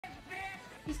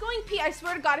He's going pee. I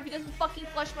swear to God, if he doesn't fucking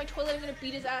flush my toilet, I'm gonna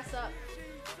beat his ass up.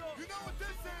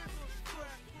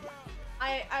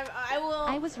 I will.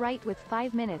 I was right with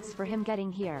 5 minutes for him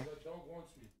getting here.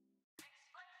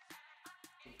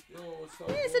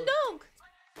 It's a dog.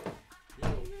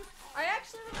 I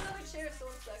actually have another chair, so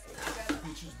 1 second.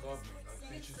 Bitches love me.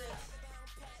 You can sit.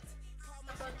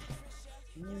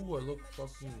 Ooh, I look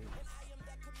fucking.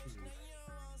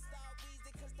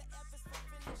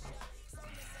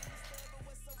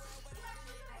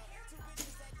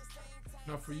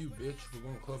 Not for you, bitch. We're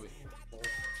going to club it.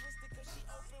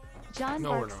 John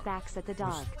barks backs at the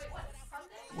dog.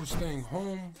 We're staying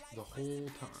home the whole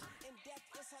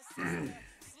time.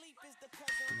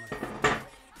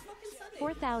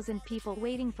 4,000 people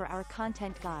waiting for our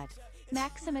content god.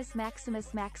 Maximus,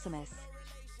 Maximus, Maximus.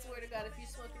 I swear to God, if you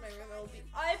smoke in my room, I will be.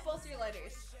 I have both your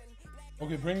lighters.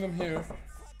 Okay, bring them here.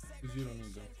 Because you don't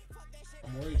need them.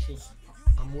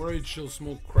 I'm worried she'll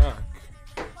smoke crack.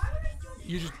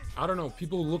 You just, I don't know.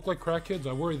 People who look like crackheads,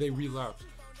 I worry they relapse.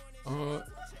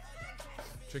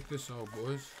 Check this out,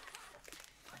 boys.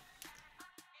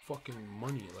 Fucking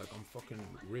money, like I'm fucking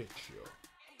rich, yo.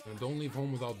 And don't leave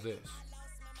home without this.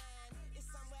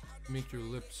 Make your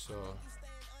lips,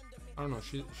 I don't know,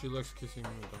 she likes kissing me.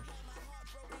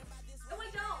 No,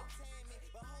 I don't.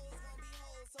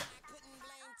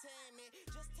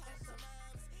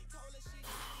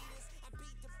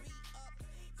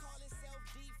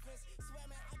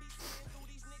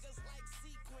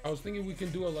 I was thinking we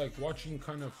can do a like watching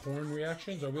kind of porn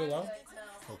reactions. Are we allowed?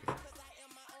 No. Okay.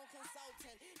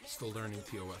 Still learning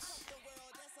TOS.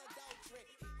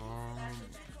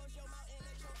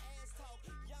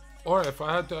 Or if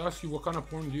I had to ask you, what kind of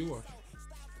porn do you watch?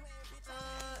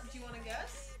 Do you want to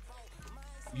guess?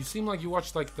 You seem like you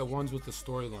watch like the ones with the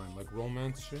storyline, like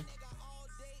romance shit.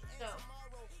 No.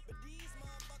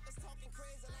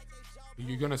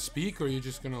 You're gonna speak, or you're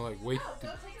just gonna like wait? No,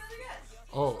 go take another guess.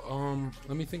 Oh,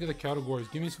 let me think of the categories.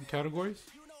 Give me some categories.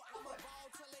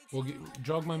 Well,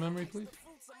 jog my memory, please.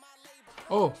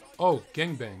 Oh,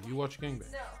 gangbang. You watch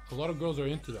gangbang? No. A lot of girls are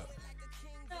into that.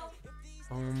 No.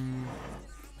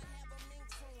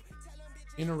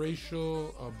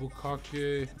 Interracial,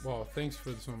 bukkake. Wow, thanks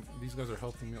for some. These guys are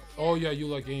helping me out. Oh yeah, you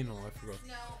like anal. I forgot.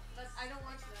 No, I don't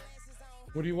watch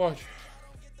that. What do you watch?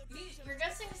 You're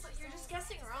guessing. You're just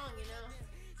guessing wrong. You know.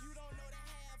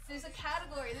 There's a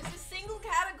category. There's a single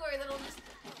category that'll just.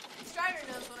 Strider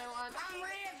knows what I want.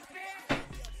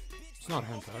 It's not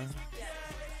hentai. Yeah.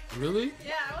 Really?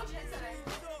 Yeah, I watch hentai.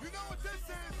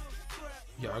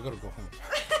 Yeah, I gotta go home.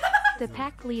 The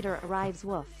pack leader arrives.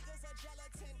 Woof.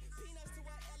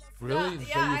 Really?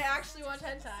 Yeah, I actually watch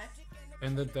hentai.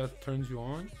 And that turns you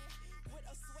on?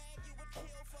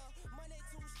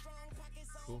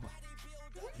 Cool.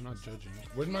 I'm not judging.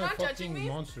 Where'd my fucking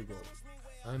monster go?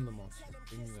 I'm the monster.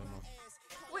 Give me that monster.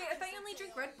 Wait, I thought you only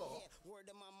drink Red Bull.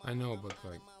 I know, but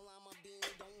like...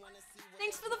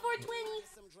 Thanks for the 420!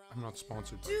 I'm not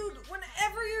sponsored. Dude,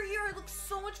 whenever you're here, I look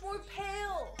so much more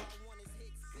pale!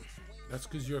 That's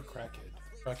because you're a crackhead.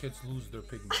 Crackheads lose their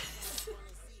pigment.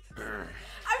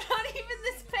 I'm not even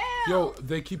this pale! Yo,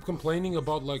 they keep complaining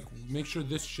about like, make sure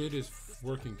this shit is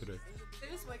working today.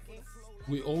 It is working.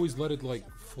 We always let it like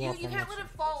flop. You can't let it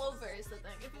fall over is the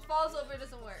thing. If it falls over, it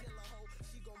doesn't work.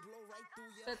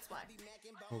 That's why.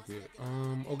 Okay,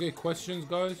 okay, questions,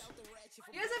 guys?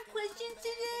 You guys have questions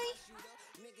today?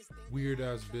 Weird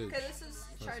ass bitch. Okay, this is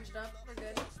charged up. We're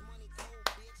good.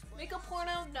 Make a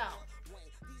porno? No.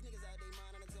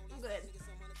 I'm good.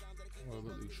 Well,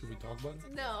 should we talk about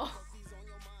it? No.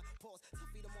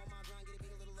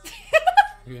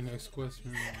 Okay, next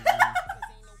question. I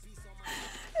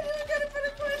didn't get a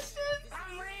better question.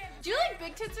 Do you like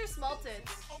big tits or small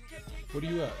tits? What are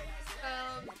you at?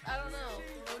 I don't know.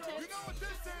 Low tits?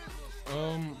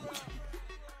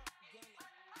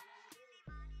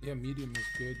 Yeah, medium is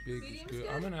good, big is good.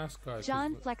 I'm gonna ask guys.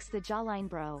 John flex the jawline,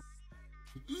 bro.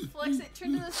 Flex it.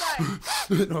 Turn to the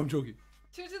side. No, I'm joking.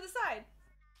 Turn to the side.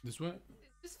 This way?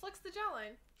 Just flex the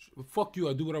jawline. Fuck you,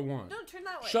 I do what I want. No, turn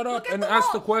that way. Shut up and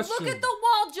ask the question. Look at the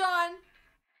wall, John.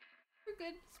 We're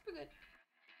good. We're good.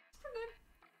 We're good.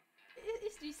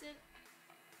 It's decent.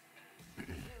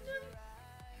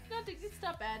 It's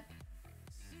not bad.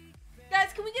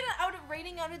 Guys, can we get an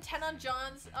rating out of 10 on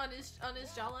John's on his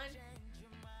jawline?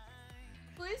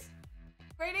 Please?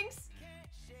 Ratings?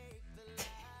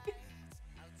 It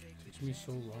takes me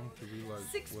so long to realize.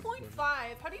 6.5.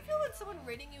 How do you feel about someone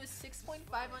rating you as 6.5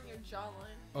 on your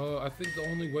jawline? I think the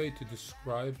only way to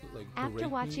describe like after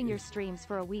watching your streams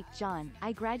for a week, John,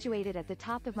 I graduated at the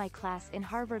top of my class in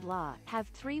Harvard Law, have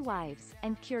 3 wives,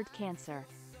 and cured cancer.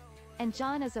 And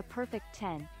John is a perfect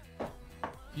 10.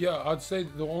 Yeah, I'd say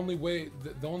the only way,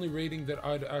 the only rating that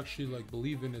I'd actually like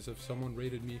believe in is if someone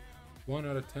rated me 1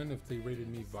 out of 10 if they rated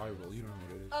me viral. You know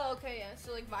what it is. Oh, okay, yeah.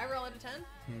 So like viral out of 10?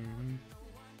 Mm-hmm.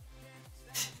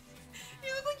 You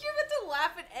look like you're about to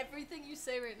laugh at everything you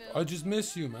say right now. I just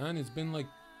miss you, man. It's been like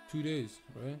 2 days,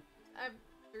 right?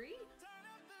 3?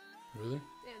 Really?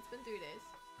 Yeah, it's been 3 days.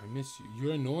 I miss you.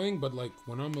 You're annoying, but like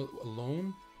when I'm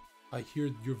alone, I hear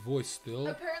your voice still.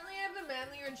 Apparently I have a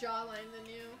manlier jawline than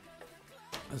you.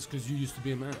 That's because you used to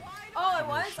be a man. Oh, I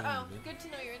was? Oh, good to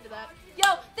know you're into that.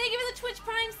 Yo, thank you for the Twitch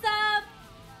Prime sub!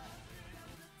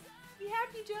 Be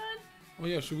happy, John. Oh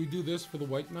yeah, should we do this for the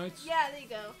White Knights? Yeah, there you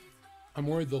go. I'm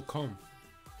worried they'll come.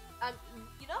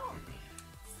 You know,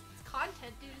 it's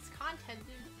content, dude. It's content,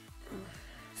 dude.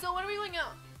 So when are we going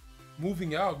out?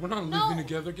 Moving out? We're not living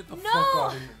together. Get the fuck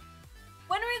out of here.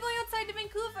 When are we going outside to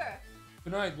Vancouver?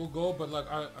 Tonight we'll go, but like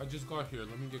I just got here.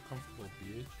 Let me get comfortable,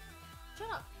 bitch. Shut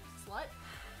up, slut.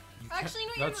 You Actually,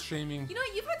 no, that's shaming. You know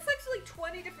what? You've had sex with like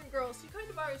 20 different girls. So you kind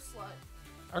of are a slut.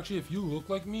 Actually, if you look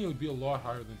like me, it would be a lot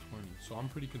higher than 20. So I'm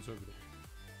pretty conservative.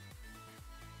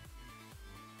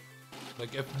 Like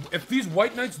if these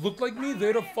White Knights looked like me,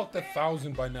 they'd have fucked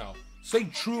 1,000 by now. Say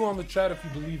true on the chat if you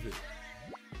believe it.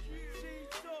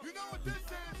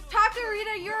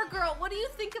 Takarita, you're a girl. What do you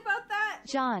think about that?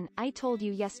 John, I told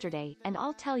you yesterday, and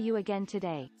I'll tell you again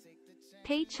today.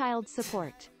 Pay child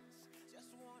support.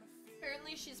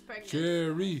 Apparently she's pregnant.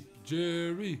 Jerry.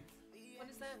 What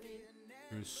does that mean?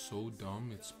 You're so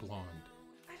dumb, it's blonde.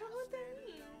 I don't know what that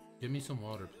means. Give me some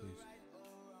water, please.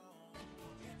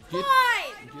 Fine!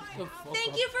 Get the fuck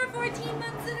Thank up. you for 14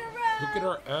 months in a row! Look at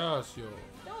her ass, yo.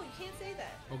 No, you can't say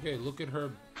that. Okay, look at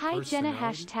her Hi Jenna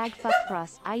hashtag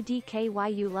fuckfrost IDK why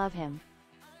you love him.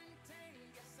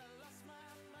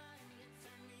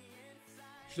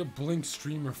 She's a Blink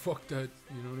streamer, fuck that,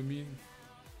 you know what I mean?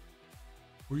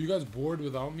 Were you guys bored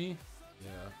without me? Yeah.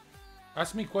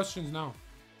 Ask me questions now.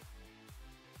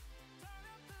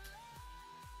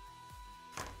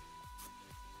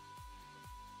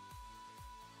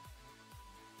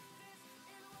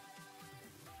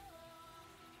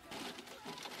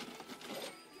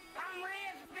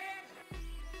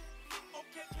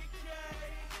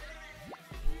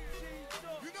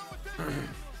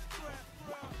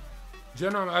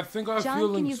 Jenna, I think I have John,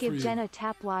 feelings can you for give you. Jenna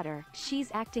tap water?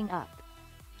 She's acting up.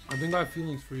 I think I have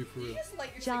feelings for you, for Did real. you just light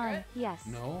your John, cigarette? yes.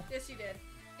 No? Yes, you did.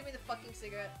 Give me the fucking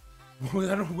cigarette.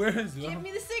 I don't, where is it? Give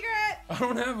me the cigarette! I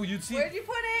don't have it. You'd see. Where'd you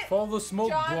put it? Follow the smoke,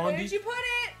 John, Blondie. where'd you put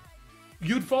it?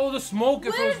 You'd follow the smoke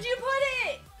if it Where'd was... you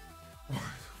put it?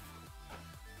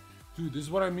 Dude, this is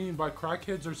what I mean by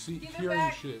crackheads are Give it hearing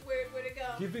back. shit. Where'd it go?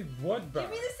 Give it what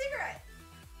back? Give me the cigarette.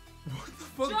 What the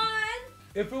fuck? John!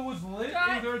 If it was lit,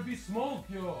 John! there'd be smoke,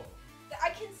 yo. I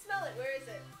can smell it. Where is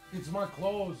it? It's my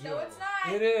clothes, yo. No, it's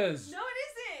not. It is. No,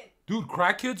 it isn't. Dude,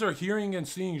 crackheads are hearing and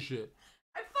seeing shit.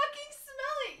 I fucking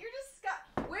smell it. You're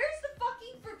disgusting. Where's the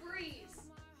fucking Febreze?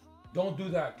 Don't do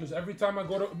that, because every time I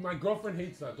go to... My girlfriend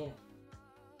hates that. Don't.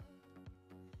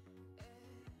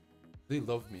 They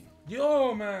love me.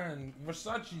 Yo, man.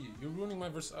 Versace. You're ruining my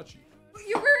Versace.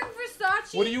 You're wearing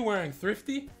Versace? What are you wearing?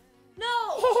 Thrifty?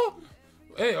 No.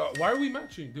 Hey, why are we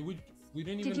matching? We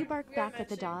didn't even... Did you bark We back are at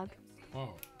the matching. dog?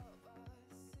 Oh.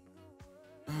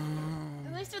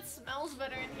 At least it smells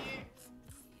better in here.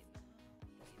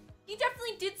 He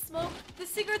definitely did smoke the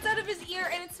cigarettes out of his ear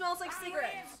and it smells like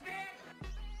cigarettes.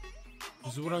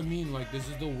 This is what I mean. Like, this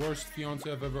is the worst fiance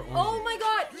I've ever owned. Oh my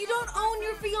god, you don't own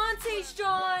your fiancés,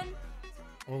 John!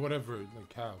 Or whatever,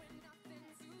 like have.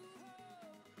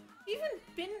 You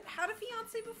even had a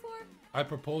fiance before? I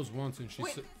proposed once and she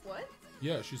Wait, said... what?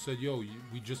 Yeah, she said, yo,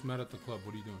 we just met at the club.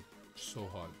 What are you doing? So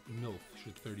hot. MILF.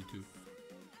 She's 32.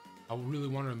 I really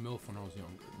wanted a MILF when I was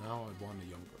younger. Now I want a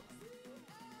young girl.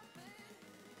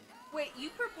 Wait, you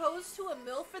proposed to a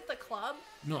MILF at the club?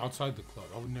 No, outside the club.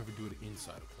 I would never do it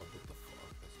inside a club. What the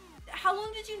fuck? How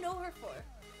long did you know her for?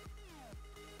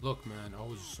 Look, man, I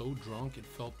was so drunk. It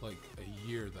felt like a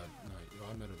year that night. Yo,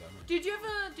 I met her that night.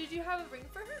 Did you have a ring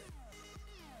for her?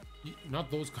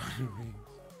 Not those kind of rings.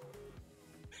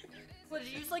 What,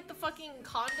 did you use like the fucking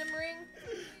condom ring?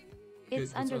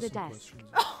 It's Let's under ask the some desk.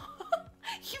 questions.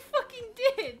 You fucking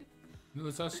did!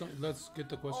 Let's get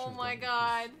the questions. Oh my done,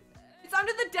 god. It's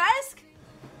under the desk?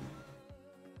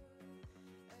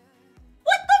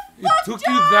 What the It fuck, took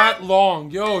John? you that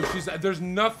long, yo. There's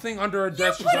nothing under her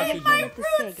desk. She's put it actually in my doing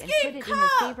With the cig and put it in your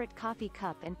cup. favorite coffee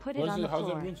cup and put it What is on it? the How's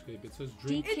it floor. RuneScape? It says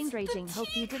drink. King It's the Raging, hope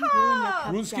you teacup. didn't ruin your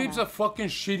cup. RuneScape's Jenna. a fucking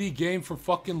shitty game for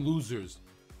fucking losers.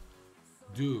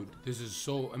 Dude, this is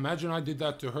so... Imagine I did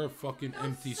that to her fucking You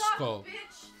empty suck, skull.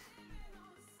 bitch.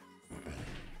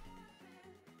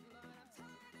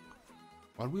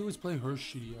 Why do we always play her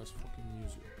shitty ass fucking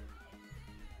music?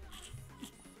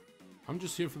 I'm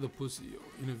just here for the pussy, yo.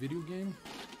 In a video game?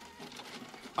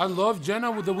 I love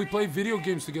Jenna that we play video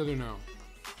games together now.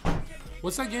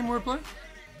 What's that game we're playing?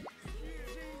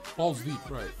 Balls Deep,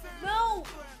 right. No!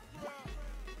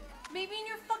 Maybe in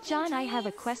your fucking John, I have a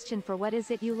dreams. question for what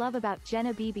is it you love about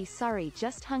Jenna BB. Sorry,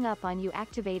 just hung up on you.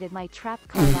 Activated my trap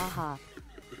card. Aha.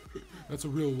 That's a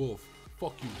real wolf.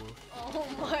 Fuck you, bro. Oh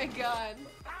my god.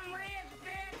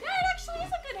 Yeah, it actually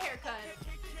is a good haircut.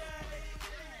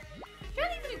 John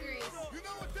even agrees.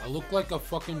 I look like a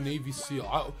fucking Navy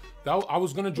SEAL. I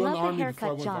was gonna join Love the the army before I haircut,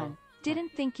 went John. down.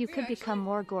 Didn't think you could become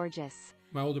more gorgeous.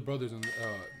 My older brother's in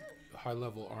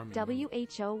high-level army.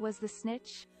 WHO was the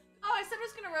snitch? Oh, I said I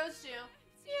was gonna roast you.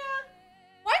 Yeah.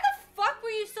 Why the fuck were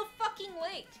you so fucking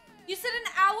late? You said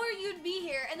an hour you'd be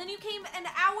here, and then you came an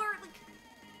hour, like,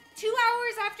 2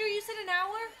 hours after you said an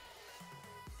hour?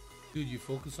 Dude, you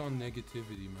focus on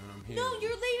negativity, man. I'm here. No,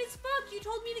 you're late as fuck. You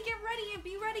told me to get ready and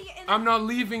be ready, and I'm not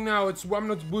leaving now.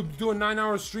 We'll do a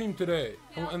 9-hour stream today,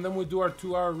 Yeah. and then we'll do our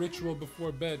 2-hour ritual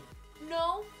before bed.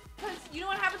 No, because you know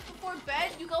what happens before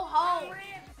bed? You go home.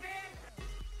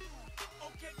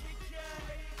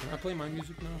 Can I play my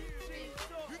music now?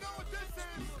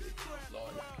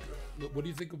 What do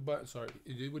you think about? Sorry,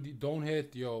 don't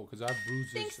hit, yo, because I have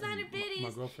bruises. Thanks, and not a bit.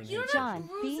 my girlfriend. You hates don't it. have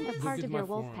John, being a bruises? part Look of at your my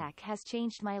wolf form. pack has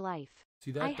changed my life.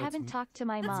 See that? I haven't talked to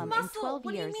my That's mom muscle. in 12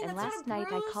 What do you years, mean and that's not last a night I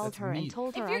bruise? called That's her and meat.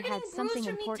 told If her you're I getting had something bruised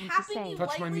from me important to tapping say. you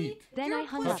Touch my lightly, meat. Then you're I a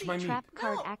hung Touch up. pussy. my meat. Trap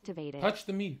card No. activated. Touch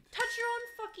the meat. Touch your own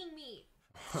fucking meat.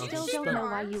 Okay. Still shape don't your know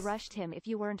why you arms. rushed him if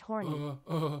you weren't horny.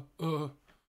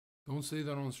 Don't say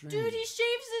that on stream. Dude, he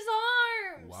shaves his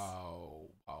arms. Wow.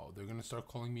 They're gonna start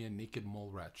calling me a naked mole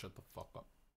rat. Shut the fuck up.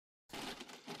 Do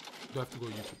I have to go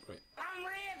YouTube, right?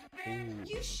 Ooh.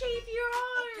 You shave your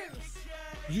arms.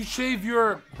 You shave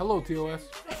your... Hello, TOS.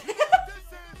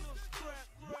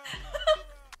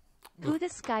 Who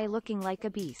this guy looking like a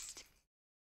beast?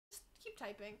 Just keep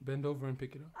typing. Bend over and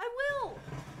pick it up. I will.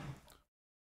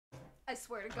 I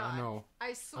swear to God. I know.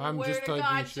 I swear I'm just to typing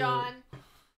God, shit. John.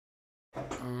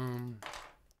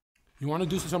 You want to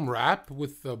do some rap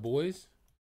with the boys?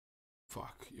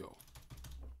 Fuck, yo.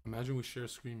 Imagine we share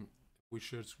screen. We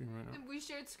shared screen right now. We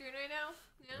shared screen right now.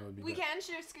 That Yeah, would be we good. can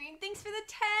share screen. Thanks for the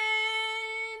 10.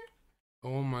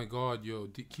 Oh my god, yo.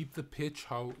 Keep the pitch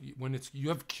how when it's you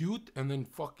have cute and then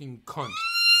fucking cunt.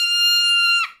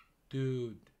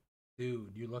 Dude,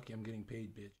 you're lucky I'm getting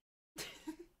paid, bitch.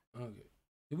 Okay.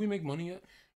 Did we make money yet?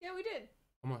 Yeah, we did.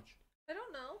 How much? I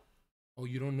don't know. Oh,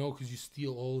 you don't know because you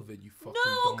steal all of it, you fucking No,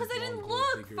 dumb because I blonde didn't gold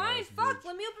look. digger Fine, ass fuck. bitch.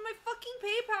 Let me open my fucking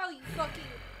PayPal, you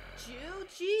fucking Jew.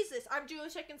 Jesus. I'm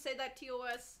Jewish. I can say that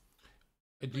TOS.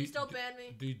 Please don't ban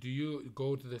me. Do you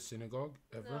go to the synagogue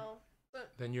ever? No.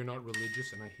 But Then you're not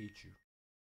religious and I hate you.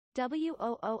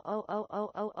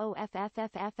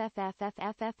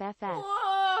 WOOOOOOOOFFFFFFFFFFF.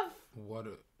 Woof. What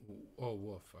a... Oh,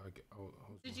 woof.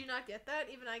 Did you not get that?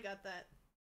 Even I got that.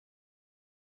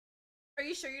 Are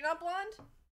you sure you're not blonde?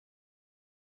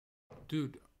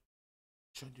 Dude,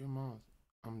 shut your mouth.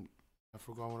 I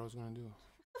forgot what I was gonna do.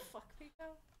 What the fuck,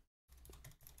 PayPal?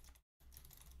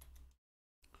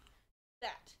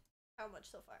 That. How much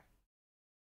so far?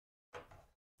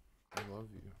 I love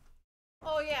you.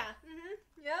 Oh yeah.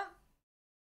 Yep.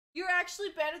 You're actually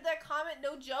banned with that comment,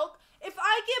 no joke. If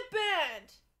I get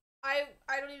banned, I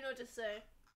don't even know what to say.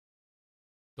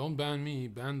 Don't ban me.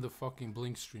 Ban the fucking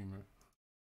Blink streamer.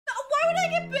 No, why would I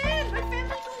get banned? My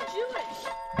family's all Jewish.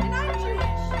 And I'm Jewish.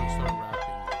 I'll start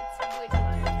rapping. It's way too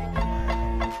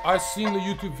loud. I've seen the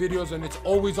YouTube videos and it's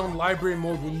always on library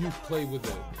mode when you play with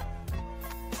it.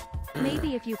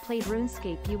 Maybe if you played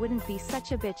RuneScape you wouldn't be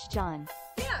such a bitch, John.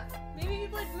 Yeah. Maybe if you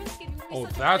played RuneScape, you would be Oh,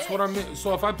 such a that's what I bitch. mean.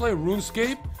 So if I play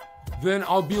RuneScape, then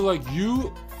I'll be like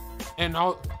you, and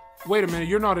I'll... Wait a minute,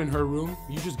 you're not in her room.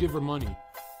 You just give her money. I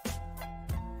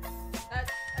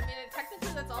mean, technically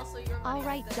that's also your money.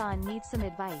 Alright, there. John needs some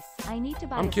advice. I need to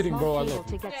buy I'm a kidding, small bro, I cable love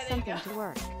to you. get Yeah, there you something go. to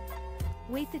work.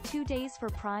 Wait the 2 days for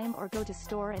Prime or go to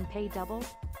store and pay double?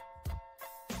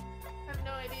 I have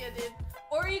no idea, dude.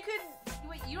 Or you could...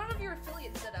 Wait, you don't have your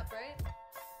affiliate set up, right?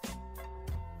 You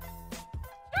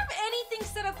don't have anything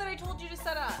set up that I told you to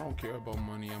set up. I don't care about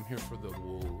money. I'm here for the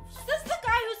wolves. This is the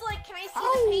guy who's like, can I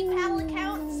see the PayPal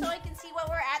account so I can see what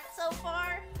we're at so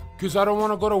far? Because I don't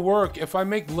want to go to work. If I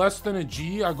make less than a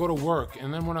G, I go to work.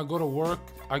 And then when I go to work,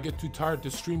 I get too tired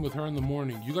to stream with her in the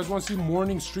morning. You guys want to see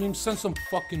morning streams? Send some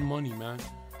fucking money, man.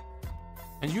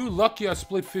 And you're lucky I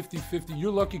split 50-50.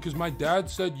 You're lucky because my dad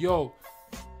said, yo,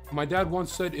 my dad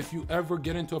once said, if you ever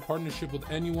get into a partnership with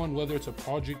anyone, whether it's a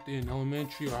project in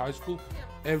elementary or high school,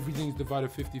 everything's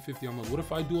divided 50-50. I'm like, what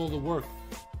if I do all the work?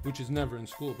 which is never in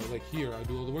school, but like here, I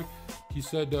do all the work. He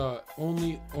said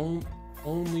only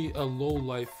a low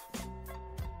life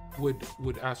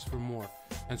would ask for more.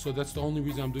 And so that's the only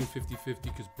reason I'm doing 50-50,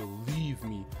 because believe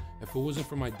me, if it wasn't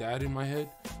for my dad in my head,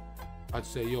 I'd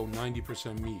say, yo,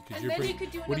 90% me. Because you're bringing.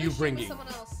 What are you bringing? Someone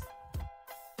else.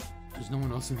 There's no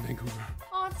one else in Vancouver.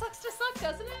 Oh, it sucks to suck,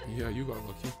 doesn't it? Yeah, you got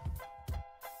lucky.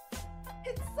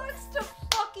 It sucks to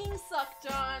fucking suck,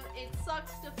 John. It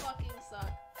sucks to fucking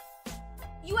suck.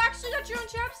 You actually got your own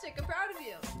chapstick. I'm proud of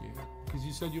you. Yeah, because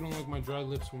you said you don't like my dry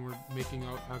lips when we're making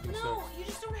out, having sex. No, you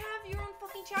just don't have your own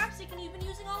fucking chapstick, and you've been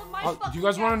using all of my fucking do you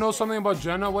guys want to know chapstick. something about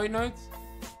Jenna White Nights?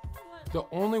 What? The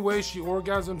only way she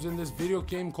orgasms in this video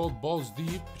game called Balls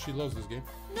Deep, she loves this game.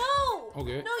 No!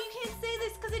 Okay. No, you can't say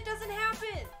this because it doesn't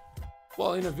happen.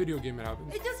 Well, in a video game it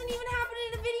happens. It doesn't even happen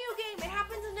in a video game. It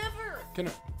happens never.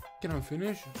 Can I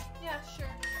finish? Yeah, sure.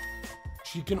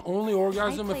 She can only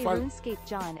orgasm I play if I... RuneScape,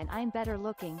 John, and I'm better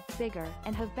looking, bigger,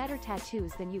 and have better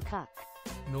tattoos than you, cuck.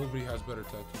 Nobody has better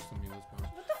tattoos than me, let's be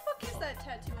honest. What the fuck is that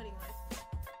tattoo anyway?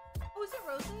 Oh, is it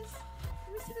roses?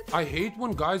 Let me see the I hate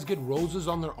when guys get roses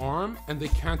on their arm and they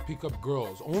can't pick up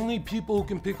girls. Only people who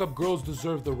can pick up girls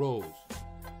deserve the rose.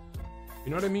 You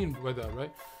know what I mean by that,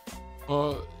 right?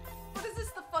 What is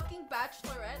this, the fucking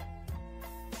Bachelorette?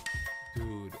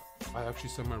 Dude, I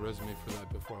actually sent my resume for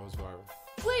that before I was viral.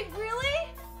 Wait, really?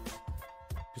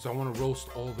 Because I want to roast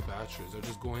all the bachelors. I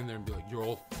just go in there and be like, you're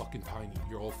all fucking tiny.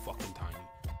 You're all fucking tiny.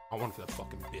 I want for that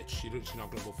fucking bitch. She's not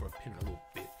gonna go for a pin, a little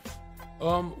bitch.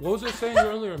 What was I saying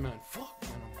earlier, man? Fuck,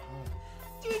 man, I'm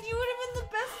high. Dude, you would have been the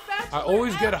best bachelor I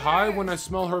always get high ever. when I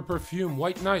smell her perfume.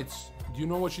 White Nights. Do you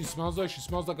know what she smells like? She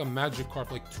smells like a magic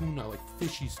carp, like tuna, like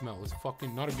fishy smell. It's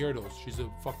fucking, not a Gyarados. She's a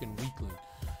fucking weakling.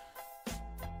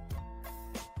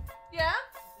 Yeah?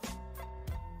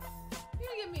 You're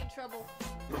gonna get me in trouble.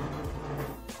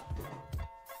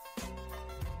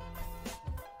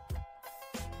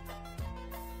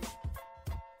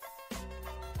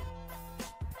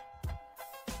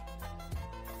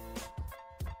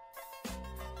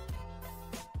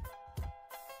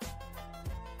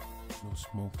 No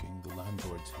smoking. The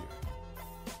landlord's here.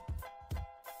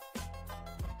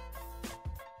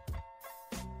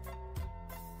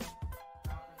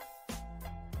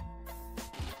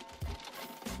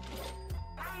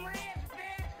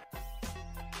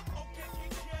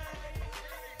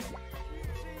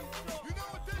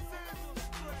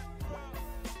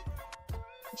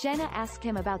 Jenna asked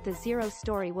him about the Zero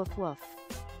story, woof woof.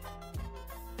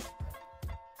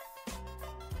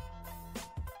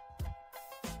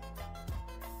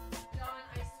 John,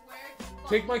 I swear to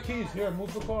Take my keys. Here,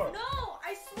 move the car. No,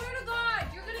 I swear to God,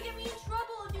 you're gonna get me in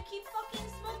trouble if you keep fucking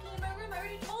smoking in my room. I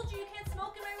already told you you can't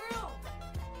smoke in my room.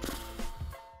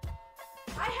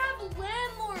 I have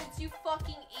landlords, you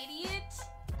fucking idiot.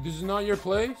 This is not your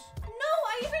place? No,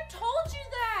 I even told you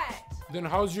that. Then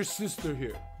how's your sister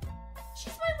here?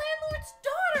 She's my landlord's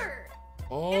daughter.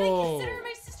 Oh. And I consider her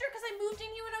my sister because I moved in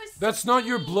here when I was 16. That's not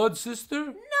your blood sister?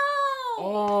 No.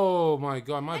 Oh my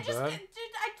god, my I just, bad. dude,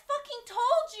 I fucking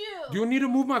told you. Do you need to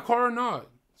move my car or not?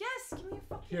 Yes, give me your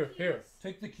fucking Here, keys. here.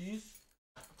 Take the keys.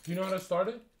 Do you know how to start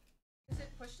it? Is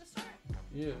it push to start?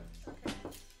 Yeah. Okay.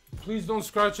 Please don't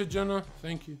scratch it, Jenna.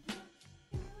 Thank you.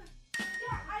 Yeah,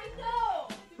 I know.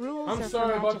 Rules I'm are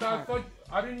sorry for about that. I Magikarp. thought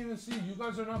I didn't even see. You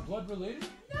guys are not blood related?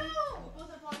 No.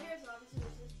 Both have blonde hair, so obviously we're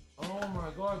sisters. Oh my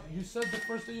god. You said the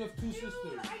first day you have two sisters.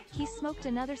 Dude, I He told smoked you.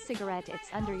 another cigarette, it's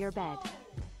under your bed.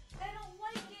 I don't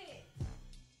like it.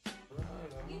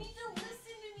 You need to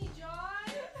listen to me,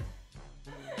 John.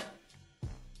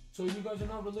 So you guys are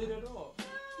not related at all?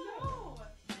 No.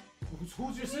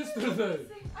 Who's your sister then?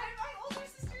 I'm my older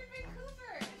sister in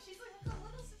Vancouver. She's like a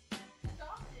little sister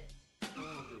adopted.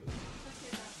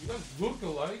 You guys look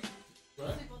alike,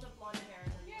 right? They both have blonde hair.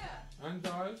 Yeah. And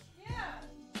eyes. Yeah.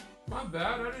 My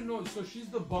bad. I didn't know. So she's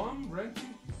the bum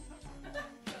renting?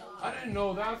 I didn't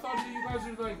know that. I thought that you guys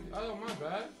are like, oh, my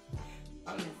bad.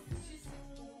 I didn't. She's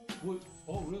What?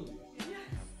 Oh, really? yeah.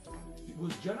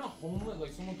 Was Jenna homeless?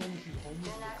 Like someone told me she's homeless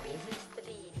before?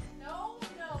 No,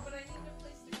 but I need a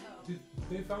place to go. Did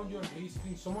they found you on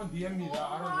Hastings? Someone DM me that.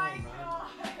 I don't know, man. God.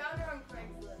 I found her on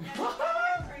Craigslist. I found her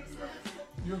on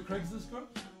Craigslist. You're a Craigslist girl?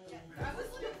 Yeah. I was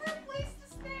looking for a place to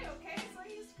stay, okay? So I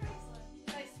used Craigslist.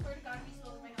 And I swear to God, if you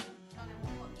smoke my house, John, I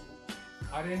won't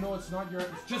look. I didn't know it's not your.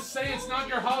 Just say it's not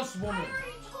your house, I woman.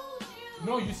 already told you.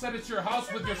 No, you said it's your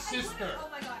house with your I sister. Oh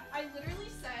my God, I literally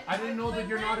said. I didn't know that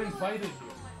you're not invited here.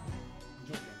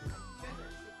 here. I'm joking.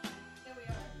 There we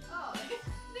are. Oh,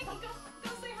 Nikki, go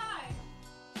say hi.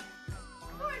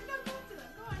 Go on, no, go up to them.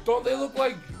 Go on. Don't they look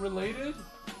like related?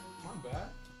 My bad.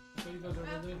 I thought you guys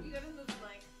are related. You gotta move the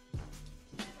mic.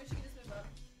 Or she can just move up.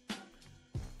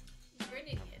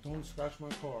 Don't scratch my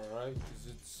car, alright? Cause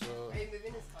it's Are you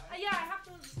moving his car? Yeah, I have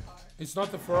to move this car. it's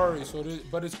not the Ferrari, so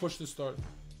but it's push to start.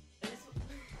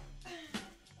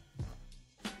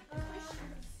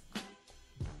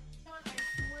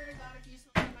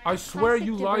 I swear Classic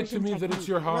you lied to diversion me that it's technique.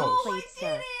 your Well house. played,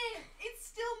 sir. It's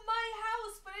still my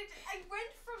house, but I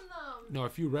rent from them. No,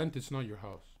 if you rent, it's not your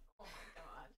house. Oh my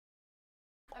god.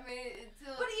 I mean, it's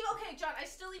still. But even okay, John, I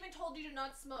still even told you to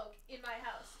not smoke in my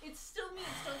house. It still means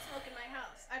don't smoke in my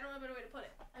house. I don't know a better way to put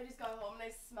it. I just got home and I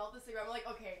smelled the cigarette. I'm like,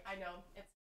 okay, I know.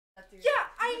 That's your. Yeah,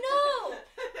 I know.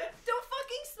 Don't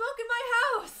fucking smoke in my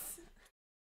house.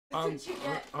 That's what you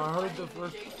get. I heard the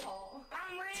first. Jake Paul.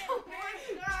 Oh my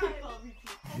god.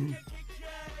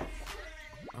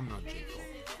 I'm not Jake Paul.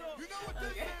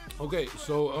 Okay. Okay,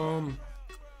 so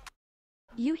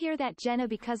You hear that, Jenna?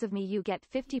 Because of me, you get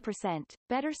 50%.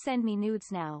 Better send me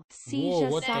nudes now. See, Whoa,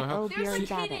 just what the that heck? old There's a Barry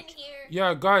kid in Babbitt. here.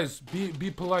 yeah, guys,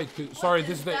 be polite. Sorry,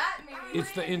 this is the That maybe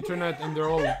it's the internet, and they're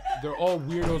all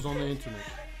weirdos on the internet.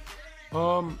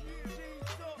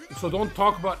 So don't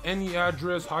talk about any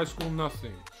address, high school,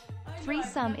 nothing.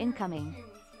 Threesome incoming.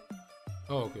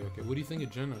 Oh, okay. What do you think of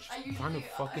Jenna? She's kind of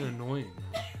fucking annoying.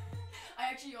 I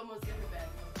actually almost get her bed.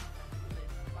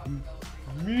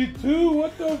 Me too.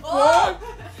 What the Oh! fuck?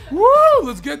 Woo!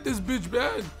 Let's get this bitch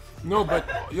bad. No, but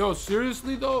yo,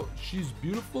 seriously though, she's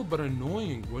beautiful but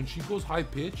annoying. When she goes high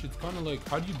pitch, it's kind of like,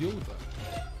 how do you deal with that?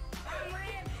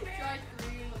 Try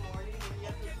 3 in the morning when you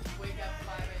have to wake up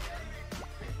 5 a.m.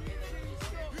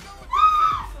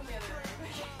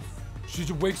 She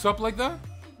just wakes up like that?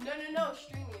 No,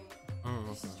 streaming. Oh,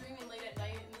 She's okay. streaming late at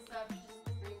night and stuff. She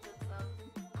just streams and stuff.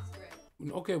 It's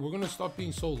great. Okay, we're gonna stop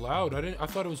being so loud. I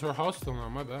thought it was her house till now.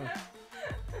 My bad.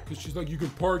 Cause she's like, you can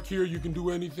park here, you can do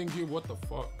anything here. What the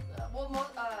fuck?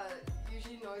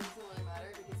 Usually noise doesn't really matter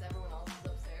because everyone else is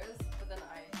upstairs, but then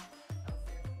I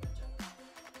downstairs in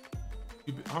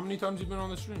the kitchen. How many times you been on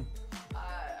the stream? I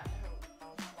don't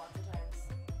know, lots of times.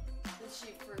 Since she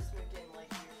first moved in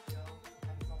like years ago.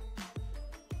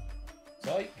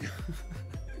 Psych.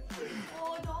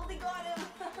 Oh, I totally got him.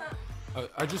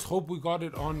 I just hope we got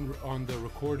it on the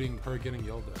recording, her getting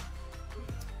yelled at.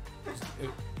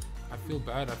 I feel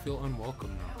bad. I feel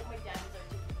unwelcome I now. hope my dad is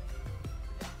articulating.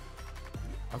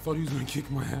 I thought he was gonna kick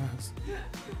my ass.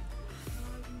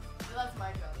 So that's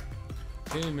my job.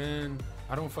 Hey man,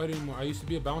 I don't fight anymore. I used to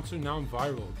be a bouncer. Now I'm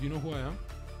viral. Do you know who I am?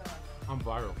 I'm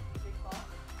viral.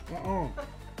 Big ball.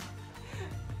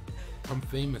 I'm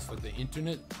famous. Like the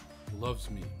internet loves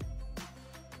me.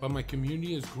 But my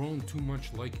community has grown too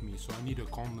much like me, so I need to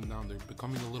calm them down. They're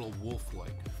becoming a little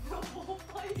wolf-like.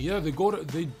 Yeah, they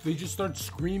just start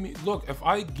screaming. Look, if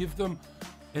I give them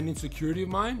an insecurity of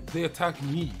mine, they attack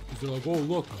me. Because they're like, oh,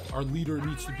 look, our leader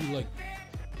needs to be like,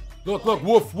 look,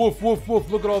 woof, woof, woof,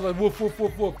 woof. Look at all that woof, woof,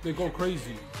 woof, woof. They go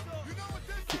crazy.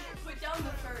 Put down the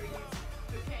furries.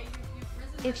 Okay,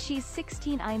 you've risen. If she's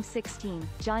 16, I'm 16.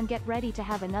 John, get ready to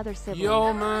have another sibling.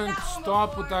 Yo, man,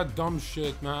 stop with that dumb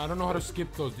shit, man. I don't know how to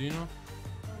skip those. Do you know?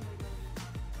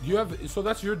 You have, so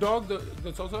that's your dog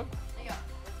that's outside? Yeah.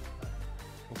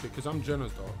 Okay, because I'm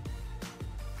Jenna's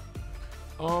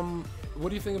dog. What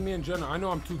do you think of me and Jenna? I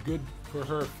know I'm too good for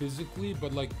her physically,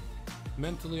 but like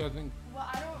mentally, I think. Well,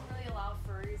 I don't really allow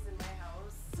furries in my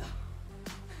house. So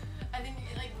I think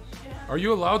like you can have. Are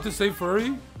you allowed to say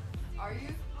furry? Are you?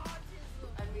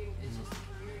 I mean, it's just a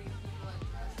community of people that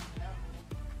dress as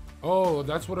animals. Oh,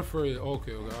 that's what a furry.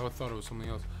 Okay. I thought it was something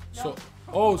else.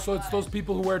 No. So it's those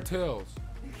people who wear tails.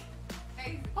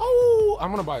 Hey, Oh, I'm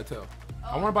gonna buy a tail.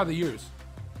 I want to buy the ears.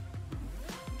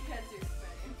 cancer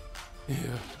spray.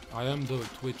 Yeah, I am the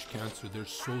Twitch cancer. They're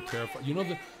so terrified. You know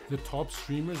the top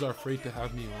streamers are afraid to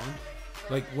have me on.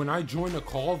 Like when I join a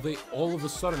call, they all of a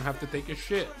sudden have to take a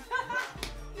shit.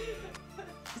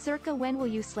 Zherka, when will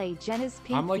you slay Jenna's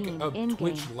pink I'm like bean a in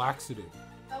Twitch game? laxative.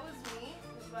 That was me,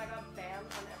 which is why I got banned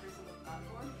on every single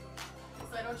platform.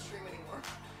 So I don't stream anymore.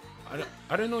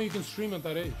 I didn't know you can stream at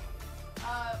that age.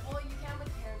 Well, you can with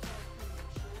parental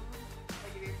permission.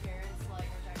 Like if your parents like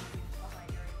are technically behind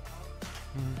your account,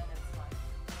 then it's fine.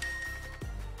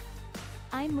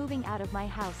 I'm moving out of my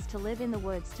house to live in the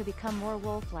woods to become more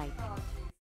wolf-like. Oh,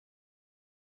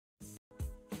 jeez.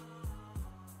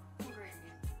 Some great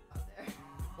music out there.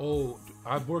 Oh,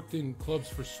 I've worked in clubs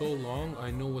for so long. I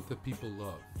know what the people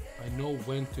love. I know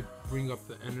when to bring up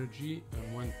the energy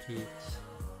and when to. Chill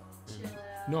it out.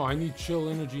 No, I need chill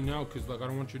energy now because like I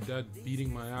don't want your dad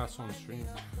beating my ass on stream.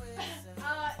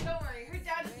 Don't worry. Her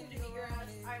dad doesn't need to beat your ass.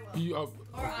 I will. You, Or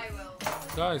I will.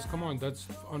 guys, come on, that's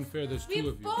unfair. There's We two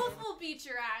of you. both will beat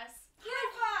your ass.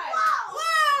 High five!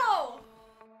 Wow!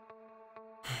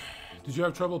 Did you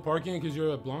have trouble parking because you're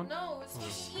a blonde? No, it's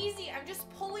just easy. I'm just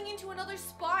pulling into another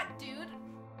spot, dude.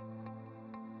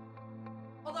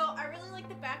 Although I really like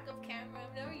the backup camera.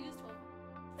 I've never used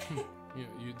one. Yeah,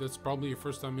 that's probably your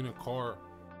first time in a car.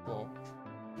 Well,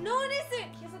 No, it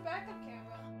isn't. He has a backup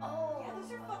camera. Oh. Yeah,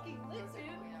 those are fucking lit, Those are dude.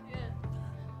 cool, Yeah.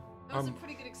 That was a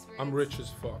pretty good experience. I'm rich as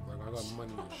fuck. Like I got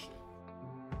money and shit.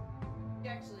 He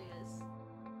actually is.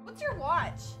 What's your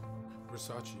watch?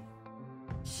 Versace.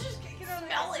 Get on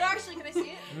there. Actually, can I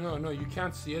see it? No, you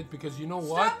can't see it because you know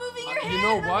what? Stop moving your You hand.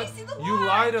 know Let what? me see the You watch.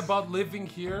 lied about living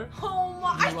here. Oh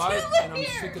my! You lied, I do and live I'm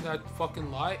sick here. of that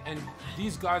fucking lie. And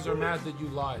these guys are mad that you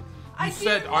lied. You I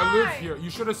said didn't I live lie. here. You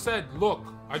should have said, look,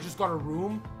 I just got a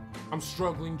room. I'm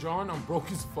struggling, John. I'm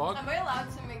broke as fuck. Am I allowed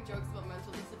to make jokes about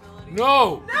mental disability?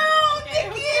 No. No, Okay.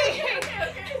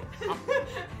 Nikki.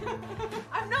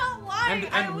 I'm not lying.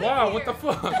 I And live wow, here. what the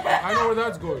fuck? I know where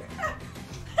that's going.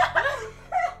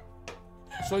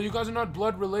 So you guys are not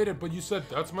blood related, but you said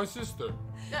that's my sister.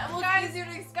 Well, Guys, it's easier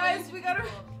to explain guys, to we gotta.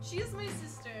 people. She is my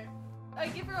sister. I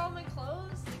give her all my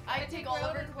clothes. I take all her of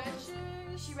out her on clothes.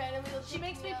 adventures. She randomly will She pick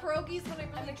makes me up. pierogies when I'm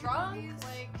I really make drunk. pierogies.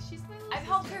 Like she's my little. I've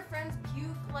helped her friends puke.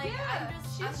 Like Yeah, I'm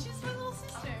just. she's my little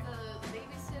sister. I'm the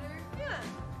babysitter. Yeah.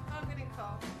 I'm getting a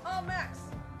call. Oh, Max.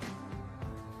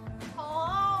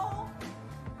 Hello.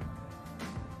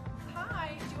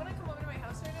 Hi. Do you want to come over to my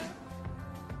house right now?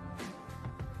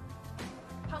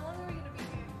 How long are we gonna be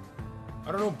here?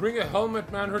 I don't know. Bring a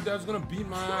helmet, man. Her dad's gonna beat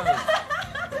my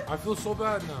ass. I feel so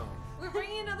bad now. We're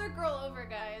bringing another girl over,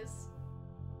 guys.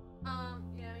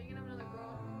 Yeah, you can have another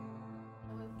girl.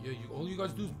 Yeah, all you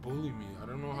guys do is bully me. I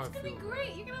don't know how It's I gonna feel. be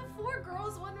great. You can have 4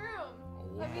 girls, 1 room.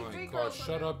 Oh I mean, my 3 god, girls, 1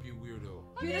 shut room. up, you weirdo.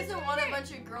 Who Okay, doesn't it's want a great.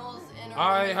 bunch of girls in a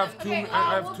I room have with too them? many- Okay,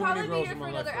 I have we'll too many probably girls be here in for my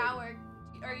another life hour.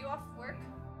 Are you off work?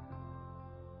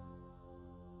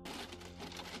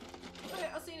 Okay,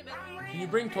 I'll see you in a bit. Can you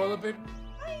bring toilet paper?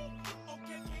 Bye.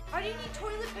 Why do you need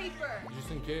toilet paper?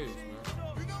 Just in case, man.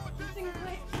 Just in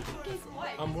case what?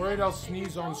 I'm worried I'll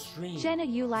sneeze on stream. Jenna,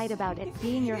 you lied about it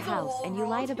being your house, and you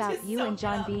lied about you and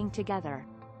John being together.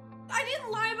 I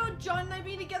didn't lie about John and I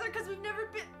being together because we've never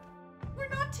been. We're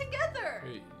not together.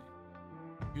 Hey,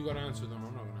 you gotta answer them.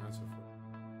 I'm not gonna answer for it.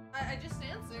 I just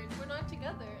answered. We're not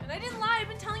together. And I didn't lie. I've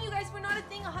been telling you guys we're not a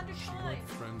thing 100 She times. like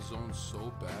friend zoned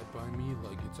so bad by me,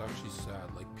 like it's actually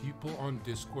sad. Like people on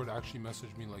Discord actually message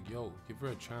me like, yo, give her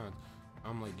a chance.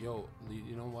 I'm like, yo,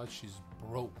 you know what? She's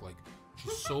broke. Like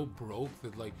she's so broke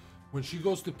that like when she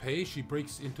goes to pay, she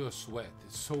breaks into a sweat.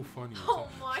 It's so funny. It's Oh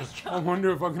like- my I god.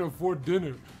 wonder if I can afford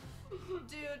dinner.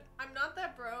 Dude, I'm not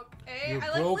that broke. Hey, You're I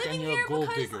like broke living and you're a here gold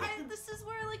because digger. this is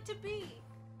where I like to be.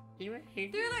 You're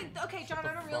They're like, okay, John,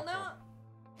 on a real note,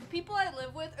 the people I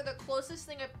live with are the closest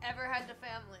thing I've ever had to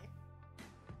family.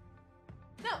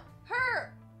 No,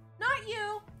 her, not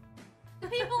you. The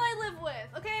people I live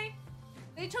with, okay?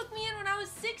 They took me in when I was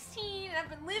 16, and I've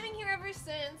been living here ever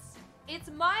since. It's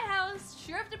my house,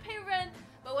 sure have to pay rent,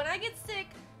 but when I get sick,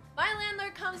 my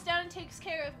landlord comes down and takes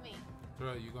care of me. That's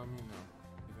right, you got me now.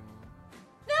 Even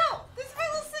though- No, this is my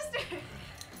little sister.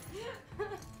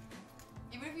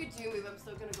 Even if you do leave, I'm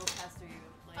still gonna go pester you.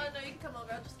 Like, Oh no, you can come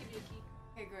over. I'll just give you a key.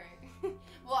 okay, great.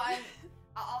 Well,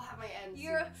 I'll have my ends.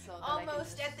 You're soon, so that I can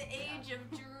almost just- at the age of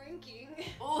drinking.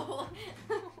 Oh.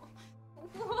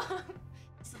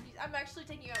 I'm actually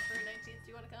taking you out for your 19th. Do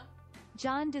you want to come?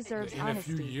 John deserves In a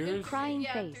few honesty. years? Crying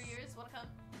Yeah, in face. 3 years. Want to come?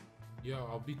 Yeah,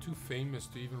 I'll be too famous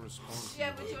to even respond. to Yeah,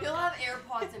 you. but you He'll have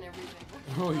AirPods and everything.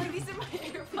 Oh, Look, yeah. these are my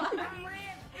AirPods.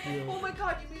 Yeah. Oh my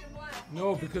god, you made him laugh.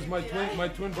 No, because my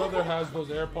twin brother has those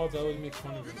AirPods. I always make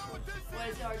fun of him. What,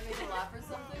 is it hard to make a laugh or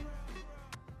something?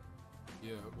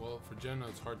 Yeah, well, for Jenna,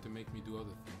 it's hard to make me do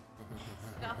other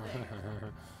Nothing.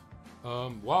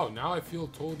 things. Wow, now I feel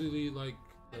totally like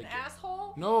An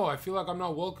asshole? no, I feel like I'm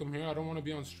not welcome here. I don't want to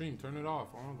be on stream. Turn it off.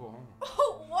 I want to go home.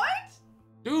 Oh, what?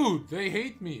 Dude, they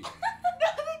hate me. No,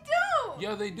 they don't.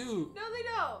 Yeah, they do. No, they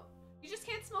don't. You just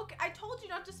can't smoke. I told you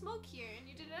not to smoke here, and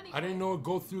you did it anyway. I didn't know it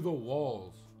go through the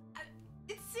walls.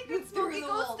 It's cigarette It's through smoke. It the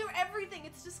goes wall. through everything.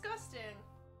 It's disgusting.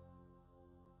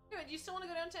 Anyway, do you still want to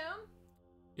go downtown?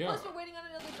 Yeah, Plus, we're waiting on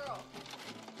another girl.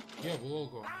 yeah, we'll all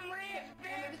go.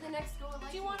 Maybe the next girl would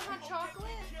like Do you want hot chocolate?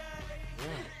 Yeah.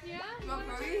 Yeah? You want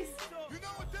pierogies?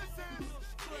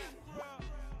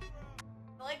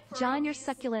 I like John, your pierogies.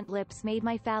 succulent lips made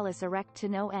my phallus erect to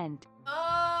no end.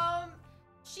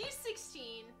 She's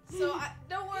 16, so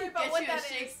don't worry about Get what you that a is.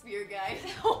 Shakespeare guy.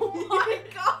 Oh my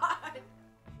god!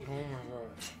 Oh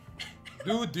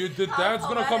my god. Dude, the dad's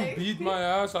gonna come poetic. beat my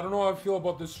ass. I don't know how I feel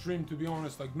about this stream, to be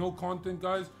honest. Like, no content,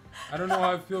 guys. I don't know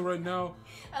how I feel right now.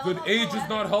 Good love age is poetic.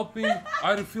 not helping.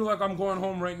 I feel like I'm going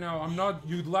home right now. I'm not.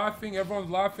 You laughing? Everyone's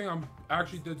laughing. I'm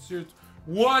actually dead serious.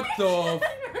 What the,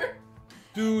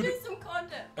 dude? Do some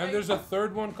content. And there's a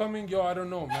third one coming. Yo, I don't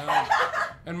know, man.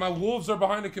 And my wolves are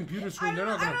behind the computer screen. They're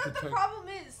not I gonna don't know what the protect. problem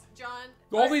is, John.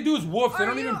 All they do is woof. They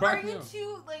don't even back Are me you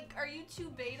up. are you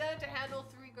too beta to handle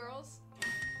 3 girls?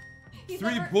 He's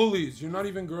Three never- bullies. You're not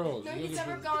even girls. No, You're he's the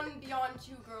never bullies. gone beyond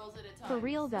 2 girls at a time. For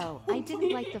real though, I didn't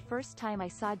like the first time I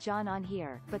saw John on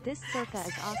here, but this Zherka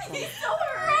is awesome. He's so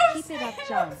gross. Keep it up,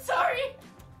 John. I'm sorry.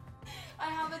 I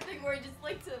have a thing where I just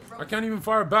like to. I can't even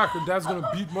fire back. Her dad's gonna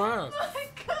beat my ass. Oh my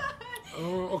god.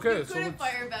 Okay, You so couldn't let's.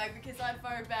 fire back because I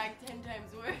fired back 10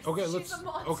 times worse. Okay, She's let's. a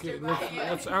monster, Okay, by let's, the way.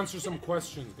 let's answer some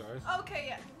questions, guys. Okay,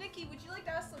 yeah. Nikki, would you like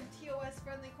to ask some TOS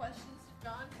friendly questions to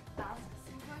John? Ask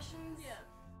some questions.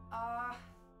 Yeah.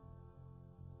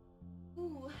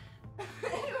 Ooh. I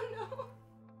don't know.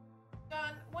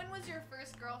 John, when was your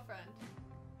first girlfriend?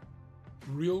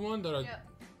 Real one that I. Yep.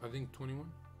 I think 21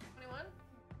 21?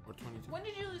 or 22. When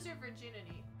did you lose your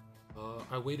virginity?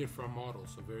 I waited for a model,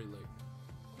 so very late.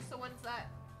 So when's that?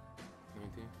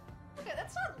 19. Okay,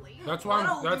 that's not late. That's why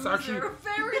I'm. That's actually.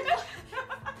 Very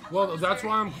Well, that's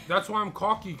why I'm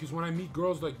cocky. Because when I meet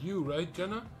girls like you, right,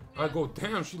 Jenna, I go,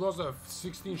 damn, she lost at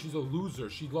 16. She's a loser.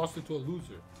 She lost it to a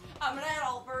loser. I'm an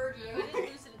adult virgin. I didn't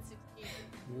lose it at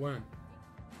 16. When?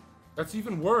 That's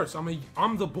even worse.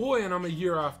 I'm the boy, and I'm a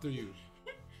year after you.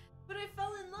 But I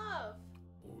fell in love.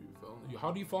 Oh, you fell.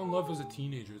 How do you fall in love as a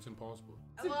teenager? It's impossible.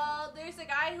 Well, there's a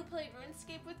guy who played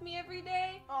RuneScape with me every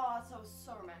day. Oh,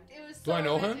 so romantic. It was Do so I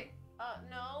know him? romantic.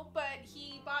 No, but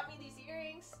he bought me these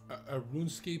earrings A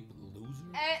RuneScape loser?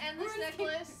 and this RuneScape.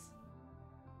 necklace.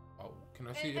 Oh, can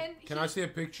I see? and Can I see a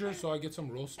picture so I get some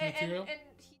roast material?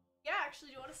 Yeah, actually,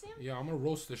 do you want to see him? Yeah, I'm gonna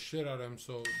roast the shit out of him.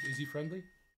 So, is he friendly?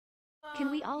 Can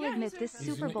we all Yeah, admit he's this very Is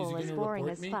he Super gonna- is he Bowl is gonna boring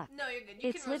report as me? fuck? No, you're good. You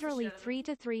It's can roast the literally shit out of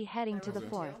him. 3-3 heading to the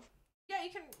roast fourth. Yeah, you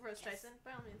can roast Tyson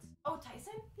by all means. Oh,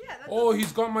 Tyson? Yeah. That's Oh,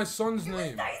 he's got my son's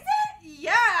name. Tyson?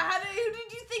 Yeah. Who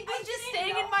did you think was just didn't staying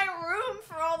in know. my room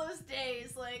for all those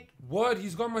days? Like, What?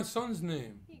 He's got my son's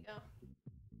name. here you go.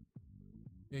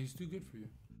 Yeah, he's too good for you.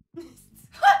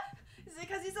 Is it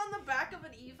because he's on the back of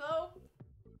an Evo?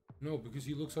 No, because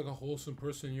he looks like a wholesome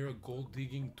person. You're a gold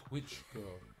digging Twitch girl.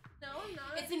 No, I'm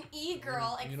not. It's an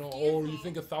e-girl. You know, excuse or me. you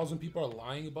think 1,000 people are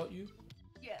lying about you?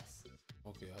 Yes.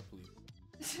 Okay, I believe it.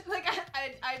 Like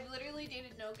I literally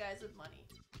dated no guys with money.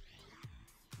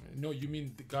 No, you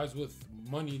mean the guys with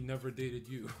money never dated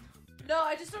you. No,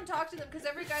 I just don't talk to them because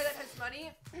every guy that has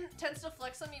money tends to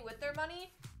flex on me with their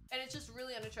money, and it's just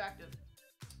really unattractive.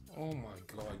 Oh my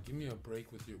god, give me a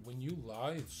break with you. When you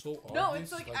lie, it's so obvious. No,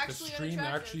 it's, like, the actually stream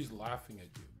unattractive. actually is laughing at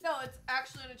you. No, it's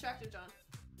actually unattractive, John.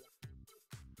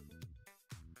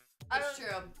 It's true.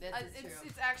 It's true.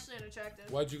 It's actually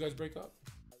unattractive. Why'd you guys break up?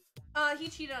 He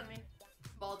cheated on me.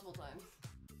 Multiple times.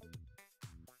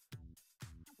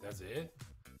 That's it?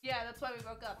 Yeah, that's why we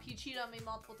broke up. He cheated on me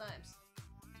multiple times.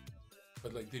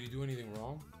 But like, did he do anything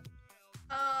wrong?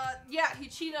 Yeah, he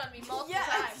cheated on me multiple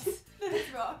Yes. times.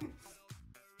 That's wrong.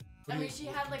 What I do mean, you- she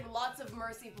had like lots of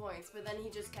mercy points, but then he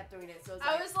just kept doing it. So it's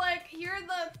I like, was like, here are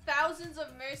the thousands of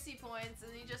mercy points,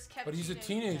 and he just kept But he's a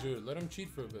cheating. teenager. Let him cheat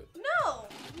for a bit. No,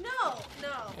 no.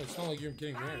 Yeah, it's not like you're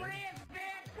getting married.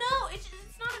 No, it's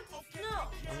not a, no,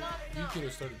 it's not, You no. could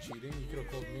have started cheating. You could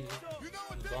have called me.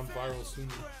 It's gone viral soon.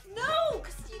 No,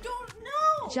 because you don't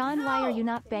know. John, why are you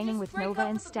No. not banging just with break Nova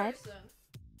up with the instead? person.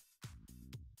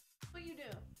 What you do?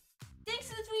 Thanks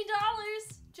for the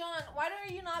 $3. John, why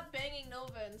are you not banging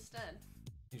Nova instead?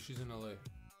 She's in LA.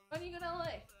 When are you go to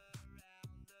LA?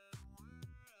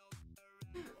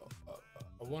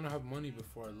 I want to have money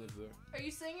before I live there. Are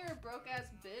you saying you're a broke ass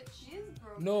bitch? she is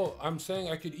broke. No, I'm saying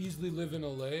I could easily live in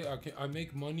LA. I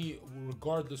make money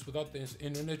regardless without this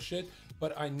internet shit.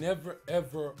 But I never,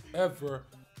 ever, ever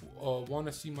want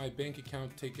to see my bank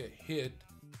account take a hit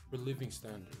for living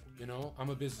standard. You know, I'm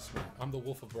a businessman. I'm the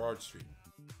Wolf of Broad Street.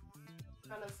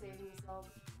 Trying to save himself.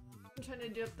 I'm trying to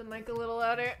do up the mic a little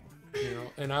louder. You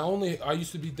know, and I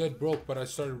used to be dead broke, but I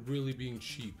started really being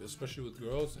cheap, especially with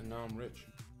girls, and now I'm rich.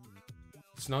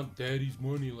 It's not daddy's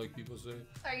money like people say.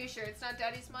 Are you sure it's not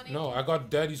daddy's money? No, I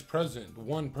got daddy's present.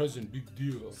 One present, big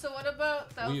deal. So what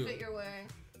about the Wheel. outfit you're wearing?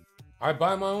 I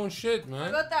buy my own shit, What man.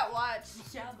 about that watch?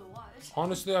 Yeah, the watch.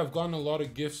 Honestly, I've gotten a lot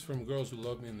of gifts from girls who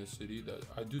love me in this city that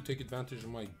I do take advantage of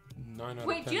my 9 out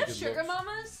Wait, of 10 do you have good sugar looks.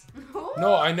 mamas?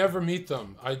 No, I never meet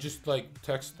them. I just like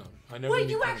text them. I never Wait,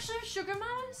 meet you them. actually have sugar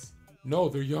mamas? No,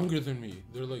 they're younger than me.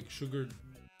 They're like sugar.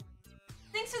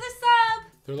 Thanks for the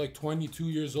sub! They're like 22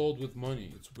 years old with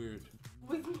money. It's weird.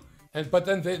 But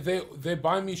then they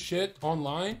buy me shit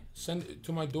online, send it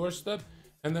to my doorstep,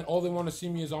 and then all they want to see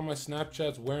me is on my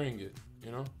Snapchats wearing it.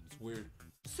 You know, it's weird.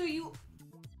 So you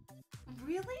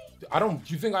really? Do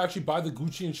you think I actually buy the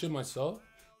Gucci and shit myself?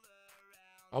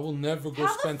 I will never go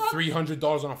spend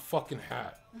 $300 on a fucking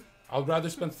hat. I'd rather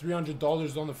spend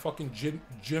 $300 on the fucking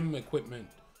gym equipment.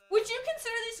 Would you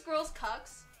consider these girls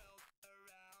cucks?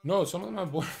 No, some of my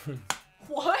boyfriends.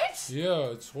 What?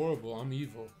 Yeah, it's horrible. I'm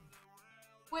evil.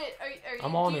 Wait, are you?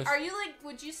 I'm honest. Are you like?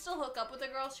 Would you still hook up with a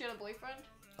girl if she had a boyfriend?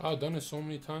 I've done it so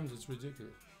many times. It's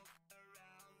ridiculous.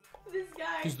 This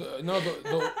guy.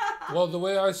 Well, the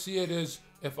way I see it is,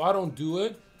 if I don't do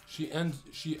it,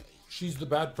 she's the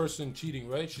bad person cheating,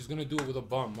 right? She's gonna do it with a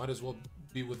bum. Might as well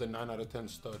be with a 9 out of 10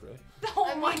 stud, right?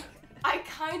 Oh my. I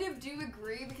kind of do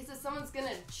agree, because if someone's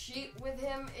gonna cheat with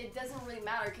him, it doesn't really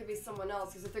matter. It could be someone else,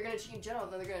 because if they're gonna cheat in general,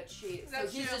 then they're gonna cheat. So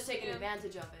he's just taking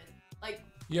advantage of it. Like.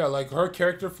 Yeah, like her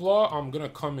character flaw, I'm gonna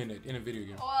come in it in a video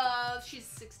game. She's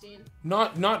 16.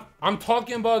 Not. I'm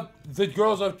talking about the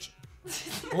girls I've.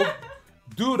 Well,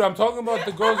 dude, I'm talking about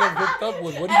the girls I've hooked up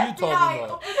with. What are you talking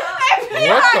about?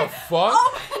 What the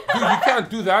fuck? Dude, you can't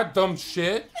do that dumb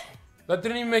shit. That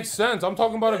didn't even make sense. I'm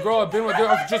talking about a girl I've been with.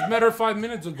 I just met her 5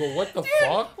 minutes ago. What the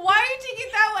fuck? Why are you taking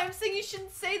it that way? I'm saying you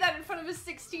shouldn't say that in front of a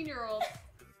 16-year-old.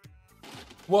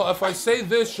 Well, if I say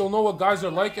this, she'll know what guys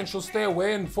are like and she'll stay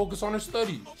away and focus on her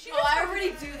studies. I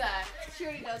already do that. She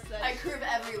already does that. I curve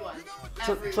everyone.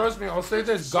 Trust me, I'll say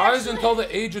this. Guys until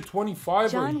the age of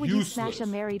 25 John, are would useless. you smash a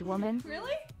married woman?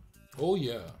 Really? Oh,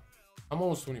 yeah. I'm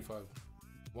almost 25.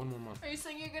 One more month. Are you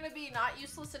saying you're going to be not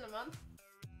useless in a month?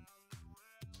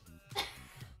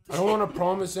 I don't want to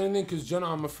promise anything because,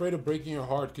 Jenna, I'm afraid of breaking your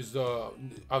heart because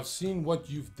I've seen what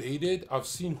you've dated. I've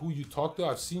seen who you talk to.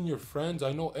 I've seen your friends.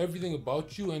 I know everything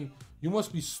about you, and you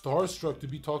must be starstruck to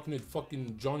be talking to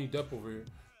fucking Johnny Depp over here.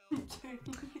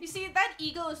 You see, that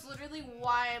ego is literally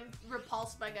why I'm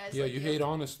repulsed by guys Yeah, like you hate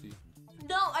honesty.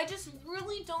 No, I just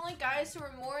really don't like guys who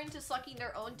are more into sucking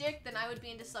their own dick than I would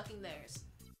be into sucking theirs.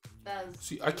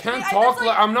 See, I can't talk.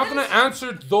 I'm not gonna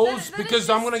answer those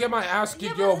because I'm gonna get my ass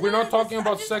kicked. Yo, we're not talking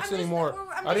about sex anymore.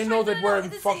 I didn't know that we're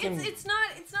fucking. It's not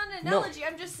an analogy.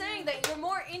 I'm just saying that you're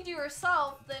more into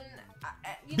yourself than.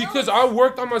 Because I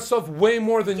worked on myself way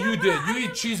more than you did. You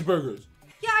eat cheeseburgers.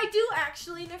 Yeah, I do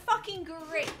actually. They're fucking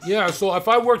great. Yeah, so if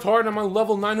I worked hard and I'm on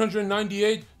level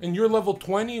 998 and you're level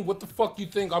 20, what the fuck you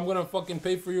think I'm gonna fucking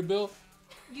pay for your bill?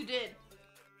 You did.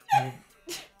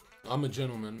 I'm a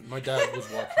gentleman. My dad was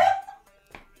watching.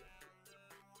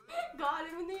 Got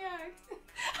him in the act.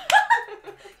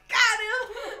 Got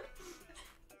him.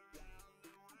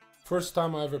 First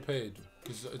time I ever paid,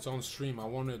 because it's on stream. I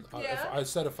wanted. Yeah. I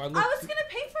said if I looked. I was gonna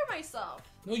pay for myself.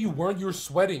 No, you weren't. You were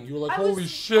sweating. You were like, holy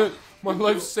shit, my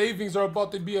life savings are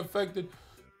about to be affected.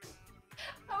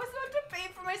 I was about to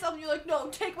pay for myself, and you're like, no,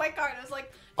 take my card. I was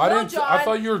like, I no, didn't. John. I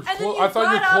thought your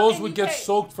clothes would get paid.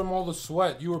 soaked from all the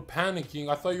sweat. You were panicking.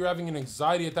 I thought you were having an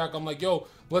anxiety attack. I'm like, yo,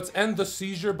 let's end the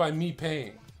seizure by me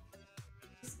paying.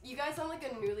 You guys sound like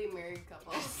a newly married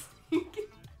couple.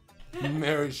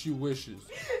 Married, she wishes.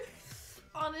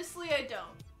 Honestly, I don't.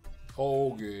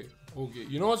 Okay.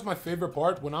 You know what's my favorite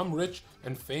part? When I'm rich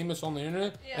and famous on the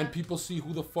internet and people see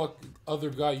who the fuck other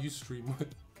guy you stream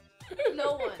with.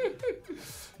 No one.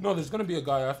 No, there's gonna be a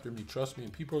guy after me, trust me.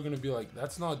 And people are gonna be like,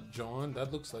 that's not John.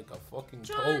 That looks like a fucking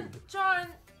toad. John.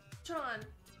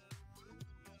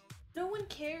 No one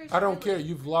cares. I don't care.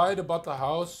 You've lied about the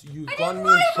house. You've gotten me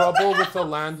in trouble with the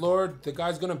landlord. The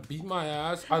guy's gonna beat my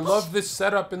ass. I love this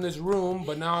setup in this room,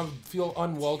 but now I feel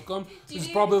unwelcome. This is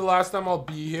probably the last time I'll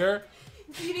be here.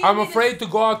 I'm afraid to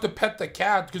go out to pet the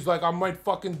cat because, like, I might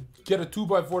fucking get a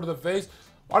 2x4 to the face.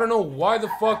 I don't know why the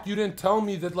fuck you didn't tell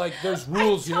me that, like, there's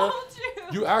rules here.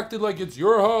 You acted like it's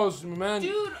your house, man.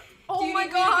 Dude, oh my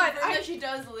god. She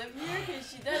does live here?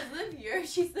 Because she does live here.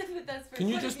 She's lived with us for Can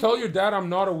you just tell your dad I'm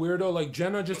not a weirdo? Like,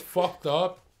 Jenna just fucked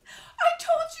up. I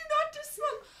told you not to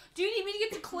smoke. Do you need me to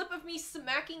get the clip of me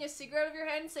smacking a cigarette out of your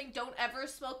hand and saying, don't ever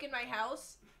smoke in my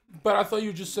house? But I thought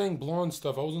you were just saying blonde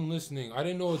stuff. I wasn't listening. I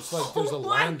didn't know it's like there's a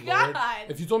landlord. God.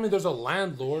 If you told me there's a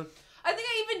landlord. I think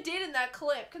I even did in that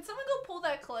clip. Can someone go pull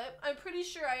that clip? I'm pretty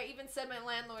sure I even said my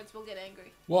landlords will get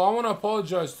angry. Well, I want to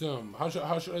apologize to him. How should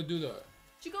I do that?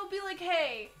 Should go be like,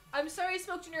 hey, I'm sorry I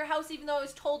smoked in your house even though I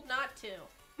was told not to.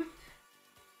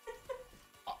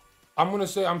 I'm going to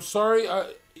say, I'm sorry.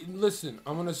 Listen,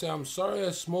 I'm going to say, I'm sorry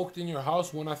I smoked in your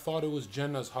house when I thought it was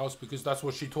Jenna's house because that's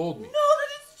what she told me. No,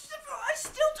 I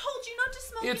still told you not to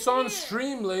smoke. It's on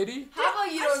stream, lady. How about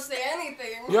you don't say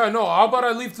anything. Yeah, no. How about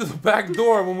I leave to the back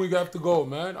door when we have to go,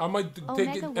 man? I might take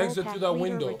Omega an exit Wolfpack through that leader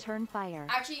window. Return fire.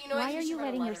 Actually, you know what? Why are you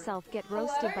letting yourself get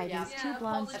roasted by these two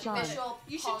blondes, John?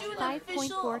 You should do an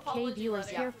official 5.4k apology viewers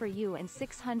letter. here for you and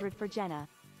 600 for Jenna.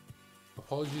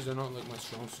 Apologies are not like my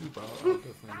strong suit, but I'll definitely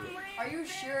do it. Are you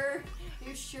sure? Are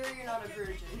you sure you're not a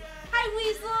virgin?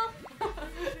 Hi, Weasel.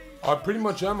 I pretty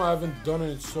much am. I haven't done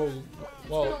it so been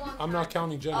a well. long I'm not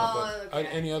counting Jenna, but okay.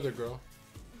 any other girl.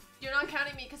 You're not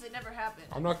counting me because it never happened.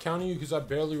 I'm not counting you because I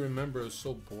barely remember. It was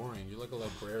so boring. You're like a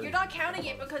librarian. You're not counting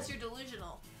it because you're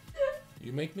delusional.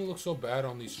 You make me look so bad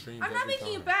on these streams. I'm not every making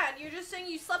you time. bad. You're just saying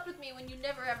you slept with me when you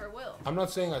never ever will. I'm not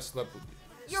saying I slept with you.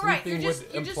 You're right, Sleeping you're would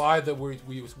just- imply that we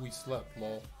slept.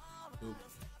 Lol. Oop.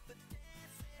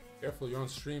 Careful, you're on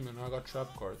stream and I got trap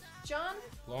cards. John,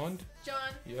 Blonde? John,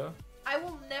 Yeah. I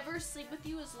will never sleep with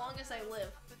you as long as I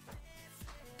live.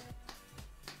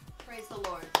 Praise the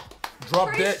Lord. Drop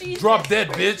Praise dead. Jesus. Drop dead,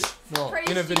 Praise bitch. No, Praise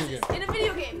in a video Jesus. game. In a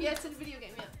video game. Yeah, it's in a video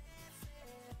game.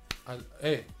 Yeah.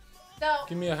 Hey, No.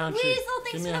 give me a handshake. Weasel,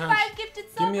 thanks Give me for a the handshake. 5 gifted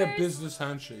summers. Give me a business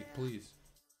handshake, please.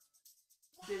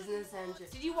 Business engine.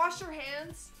 Did you wash your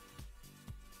hands?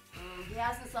 He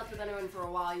hasn't slept with anyone for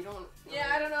a while. You don't. Yeah,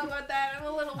 I don't know about that. I'm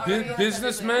a little Bu- worried.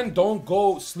 businessmen don't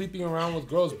go sleeping around with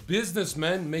girls.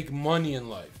 Businessmen make money in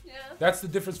life. Yeah. That's the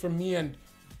difference from me and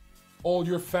all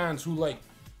your fans who like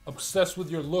obsessed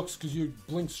with your looks because you're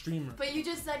Blink streamer. But you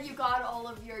just said you got all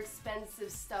of your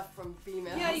expensive stuff from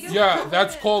females. Yeah, you got- Yeah,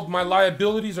 that's called my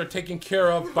liabilities are taken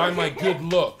care of by my good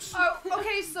looks. Oh,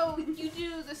 okay, so you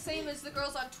do the same as the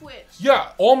girls on Twitch.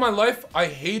 Yeah, all my life I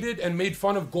hated and made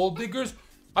fun of gold diggers.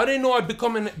 I didn't know I'd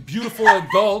become a beautiful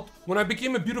adult. When I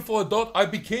became a beautiful adult, I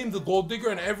became the gold digger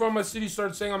and everyone in my city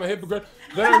started saying I'm a hypocrite.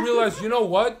 Then I realized, you know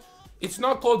what? It's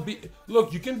not called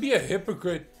look, you can be a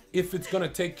hypocrite if it's gonna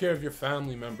take care of your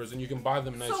family members and you can buy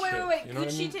them nice So wait, shit. wait, You know what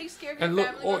I Gucci mean? takes care of And your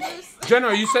look, family members? Jenna,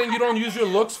 are you saying you don't use your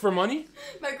looks for money?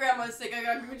 My grandma's sick. I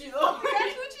got Gucci though. I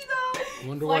got Gucci though. I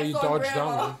wonder why you Flex on dodged that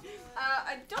grandma. one.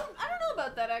 I don't know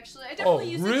about that actually. I definitely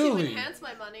use it really? to enhance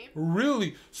my money.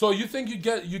 Really? So you think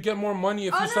you get more money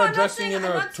if Oh, you no, start I'm not dressing saying- in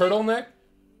I'm a not saying- turtleneck?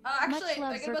 Actually, Much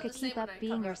love, I get about the Zherka. same Keep up when I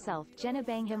being cover. yourself. Jenna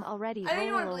bang him already. I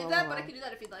didn't want to believe that, but I can do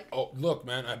that if you'd like. Oh, look,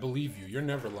 man, I believe you. You're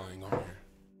never lying on here.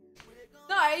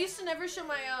 No, I used to never show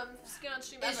my skin on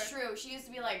stream ever. It's true. She used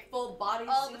to be like full body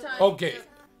All the suit. time. Okay,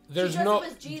 there's dressed no up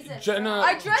as Jesus. Jenna.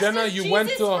 I dressed Jenna, as you Jesus went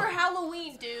to for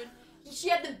Halloween, dude. She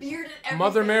had the beard and everything.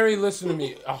 Mother Mary. Listen to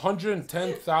me.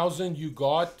 110,000 you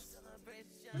got.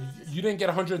 You didn't get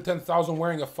 110,000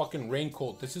 wearing a fucking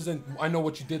raincoat. This isn't. I know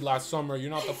what you did last summer. You're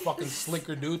not the fucking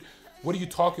slicker, dude. What are you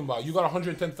talking about? You got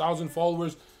 110,000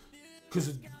 followers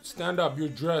because stand up. You're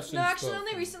dressed. No, and actually, stuff.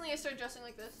 only recently I started dressing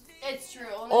like this. It's true.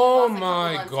 Only Oh the last, like, couple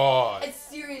my months. god. It's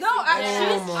seriously. No, dead actually,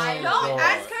 Oh ass. my no, God.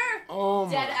 ask her. Oh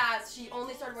Dead my. ass. She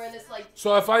only started wearing this like.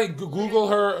 So if I Google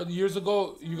her years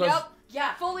ago, you guys. Yep,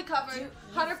 Yeah. fully covered, You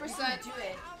 100%. do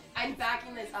it. I'm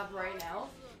backing this up right now.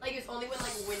 Like it's only when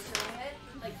like winter hit,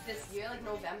 like this year, like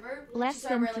November. Less she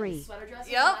started than wearing, like, 3. these sweater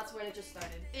dresses. Yep. And that's when it just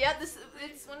started. Yeah,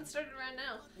 it's when it started around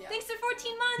now. Yeah. Thanks for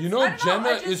 14 months. You know, I don't Jenna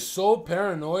I just- is so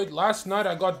paranoid. Last night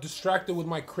I got distracted with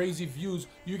my crazy views.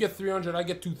 You get 300, I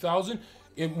get 2,000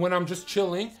 when I'm just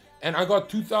chilling. And I got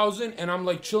 2,000 and I'm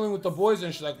like chilling with the boys.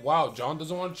 And she's like, wow, John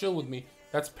doesn't want to chill with me.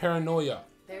 That's paranoia.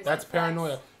 There's That's that flex.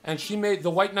 paranoia. And she made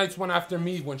the White Knights went after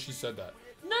me when she said that.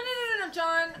 No,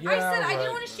 John. I Yeah, said I right, didn't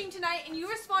want right. to stream tonight, and you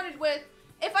responded with,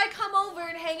 if I come over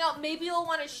and hang out, maybe you'll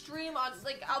want to stream on,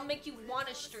 like, I'll make you want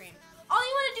to stream. All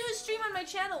you want to do is stream on my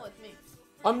channel with me.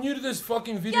 I'm new to this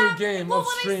fucking video game well, of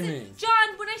when streaming.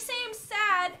 John, when I say I'm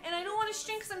sad, and I don't want to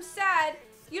stream because I'm sad,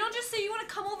 you don't just say you want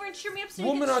to come over and cheer me up so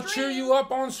Woman, you I'll can stream. cheer you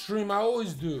up on stream. I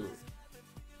always do.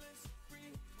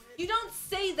 You don't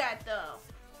say that, though.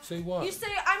 Say what? You say,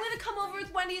 I'm going to come over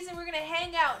with Wendy's and we're going to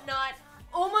hang out, not,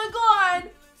 oh my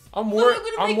god, I'm look, worried.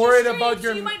 gonna I'm make you worried stream, about so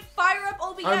your. you might fire up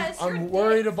OBS. You're a I'm dick.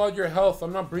 worried about your health.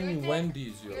 I'm not bringing dick.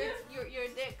 Wendy's, yo. You're a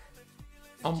dick.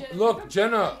 Look,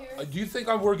 Jenna, do you think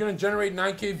we're gonna generate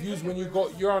 9K views when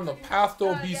you're on the path to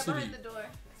Yeah, obesity? behind the door.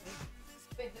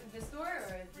 Wait, this door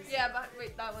or this? Yeah,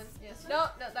 wait, that one. Yes. No,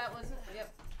 that one.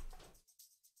 Yep.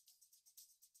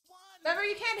 Remember,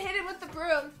 you can't hit it with the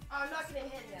broom. Oh, I'm not gonna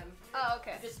hit him. Oh,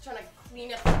 okay. I'm just trying to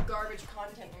clean up the garbage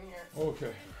content in here.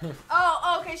 Okay.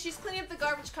 Oh, okay. She's cleaning up the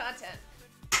garbage content.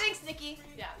 Thanks, Nikki.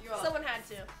 Yeah, you're all. Someone had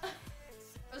to.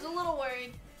 I was a little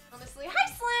worried, honestly.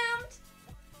 Hi, Slammed.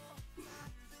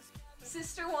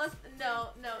 Sister wants no.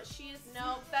 She's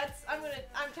no.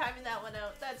 I'm timing that one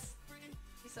out.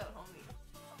 Peace out,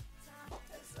 homie.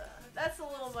 That's a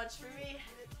little much for me.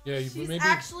 Yeah, you She's maybe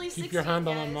actually keep 16, your hand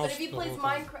on the guys. mouse. But if he the plays whole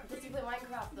time. Minecraft, does he play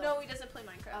Minecraft though? No, he doesn't play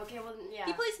Minecraft. Okay, well yeah.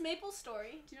 He plays Maple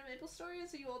Story. Do you know Maple Story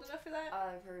is? Are you old enough for that?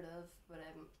 I've heard of, but I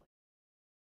haven't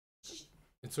played.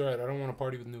 It's alright. I don't want to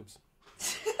party with noobs.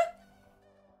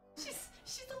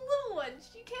 she's a little one.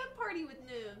 You can't party with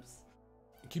noobs.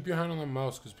 Keep your hand on the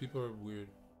mouse because people are weird.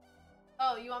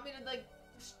 Oh, you want me to like?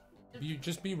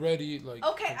 Just be ready. Like,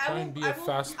 Okay, try and be a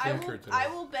fast thinker today. I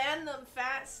will ban them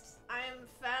fast. I am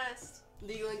fast.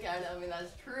 Legal in Canada. I mean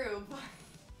that's true. But...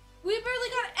 We barely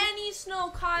got any snow,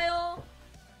 Kyle.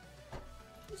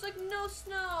 There's like no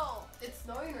snow. It's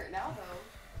snowing right now though.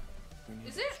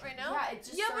 Is it right now? Yeah, it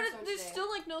just but starts there's today. still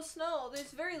like no snow.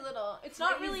 There's very little. It's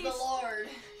not Praise really. the Lord.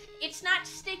 It's not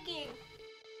sticking.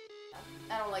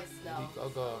 I don't like snow.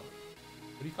 Lady Gaga. What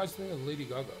do you guys think of Lady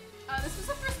Gaga? This was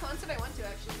the first concert I went to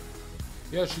actually.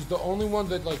 Yeah, she's the only one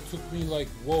that like took me like,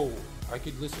 whoa, I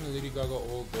could listen to Lady Gaga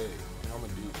all day. And I'm a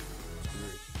dude. It's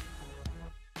weird.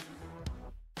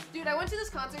 Dude, I went to this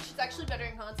concert. She's actually better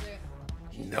in concert.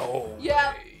 No.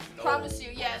 Yeah, way, no. promise you.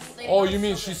 Yes. Oh, you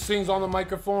mean she sings on the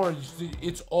microphone, or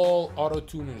it's all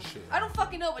auto-tune and shit? I don't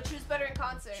fucking know, but she was better in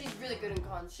concert. She's really good in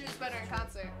concert. She was better in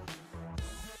concert.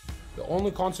 The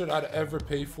only concert I'd ever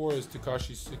pay for is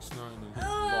Tekashi 6ix9ine and his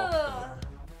Lockdown.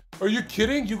 Are you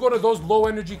kidding? You go to those low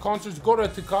energy concerts, go to a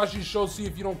Tekashi show, see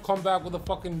if you don't come back with a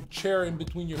fucking chair in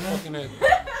between your fucking head.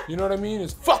 You know what I mean?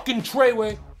 It's fucking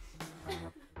Treyway.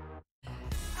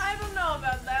 I don't know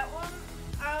about that one.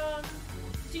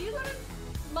 Do you go to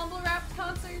mumble rap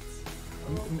concerts?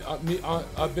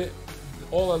 A bit.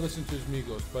 All I listen to is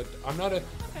Migos, but I'm not a.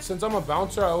 Since I'm a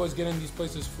bouncer, I always get in these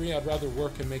places free. I'd rather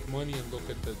work and make money and look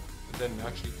at than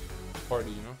actually party,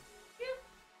 you know.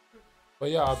 But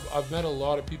yeah, I've met a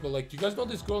lot of people. Like, do you guys know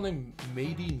this girl named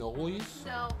Mady Noise?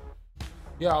 No.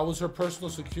 Yeah, I was her personal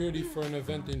security for an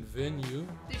event in Venue.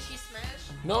 Did she smash?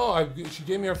 No, she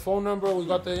gave me her phone number. We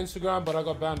got the Instagram, but I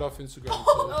got banned off Instagram. So.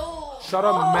 Oh. Shout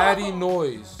out Maddie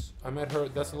Noise. I met her.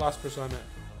 That's the last person I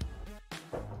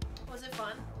met. Was it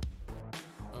fun?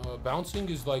 Bouncing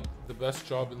is like the best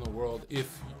job in the world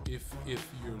if you're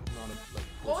not a like.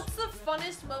 What's the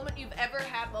funnest moment you've ever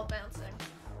had while bouncing?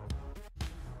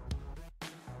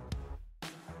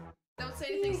 Don't say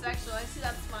anything sexual. I see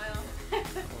that smile. I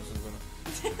wasn't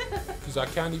gonna. Because I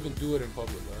can't even do it in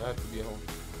public. I have to be at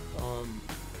home.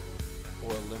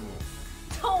 Or a limo.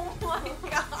 Oh my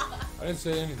god. I didn't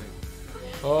say anything.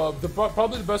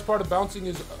 Probably the best part of bouncing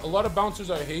is a lot of bouncers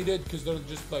are hated because they're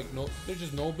just like they're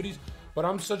just nobodies. But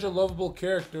I'm such a lovable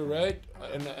character, right?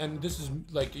 And this is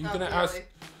like you're gonna ask.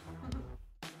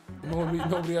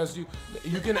 Nobody asks you.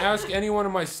 You can ask anyone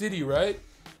in my city, right?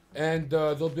 And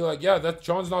they'll be like, yeah, that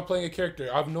John's not playing a character.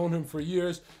 I've known him for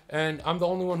years, and I'm the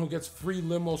only one who gets free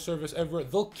limo service ever.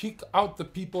 They'll kick out the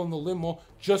people in the limo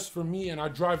just for me, and I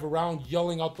drive around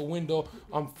yelling out the window.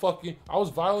 I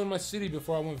was viral in my city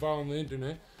before I went viral on the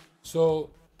internet. So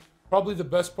probably the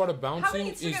best part of bouncing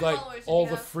is like all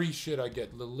the free shit I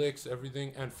get, the licks,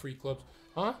 everything, and free clubs.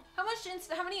 Huh? How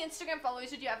many Instagram followers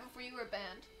did you have before you were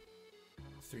banned?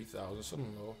 3,000,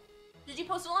 something low. Did you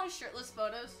post a lot of shirtless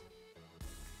photos?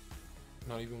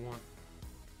 Not even one.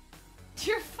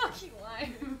 You're fucking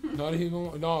lying. Not even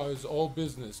one. No, it's all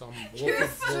business. I'm You're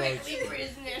Wolf of Burrard strictly Street.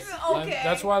 business. Okay.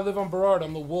 That's why I live on Burrard.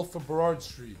 I'm the Wolf of Burrard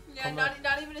Street. Yeah,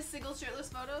 not even a single shirtless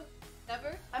photo,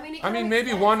 ever. I mean,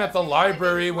 maybe one at the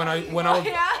library when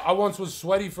Yeah? I once was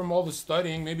sweaty from all the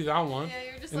studying. Maybe that one Yeah,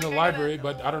 you're just in like, the I library,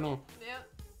 gotta- but I don't know. Yeah.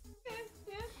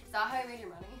 Yeah. Is that how you made your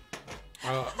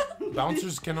money?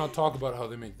 Bouncers cannot talk about how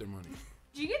they make their money.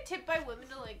 Do you get tipped by women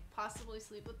to like possibly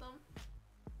sleep with them?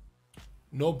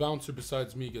 No bouncer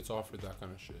besides me gets offered that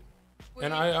kind of shit. Were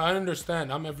I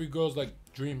understand. I'm every girl's like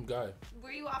dream guy.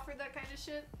 Were you offered that kind of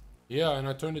shit? Yeah, and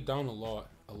I turned it down a lot.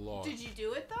 Did you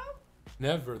do it though?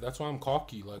 Never. That's why I'm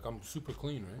cocky. Like, I'm super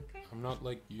clean, right? Okay. I'm not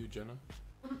like you, Jenna.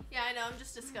 Yeah, I know. I'm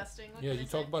just disgusting. What Yeah, can I you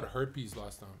say? talked about herpes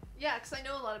last time. Yeah, because I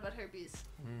know a lot about herpes.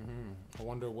 I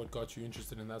wonder what got you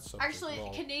interested in that subject. Actually,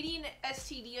 Lol. Canadian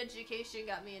STD education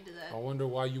got me into that. I wonder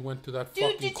why you went to that Dude,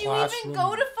 fucking did you classroom. even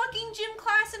go to fucking gym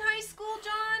class in high school,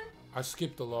 John? I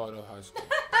skipped a lot of high school.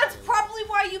 That's probably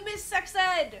why you missed sex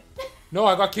ed. No,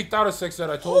 I got kicked out of sex ed.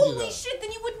 I told you Holy that. shit,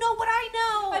 then you would know what I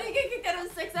know. How do you get kicked out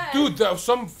of 6X? Dude,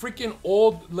 some freaking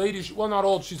old lady, well, not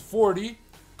old, she's 40,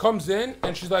 comes in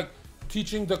and she's like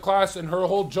teaching the class, and her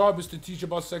whole job is to teach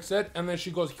about sex ed. And then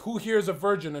she goes, "Who here is a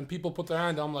virgin?" And people put their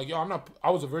hand down. I'm like, yo, I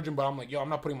was a virgin, but I'm like, yo, I'm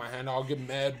not putting my hand out. I'll get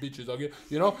mad bitches. I'll get,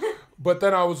 you know? But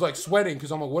then I was like sweating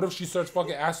because I'm like, what if she starts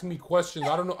fucking asking me questions?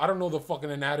 I don't know the fucking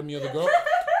anatomy of the girl.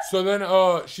 So then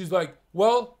she's like,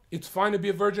 well, it's fine to be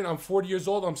a virgin. I'm 40 years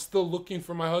old. I'm still looking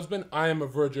for my husband. I am a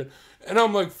virgin. And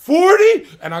I'm like, 40?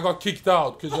 And I got kicked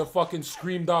out because I fucking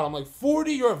screamed out. I'm like,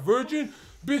 40? You're a virgin?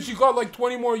 Bitch, you got like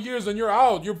 20 more years and you're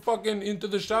out. You're fucking into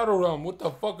the shadow realm. What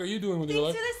the fuck are you doing with your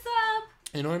life? Thanks for the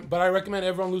sub. You know, but I recommend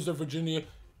everyone lose their virginity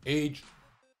age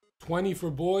 20 for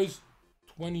boys,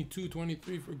 22,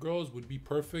 23 for girls would be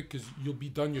perfect because you'll be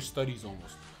done your studies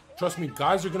almost. Trust me,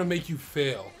 guys are going to make you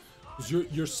fail. Because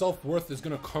your self-worth is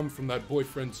going to come from that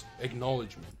boyfriend's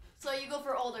acknowledgement. So you go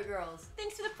for older girls.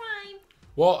 Thanks for the prime.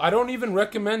 Well, I don't even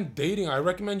recommend dating. I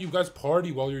recommend you guys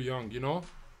party while you're young, you know?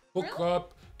 Hook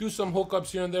up, do some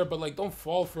hookups here and there, but like don't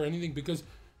fall for anything because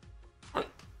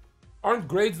aren't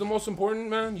grades the most important,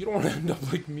 man? You don't want to end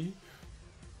up like me.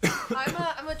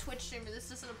 I'm a Twitch streamer. This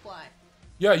doesn't apply.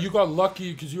 Yeah, you got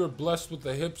lucky because you were blessed with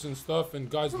the hips and stuff, and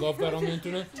guys love that on the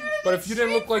internet. Dude, but if you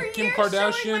didn't look like Kim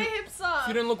Kardashian, if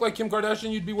you didn't look like Kim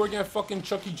Kardashian, you'd be working at fucking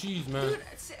Chuck E. Cheese, man. Dude,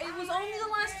 it was only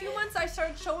the last few months I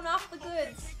started showing off the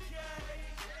goods.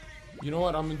 You know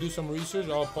what? I'm gonna do some research.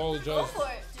 I'll apologize Go for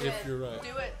it. if you're right.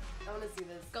 Do it. I want to see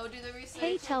this. Go do the research.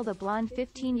 Hey, tell the blonde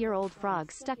 15-year-old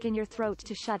frog stuck in your throat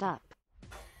to shut up.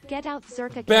 Get out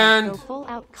Zherka Banned. Go full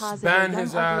out cause Ban of a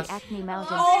his young ass. ugly acne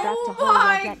mountain strapped to Oh whole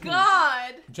my get me.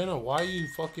 god! Jenna, why are you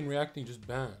fucking reacting just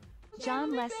banned?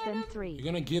 John less than 3. You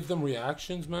gonna give them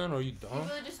reactions, man? Or are you You dumb?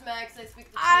 really just mad 'cause I speak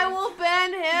the truth. I will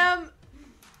ban him.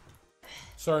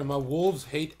 Sorry, my wolves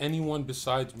hate anyone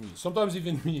besides me. Sometimes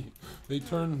even me. They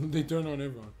turn on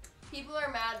everyone. People are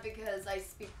mad because I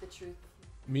speak the truth.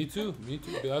 Me too.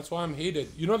 That's why I'm hated.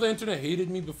 You know the internet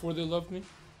hated me before they loved me?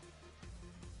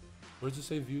 Where does it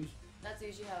say views? That's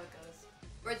usually how it goes.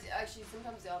 Or it's actually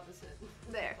sometimes the opposite.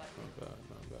 There.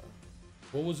 Not bad.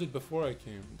 What was it before I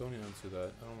came? Don't answer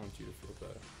that. I don't want you to feel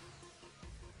bad.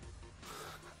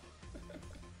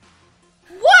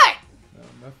 What? No,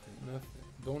 nothing.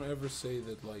 Don't ever say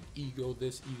that like ego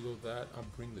this, ego that. I'll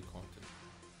bring the content.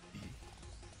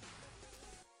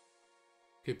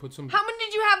 Okay, put some. How many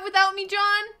did you have without me,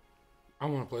 John? I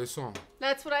want to play a song.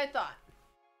 That's what I thought.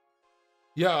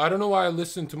 Yeah, I don't know why I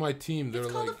listened to my team. They're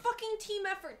It's like, called a fucking team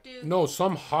effort, dude. no,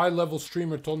 some high-level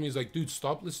streamer told me, he's like, dude,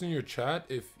 stop listening to your chat.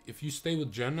 If you stay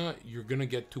with Jenna, you're gonna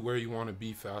get to where you want to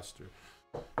be faster.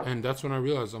 And that's when I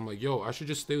realized, I'm like, yo, I should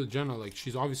just stay with Jenna. Like,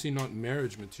 she's obviously not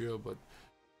marriage material, but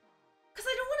Because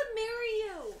I don't want to marry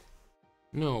you.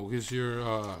 no, because you're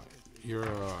a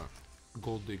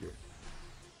gold digger.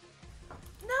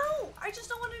 No, I just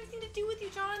don't want anything to do with you,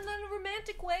 John. Not in a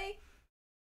romantic way.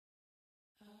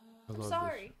 I love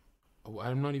Sorry. this. Oh,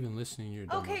 I'm not even listening to your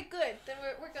demo. Okay, good. Then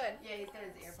we're good. Yeah, he's got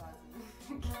his AirPods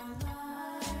in.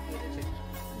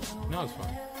 No, it's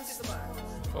fine. Let's do the bar.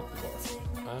 Fuck the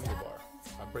bar. I am the bar.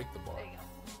 I break the bar. There you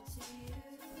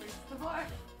go. The bar.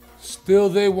 Still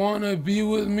they wanna be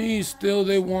with me, still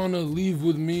they wanna leave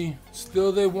with me,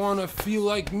 still they wanna feel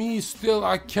like me, still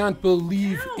I can't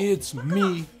believe it's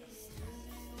me.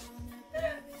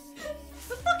 Don't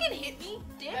fucking hit me,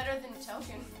 dick. Better than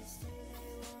choking.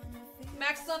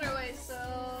 Max is on her way,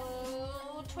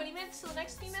 so 20 minutes to the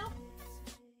next female?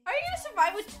 How are you gonna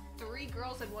survive with 3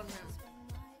 girls in one room?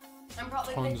 I'm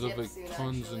probably Tons gonna of dip soon,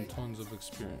 tons actually. and tons of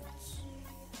experience.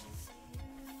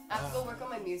 I have to go work on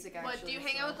my music, actually. What, do you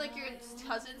hang out with like your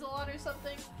cousins a lot or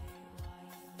something?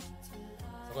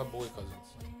 I got boy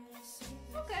cousins.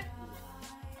 Okay.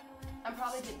 I'm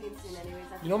probably dipping soon anyways.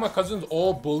 You know my cousins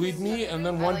all bullied me, and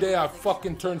then one day I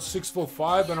fucking turned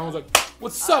 6'5", and I was like,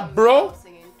 "What's up, bro?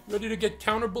 Ready to get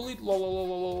counter bullied?"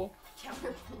 Lol.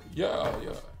 Yeah.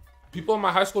 People in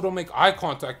my high school don't make eye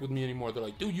contact with me anymore. They're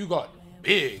like, "Dude, you got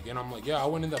big," and I'm like, "Yeah, I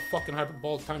went in that fucking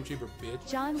hyperbolic time chamber, bitch."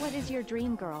 John, what is your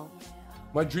dream girl?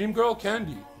 My dream girl,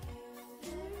 Candy.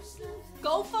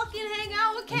 Go fucking hang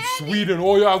out with Candy. Sweden.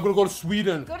 Oh yeah, I'm gonna go to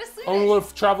Sweden. Go to Sweden. I'm gonna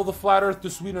travel the flat earth to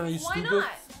Sweden. Are you Why stupid? not?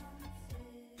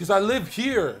 Because I live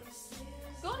here.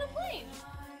 Go on a plane.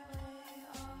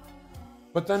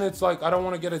 But then it's like, I don't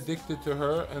want to get addicted to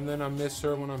her, and then I miss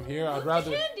her when I'm here. I'd Go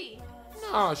rather... to Candy.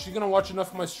 Nah, she's gonna watch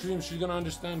enough of my streams. She's gonna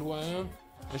understand who I am,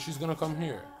 and she's gonna come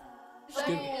here. Just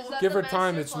give her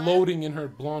time. It's loading in her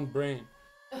blonde brain.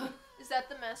 Is that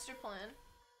the master plan?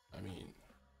 I mean,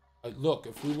 look,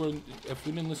 if we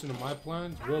didn't listen to my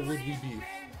plans, where would we be?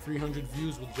 300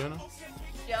 views with Jenna?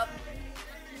 Yep.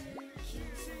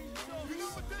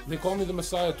 They call me the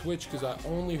Messiah of Twitch because I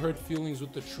only hurt feelings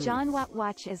with the truth. John, what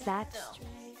watch is that?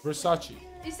 No. Versace.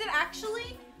 Is it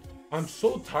actually? I'm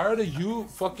so tired of you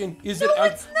fucking. Is No, it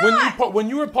it's not. when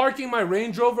you were parking my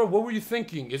Range Rover? What were you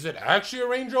thinking? Is it actually a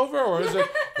Range Rover, or is it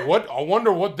what? I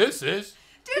wonder what this is.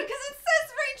 Dude, because it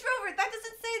says Range Rover. That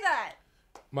doesn't say that.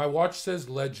 My watch says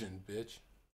Legend, bitch.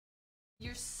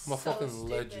 You're I'm a so fucking stupid.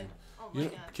 legend. Oh my You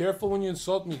God. careful when you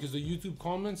insult me, because the YouTube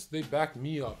comments, they back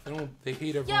me up. They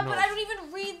hate everyone Yeah, but else. I don't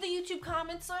even read the YouTube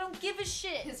comments, so I don't give a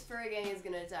shit. His furry gang is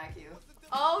gonna attack you.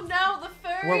 Oh no, the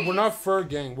furries. We're not fur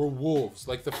gang, we're wolves.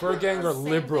 Like the fur gang are Same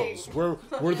liberals. thing.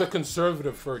 We're the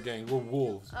conservative fur gang. We're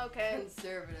wolves. Okay.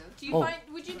 Conservative. Do you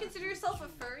would you consider yourself a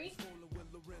furry?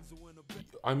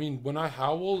 I mean, when I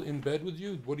howl in bed with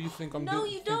you, what do you think I'm doing? No,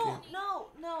 you don't. No.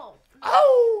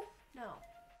 Ow!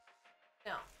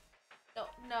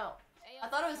 No. I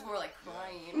thought it was more like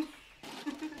crying.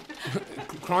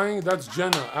 Crying, that's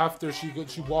Jenna after she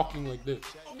walking like this.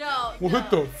 No. What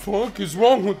the fuck is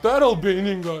wrong with that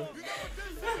Albanian guy?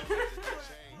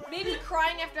 Maybe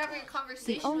crying after having a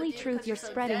conversation. The only with you truth 'cause you're so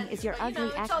spreading dense, is your but, ugly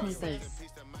it's all acne the same. face.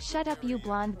 Shut up, you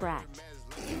blonde brat.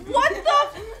 What the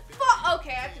fuck?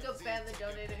 Okay, I have to go ban the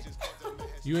donator.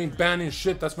 You ain't banning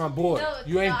shit, that's my boy. No,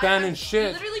 You ain't no, banning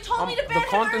shit. You literally told me to ban the him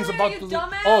content's earlier, about you to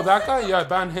dumbass. Oh, that guy? Yeah,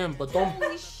 ban him, but don't.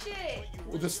 Holy shit.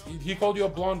 He called you a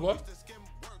blonde what?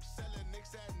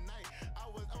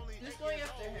 Just going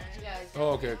after her. Yeah. Oh,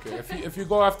 okay. If you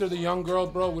go after the young girl,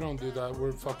 bro, we don't do that.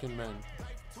 We're fucking men.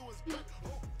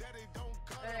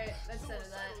 Alright, that's it of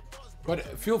that.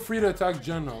 But feel free to attack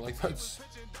Jenna. Like that's.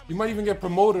 You might even get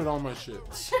promoted on my shit.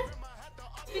 If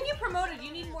you get promoted,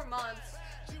 you need more mods.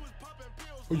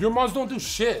 But your mods don't do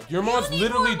shit. Your mods need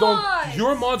literally more don't. mods.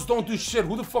 Your mods don't do shit.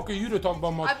 Who the fuck are you to talk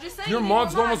about mods? I'm just saying Your you need more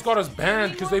mods almost got mods. us You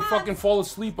banned need because more they mods. fucking fall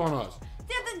asleep on us.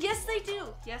 Yeah, yes they do.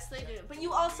 Yes they do. But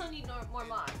you also need more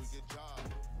mods.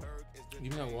 Give me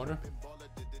that water.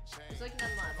 It's like none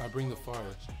I mods. bring the fire.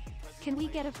 Can we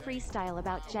get a freestyle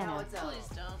about Jenna? What's up? Please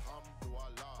don't.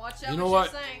 Watch out You know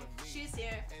what what? she's saying. She's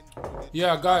here.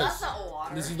 Yeah, guys. That's not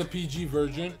water. This is the PG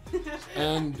version,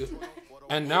 and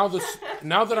now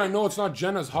that I know it's not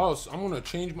Jenna's house, I'm gonna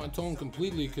change my tone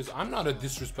completely because I'm not a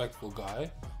disrespectful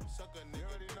guy.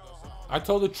 I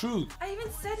tell the truth. I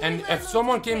even said And if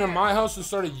someone came to my house and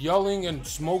started yelling and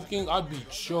smoking, I'd be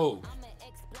choked.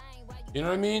 You know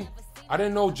what I mean? I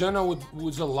didn't know Jenna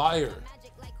was a liar.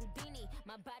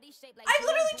 I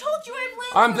literally told you I'm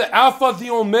late. I'm the alpha,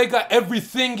 the omega,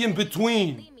 everything in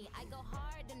between.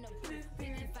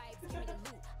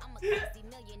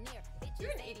 You're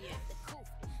an idiot.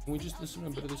 Can we just listen to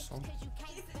a bit of this song?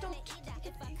 Don't.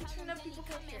 You can turn up, people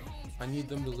can't hear. I need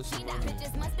them to listen right now.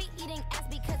 Bitches must be eating ass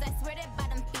because I swear that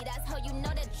bottom feed us. Ho, you know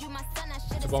that you my son. I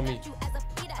should It's have about me. stepped you as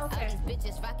a fetus. Okay. All these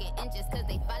bitches rocking inches cause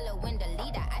they following the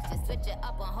leader. I should switch it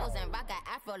up on hoes and rock a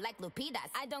afro like Lupitas.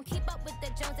 I don't keep up with the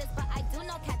Joneses, but I do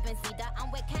know Captain Cedar.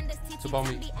 I'm with Candace, Titi, about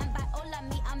me. Tandy, and Viola,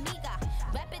 mi amiga.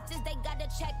 Rap bitches, they gotta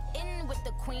check in with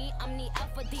the queen. I'm the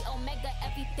alpha, the omega,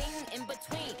 everything in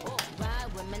between. Oh,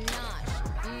 ride with Minaj.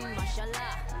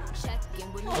 Mashallah. Check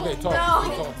in with me. Okay, talk.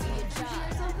 No. Talk.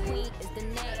 Queen is the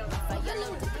name.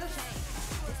 Viola to the chain.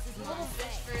 This is my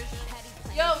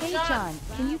thing. Yo, Hey John. John,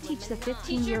 can you teach the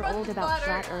 15-year-old about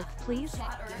flat Earth, please?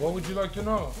 What would you like to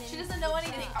know? She doesn't know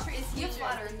anything. Is he a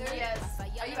flat earther? Yes.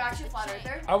 Are you actually a flat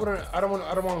earther? I don't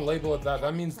want to label it that.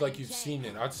 That means like you've seen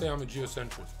it. I'd say I'm a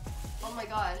geocentrist. Oh my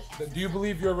gosh. Do you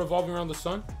believe you're revolving around the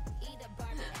sun?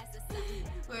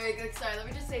 Wait, sorry, let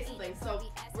me just say something. So,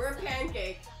 we're a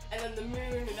pancake, and then the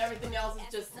moon and everything else is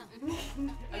just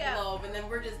a Yeah. globe, and then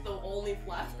we're just the only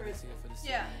flat earth.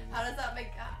 Yeah. How does that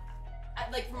make,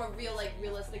 like, from a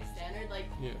realistic standard, like,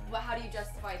 Yeah. how do you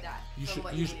justify that? You from should.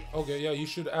 what You believe? okay? Yeah. You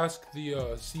should ask the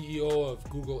CEO of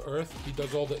Google Earth. He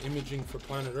does all the imaging for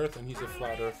planet Earth, and he's a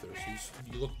flat earther. So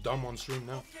you look dumb on stream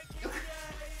now.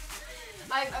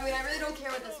 I mean, I really don't care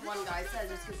what this one guy says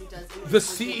just because he does. The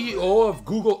CEO of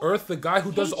Google Earth, the guy who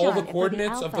does Hey all John, the if we're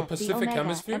coordinates of alpha, the Pacific omega,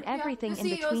 Hemisphere. and everything The in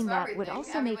CEOs between of that would everything.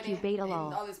 also make you Everybody beta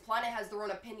lol. on this planet has their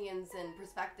own opinions and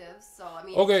perspectives, so I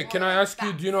mean. Okay, it's can more I like ask you?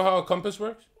 facts. Do you know how a compass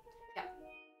works? Yeah.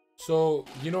 So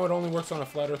you know it only works on a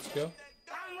flat Earth scale.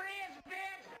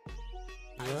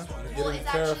 Yeah, you're Well, getting it's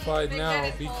actually terrified now.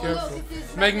 magnetic Be poles. careful. Look, this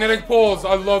is Magnetic poles,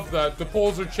 I love that. The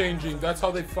poles are changing. That's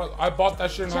how they fuck. I bought that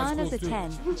shit in high John school is a too.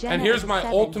 10, Jenna And here's is a my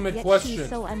 7, ultimate yet question: she's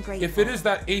so ungrateful. if it is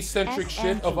that eccentric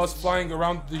shit of us SMH. flying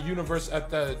around the universe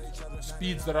at the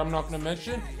speeds that I'm not gonna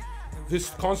mention, this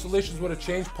constellations would have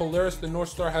changed. Polaris, the North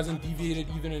Star, hasn't deviated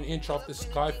even an inch off the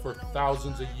sky for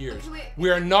thousands of years. We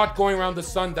are not going around the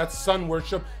sun. That's sun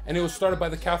worship, and it was started by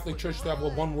the Catholic Church to have a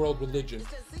one world religion.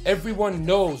 Everyone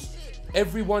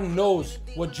knows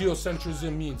what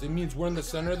geocentrism means. It means we're in the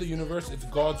center of the universe. It's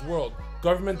God's world.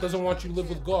 Government doesn't want you to live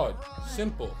with God.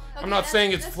 Simple. I'm not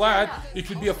saying it's flat. It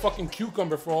could be a fucking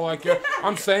cucumber for all I care.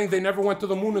 I'm saying they never went to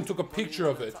the moon and took a picture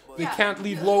of it. They can't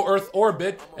leave low Earth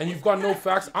orbit, and you've got no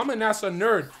facts. I'm a NASA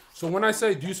nerd. So when I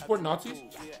say, do you support Nazis?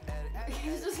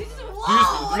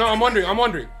 No, I'm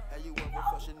wondering.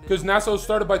 Because NASA was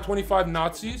started by 25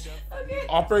 Nazis, Okay.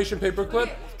 Operation Paperclip,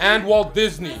 Okay. and Walt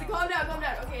Disney. Listen, calm down.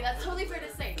 Okay, that's totally fair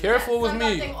to say. Careful with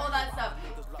me. Thing, all that stuff.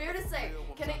 Fair to say.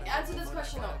 Can I answer this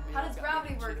question though? How does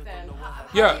gravity work then? How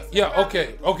do you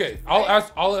explain gravity? Okay.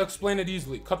 I'll explain it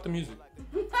easily. Cut the music.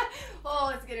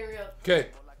 Oh, it's getting real. Okay.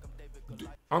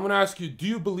 I'm gonna ask you, do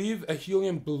you believe a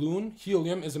helium balloon,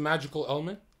 helium, is a magical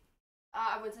element?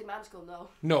 I wouldn't say magical, no.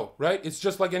 No, right? It's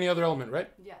just like any other element, right?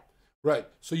 Yeah. Right.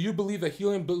 So you believe a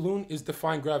helium balloon is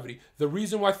defying gravity. The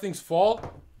reason why things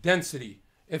fall, density.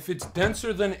 If it's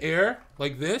denser than air,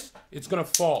 like this, it's gonna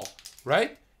fall,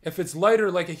 right? If it's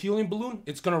lighter like a helium balloon,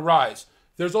 it's gonna rise.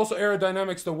 There's also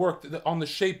aerodynamics that work on the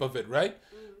shape of it, right?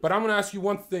 But I'm gonna ask you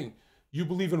one thing. You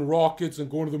believe in rockets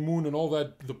and going to the moon and all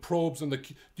that, the probes and the...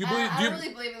 Do you believe? I don't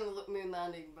really believe in the moon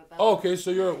landing, but that's... Oh, okay,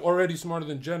 so you're already smarter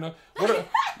than Jenna.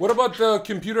 What about the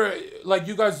computer? Like,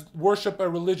 you guys worship a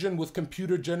religion with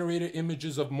computer-generated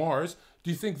images of Mars.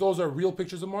 Do you think those are real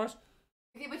pictures of Mars?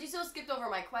 Okay, but you still skipped over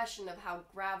my question of how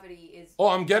gravity is... Oh,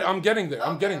 I'm getting there.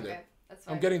 I'm Okay, getting okay. there. That's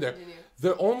fine. I'm getting there. Continue.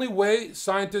 The only way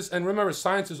scientists, and remember,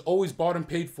 science is always bought and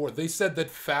paid for. They said that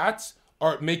fats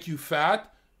make you fat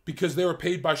because they were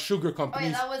paid by sugar Oh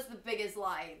companies. yeah, that was the biggest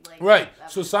lie. Like, Right. that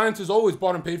So was- science is always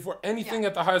bought and paid for. Anything Yeah.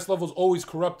 at the highest level is always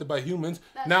corrupted by humans.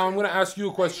 That's Now I'm true. going to ask you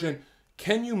a question. agree.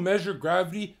 Can you measure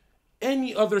gravity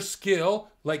any other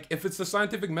scale? Like, if it's the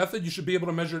scientific method, you should be able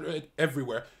to measure it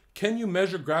everywhere. Can you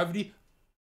measure gravity?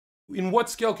 In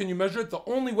what scale can you measure it? The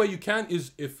only way you can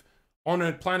is if on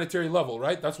a planetary level,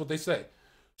 right? That's what they say.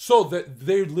 So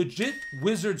they're legit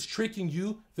wizards tricking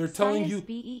you. They're telling you...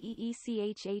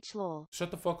 BEEECHH lol. Shut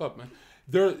the fuck up, man.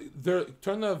 They're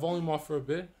turn the volume off for a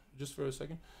bit, just for a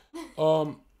second.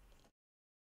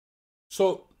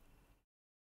 So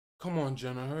come on,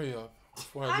 Jenna, hurry up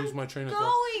before I lose my train of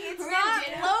thought. It's Hurry not up,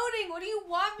 Jenna. loading. What do you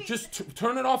want me? Just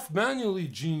turn it off manually,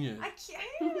 genius. I can't.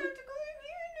 I have to go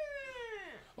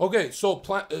in here. Okay,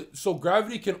 so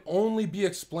gravity can only be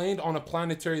explained on a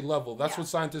planetary level. That's Yeah. what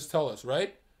scientists tell us,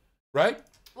 right? Right?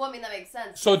 Well, I mean, that makes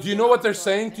sense. So do you know what they're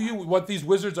saying to you? What these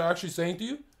wizards are actually saying to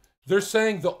you? They're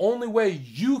saying the only way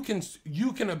you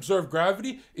can observe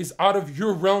gravity is out of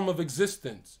your realm of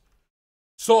existence.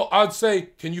 So I'd say,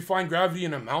 can you find gravity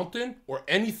in a mountain or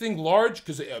anything large?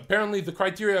 Because apparently the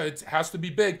criteria, it has to be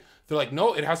big. They're like,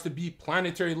 no, it has to be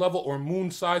planetary level or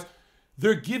moon size.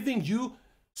 They're giving you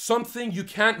something you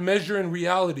can't measure in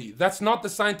reality. That's not the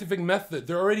scientific method.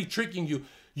 They're already tricking you.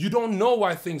 You don't know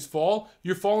why things fall.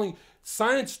 You're falling.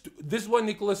 Science, this is what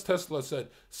Nikola Tesla said.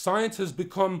 Science has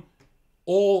become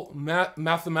all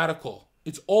mathematical.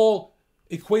 It's all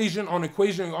equation on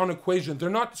equation on equation. They're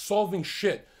not solving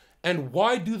shit. And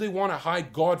why do they want to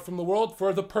hide God from the world?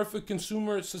 For the perfect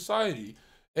consumer society.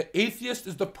 An atheist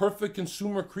is the perfect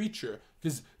consumer creature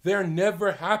because they're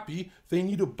never happy. They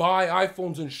need to buy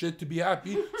iPhones and shit to be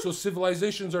happy. So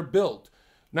civilizations are built.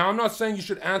 Now, I'm not saying you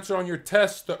should answer on your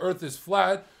test the earth is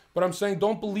flat, but I'm saying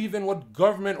don't believe in what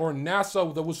government or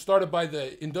NASA that was started by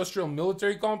the industrial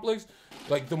military complex,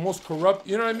 like the most corrupt,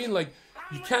 you know what I mean? Like,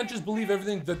 you can't just believe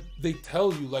everything that they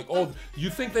tell you. Like, oh, you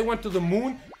think they went to the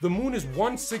moon? The moon is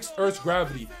 1/6 Earth's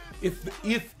gravity.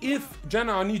 If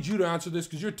Jenna, I need you to answer this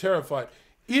because you're terrified.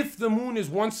 If the moon is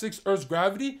 1/6 Earth's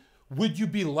gravity, would you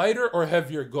be lighter or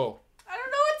heavier? Go. I don't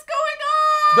know what's going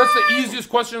on. That's the easiest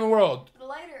question in the world.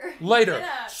 Lighter.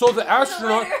 Yeah. So the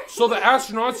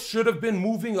astronauts should have been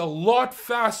moving a lot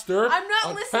faster. I'm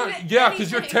not listening to Yeah,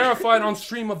 because you're anything. terrified on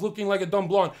stream of looking like a dumb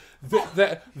blonde.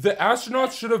 The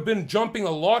astronauts should have been jumping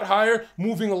a lot higher,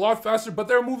 moving a lot faster, but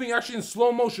they're moving actually in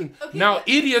slow motion. Okay, now, but-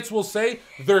 idiots will say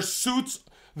their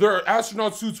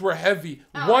astronaut suits were heavy.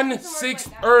 Oh, 1/6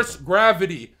 like that. Earth's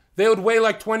gravity. They would weigh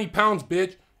like 20 pounds,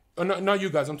 bitch. No, not you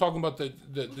guys. I'm talking about the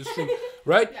stream,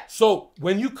 right? Yeah. So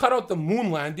when you cut out the moon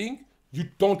landing, you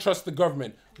don't trust the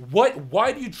government.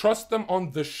 Why do you trust them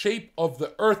on the shape of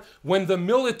the earth when the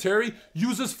military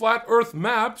uses flat earth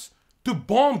maps to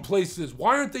bomb places?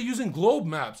 Why aren't they using globe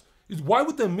maps? Why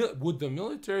would the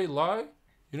military lie?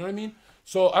 You know what I mean?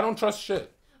 So I don't trust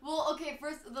shit. Well, okay,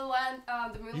 first, the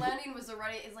moon landing was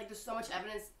already, it's like there's so much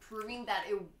evidence proving that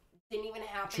it didn't even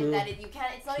happen, True. that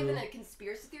it's not True. even a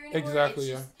conspiracy theory anymore. Exactly, it's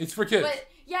yeah. just- It's for kids.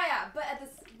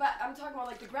 But I'm talking about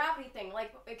like the gravity thing.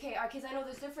 Like, okay, because I know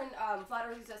there's different flat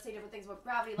earthers that say different things about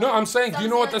gravity. No, like, I'm saying, do some you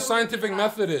know say, what like, the it moves scientific up.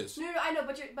 method is? No, I know,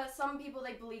 but some people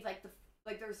they believe like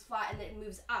there's flat and it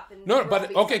moves up. And No, the but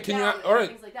world okay, moves can you? down All and right,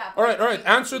 things like that. all right. But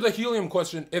Answer the helium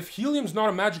question. If helium's not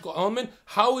a magical element,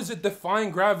 how is it defying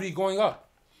gravity going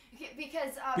up? Okay,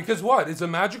 because Because what? Is it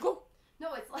magical?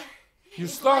 no, it's like You're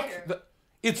it's stuck. lighter.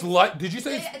 It's light. Did you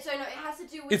say So no, it has to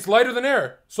do with it's lighter than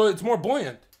air? So it's more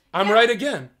buoyant. I'm right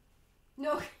again.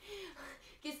 No,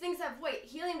 Because things have weight.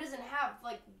 Helium doesn't have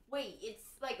like weight. It's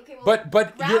like okay. Well,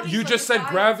 but you like just said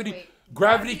gravity.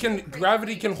 Gravity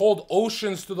can hold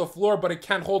oceans to the floor, but it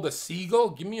can't hold a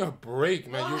seagull. Give me a break,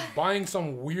 man. You're buying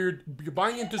you're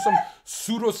buying into some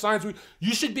pseudoscience.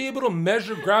 You should be able to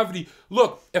measure gravity.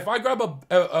 Look, if I grab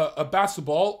a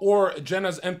basketball or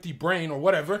Jenna's empty brain or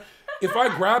whatever, if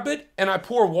I grab it and I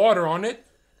pour water on it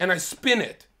and I spin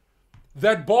it,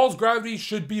 that ball's gravity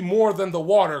should be more than the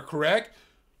water, correct?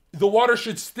 The water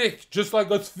should stick, just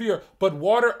like a sphere, but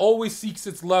water always seeks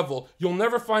its level. You'll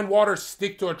never find water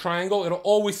stick to a triangle. It'll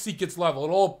always seek its level.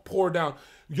 It'll all pour down.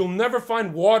 You'll never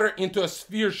find water into a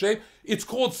sphere shape. It's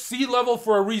called sea level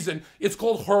for a reason. It's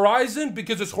called horizon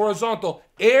because it's horizontal.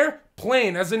 Air,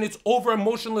 plane, as in it's over a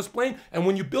motionless plane. And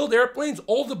when you build airplanes,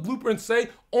 all the blueprints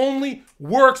say only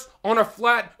works on a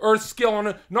flat earth scale, on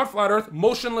a, not flat earth,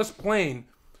 motionless plane.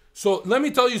 So let me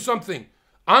tell you something.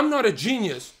 I'm not a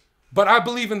genius, but I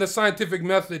believe in the scientific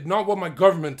method, not what my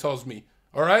government tells me,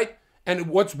 all right? And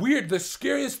what's weird, the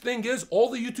scariest thing is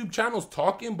all the YouTube channels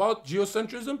talking about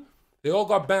geocentrism, they all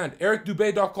got banned.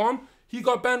 EricDubay.com, he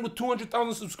got banned with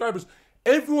 200,000 subscribers.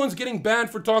 Everyone's getting banned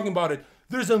for talking about it.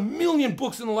 There's a million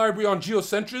books in the library on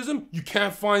geocentrism. You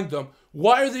can't find them.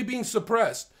 Why are they being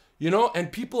suppressed? You know,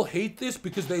 and people hate this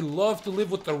because they love to live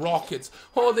with the rockets.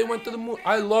 Oh, they went to the moon.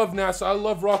 I love NASA. I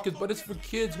love rockets, but it's for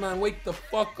kids, man. Wake the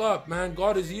fuck up, man.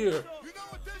 God is here.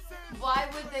 Why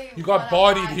would they? You got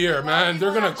bodied here, man.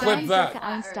 They're going to clip that.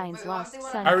 Einstein's lost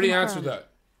son. I already answered that.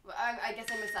 I guess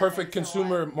I missed that. Perfect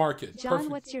consumer market. John,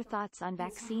 Perfect. what's your thoughts on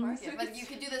vaccines? Yeah, but you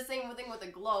could do the same thing with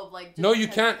a globe, like. No, you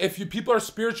can't. If people are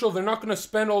spiritual, they're not going to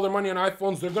spend all their money on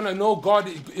iPhones. They're going to know God.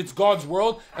 It's God's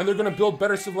world, and they're going to build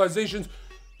better civilizations.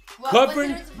 Well,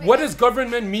 what does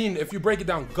government mean if you break it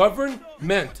down?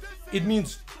 Government. It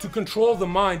means to control the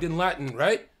mind in Latin,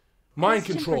 right? Mind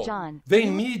control. They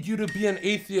need you to be an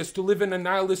atheist to live in a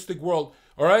nihilistic world.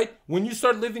 All right? When you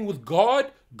start living with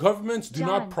God, governments do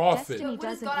not profit. Destiny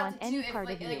doesn't want any part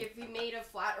of you. If he made a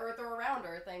flat Earth or a round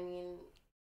Earth, I mean.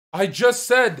 I just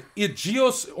said it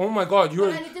Oh my God!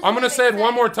 I'm gonna say it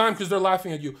one more time because they're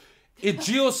laughing at you. A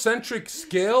geocentric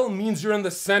scale means you're in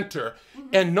the center,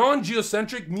 and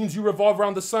non-geocentric means you revolve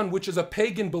around the sun, which is a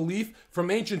pagan belief from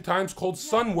ancient times called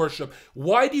sun worship.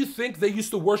 Why do you think they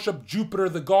used to worship Jupiter,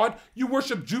 the god? You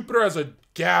worship Jupiter as a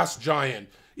gas giant.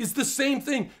 It's the same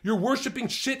thing. You're worshiping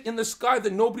shit in the sky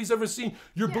that nobody's ever seen.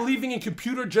 You're believing in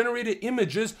computer-generated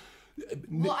images.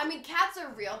 Well, I mean, cats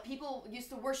are real. People used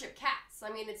to worship cats. I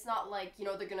mean, it's not like, you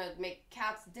know, they're gonna make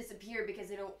cats disappear because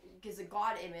they don't, because a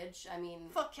god image. I mean,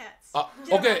 fuck cats.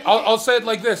 Okay, I'll say it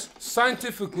like this.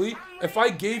 Scientifically, if I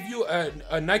gave you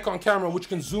a Nikon camera which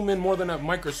can zoom in more than a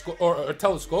microscope or a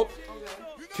telescope,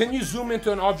 can you zoom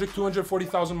into an object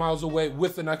 240,000 miles away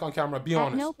with the Nikon camera? Be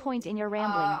honest. At no point in your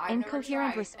rambling,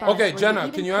 incoherent response. Okay,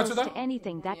 Jenna, can you answer that? To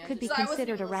anything that could be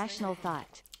considered a rational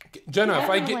thought. Jenna,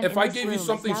 if I gave you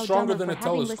something stronger than a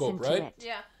telescope, right?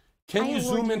 Yeah. Can you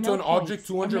zoom into an object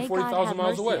 240,000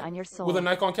 miles away with a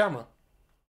Nikon camera?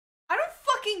 I don't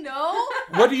fucking know.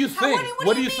 What do you think?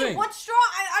 What do you think? What's strong?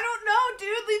 I don't know,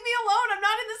 dude. Leave me alone. I'm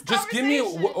not in this conversation.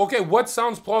 Just give me, okay, what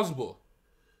sounds plausible?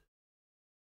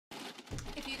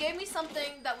 If you gave me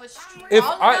something that was strong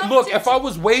if I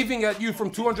was waving at you from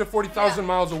 240,000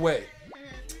 miles away.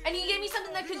 And you gave me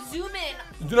something that could zoom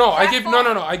in. No, I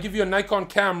give you a Nikon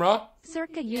camera.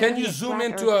 Zherka, can you zoom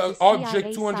into an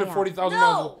object 240,000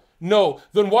 miles away? No.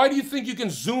 Then why do you think you can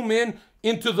zoom in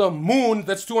into the moon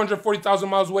that's 240,000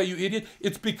 miles away, you idiot?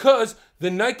 It's because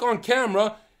the Nikon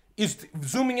camera is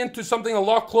zooming into something a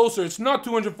lot closer. It's not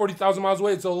 240,000 miles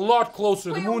away. It's a lot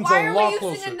closer. The moon's a lot closer. Why are we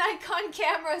using a Nikon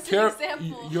camera as an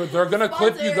example? They're gonna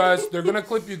clip you guys. They're gonna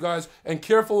clip you guys. And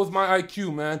careful with my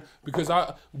IQ, man, because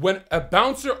when a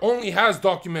bouncer only has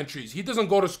documentaries, he doesn't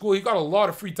go to school. He got a lot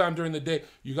of free time during the day.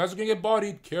 You guys are gonna get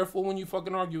bodied. Careful when you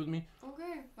fucking argue with me.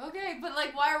 Okay, but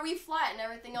like, why are we flat and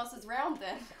everything else is round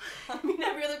then? I mean,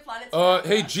 every other planet's round.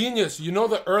 Hey, genius, you know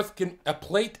the Earth a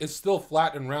plate is still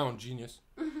flat and round, genius.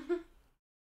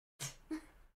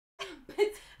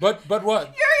 But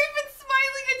what? You're even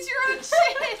smiling at your own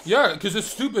shit. Yeah, because it's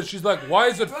stupid. She's like, why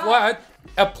is it flat?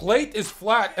 A plate is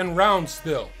flat and round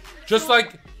still. Just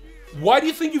like, why do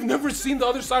you think you've never seen the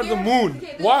other side of the moon?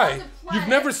 Why? You've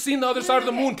never seen the other side of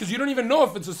the moon because you don't even know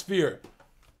if it's a sphere.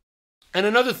 And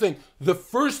another thing, the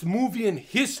first movie in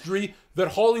history that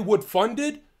Hollywood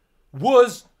funded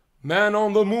was Man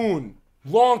on the Moon.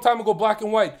 Long time ago, black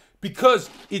and white. Because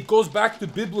it goes back to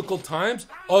biblical times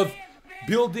of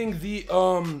building the,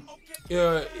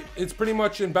 it's pretty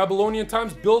much in Babylonian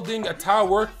times, building a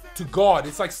tower to God.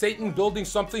 It's like Satan building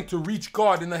something to reach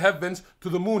God in the heavens, to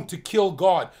the moon, to kill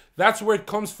God. That's where it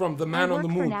comes from, the man on the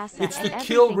moon. It's to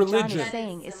kill religion. John is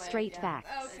saying is straight facts.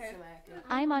 Okay.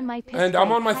 I'm on my And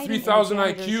I'm on my 3,000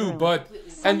 IQ, but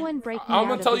and I'm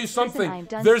gonna tell you something.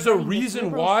 There's a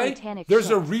reason why. There's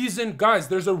a reason, guys.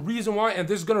 There's a reason why, and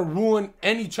this is gonna ruin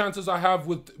any chances I have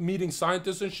with meeting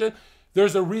scientists and shit.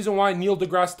 There's a reason why Neil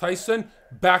deGrasse Tyson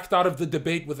backed out of the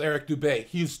debate with Eric Dubé.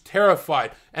 He's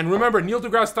terrified. And remember, Neil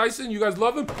deGrasse Tyson, you guys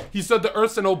love him? He said the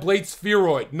Earth's an oblate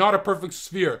spheroid, not a perfect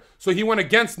sphere. So he went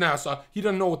against NASA. He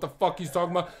doesn't know what the fuck he's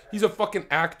talking about. He's a fucking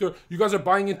actor. You guys are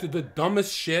buying into the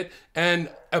dumbest shit, and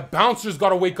a bouncer's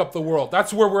got to wake up the world.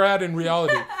 That's where we're at in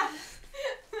reality.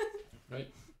 Right?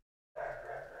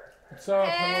 What's up?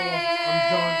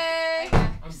 Hey. Hello.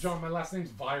 I'm John. My last name's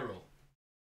Viral.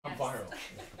 I'm viral.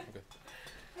 Okay.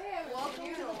 Hey, welcome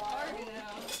to the party.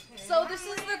 So this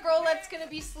is the girl that's gonna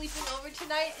be sleeping over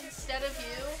tonight instead of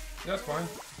you. That's fine.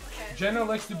 Okay. Jenna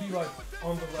likes to be like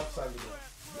on the left side of the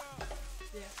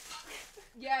bed.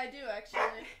 Yeah, I do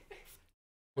actually.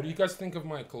 What do you guys think of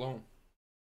my cologne?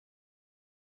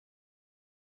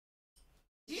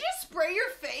 Did you just spray your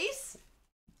face?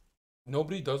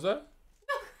 Nobody does that?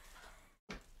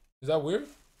 Is that weird?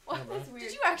 What? That's weird.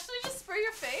 Did you actually just spray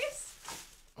your face?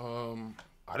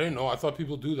 I didn't know. I thought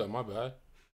people do that. My bad.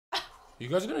 You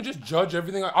guys are gonna just judge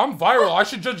everything. I'm viral. I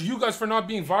should judge you guys for not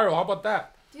being viral. How about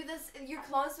that? Dude, your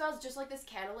cologne smells just like this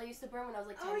candle I used to burn when I was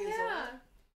like 10 years old.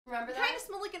 Remember You that? kind of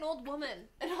smell like an old woman.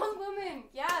 An old woman.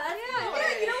 Yeah, that's Yeah,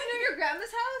 you know when you're at your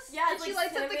grandma's house? Yeah, and it's she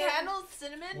like lights up the cinnamon. candle, it's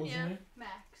cinnamon. What's your name?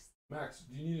 Max.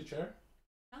 Do you need a chair?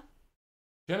 Huh?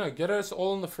 Jenna, get us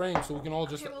all in the frame so we can all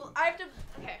just. Okay, well, I have to.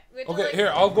 Okay. We have to, Okay, like,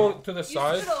 here I'll go to the you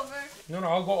side. scoot over. No,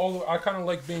 I'll go all the. I kind of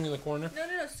like being in the corner.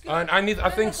 No, scoot. And I No,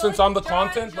 think go since I'm the John,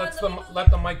 content, John, let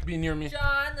the mic be near me.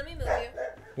 John, let me move you.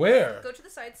 Where? Go to the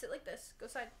side. Sit like this. Go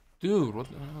side. Dude, what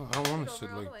the hell? I don't want to Over sit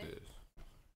all the like way. this.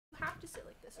 You have to sit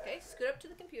like this. Okay. Scoot up to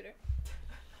the computer.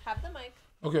 Have the mic.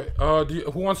 Okay.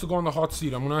 Who wants to go on the hot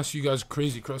seat? I'm gonna ask you guys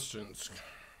crazy questions.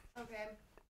 Okay.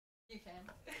 You can.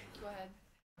 Go ahead.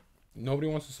 Nobody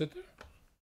wants to sit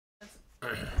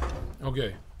there?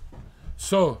 Okay.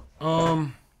 So,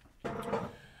 do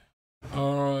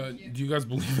you guys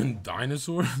believe in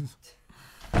dinosaurs?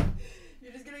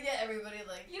 You're just gonna get everybody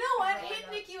like. You know what? Hit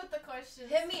Nikki with the question.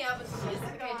 Hit me up with these.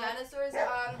 Okay, dinosaurs.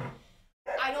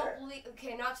 I don't believe.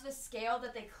 Okay, not to the scale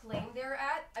that they claim they're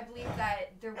at. I believe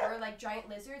that there were like giant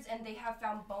lizards, and they have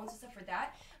found bones and stuff for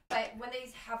that. But when they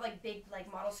have like big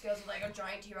like model scales of like a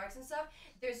giant T-Rex and stuff,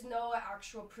 there's no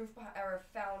actual proof or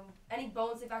found any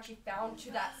bones they've actually found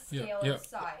to that scale and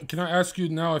size. Can I ask you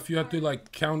now, if you had to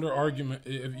like counter argument,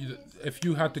 if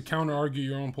you had to counter argue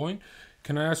your own point,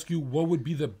 can I ask you what would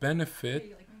be the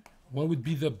benefit? What would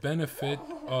be the benefit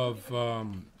of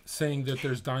saying that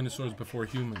there's dinosaurs before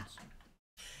humans?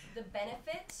 The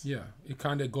benefits? Yeah, it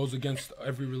kind of goes against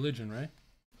every religion, right?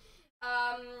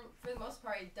 For the most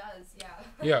part, it does. Yeah.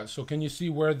 Yeah. So can you see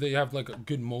where they have like a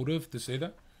good motive to say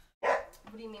that?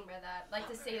 What do you mean by that? Like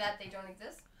to say that they don't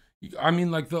exist? I mean,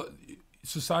 like the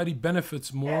society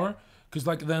benefits more because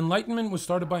like the Enlightenment was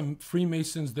started by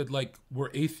Freemasons that like were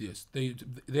atheists. They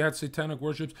had satanic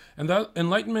worships, and that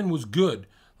Enlightenment was good.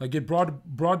 Like it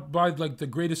brought by like the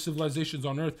greatest civilizations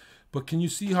on earth. But can you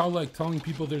see how like telling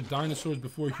people they're dinosaurs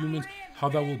before humans, how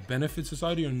that will benefit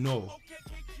society or no?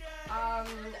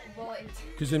 Well,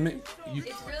 Because it's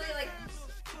really like.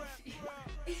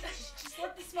 Just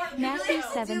let the smart people Matthew do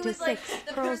 7 to with, like, 6,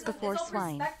 the pearls pers- before it's all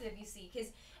swine. Perspective, you see, because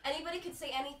anybody could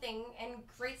say anything and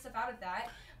create stuff out of that.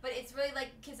 But it's really like,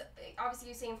 because obviously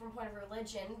you're saying from a point of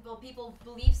religion, well, people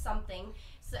believe something,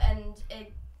 so, and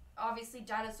obviously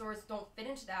dinosaurs don't fit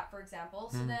into that, for example.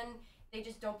 So then they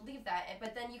just don't believe that.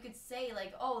 But then you could say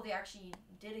like, oh, they actually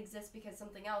did exist because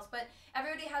something else. But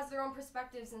everybody has their own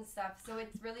perspectives and stuff. So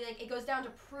it's really like, it goes down to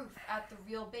proof at the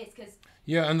real base. Cause,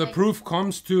 yeah, and the like, proof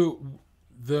comes to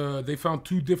they found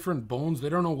two different bones. They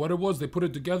don't know what it was. They put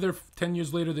it together. 10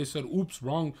 years later, they said, oops,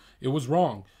 wrong. It was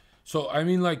wrong. So, I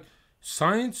mean, like,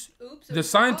 science, the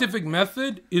scientific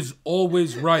method is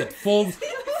always right. Full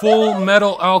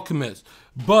metal alchemist.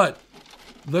 But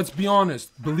let's be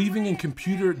honest, believing in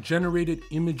computer-generated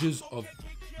images of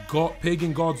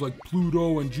pagan gods like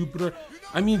Pluto and Jupiter.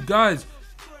 I mean, guys,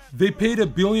 they paid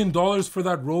 $1 billion for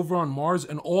that rover on Mars,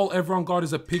 and all everyone got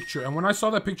is a picture. And when I saw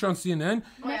that picture on CNN,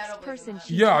 Next person.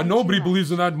 yeah, nobody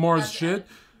believes in that Mars shit.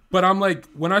 But I'm like,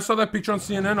 when I saw that picture on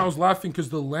CNN, I was laughing because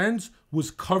the lens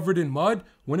was covered in mud.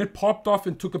 When it popped off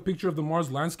and took a picture of the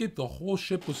Mars landscape, the whole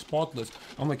ship was spotless.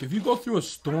 I'm like, if you go through a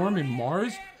storm in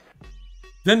Mars,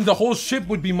 then the whole ship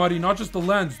would be muddy, not just the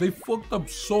lands. They fucked up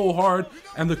so hard.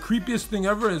 And the creepiest thing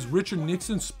ever is Richard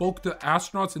Nixon spoke to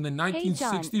astronauts in the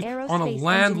 1960s on a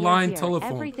landline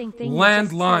telephone.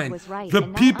 Landline. The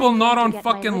people not on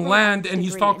fucking land, and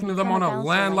he's talking to them on a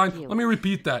landline. Let me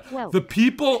repeat that. The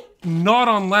people not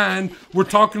on land were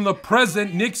talking to the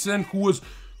president, Nixon, who was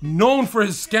known for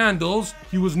his scandals.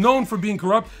 He was known for being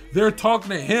corrupt. They're talking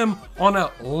to him on a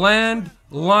landline.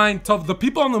 The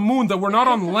people on the moon that were not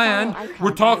on land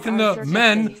were talking to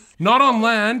men not on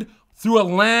land through a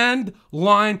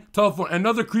landline telephone.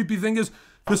 Another creepy thing is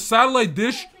the satellite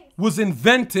dish was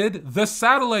invented. The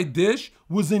satellite dish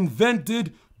was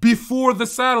invented before the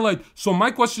satellite. So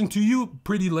my question to you,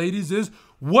 pretty ladies, is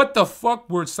what the fuck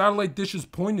were satellite dishes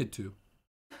pointed to?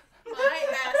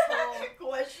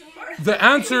 The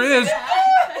answer is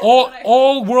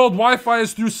all world Wi-Fi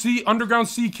is through underground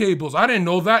sea cables. I didn't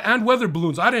know that. And weather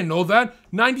balloons. I didn't know that.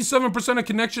 97% of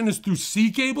connection is through sea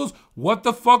cables. What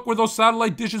the fuck were those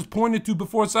satellite dishes pointed to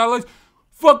before satellites?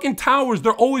 Fucking towers.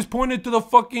 They're always pointed to the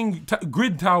fucking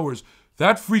grid towers.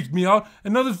 That freaked me out.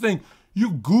 Another thing,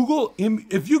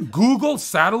 if you Google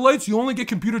satellites, you only get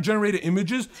computer generated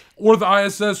images or the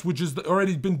ISS, which has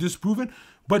already been disproven.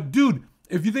 But dude,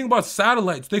 if you think about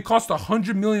satellites, they cost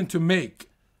 $100 million to make.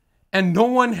 And no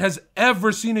one has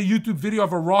ever seen a YouTube video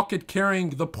of a rocket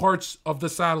carrying the parts of the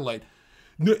satellite.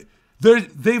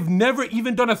 They've never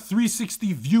even done a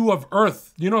 360 view of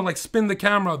Earth. You know, like spin the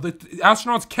camera. The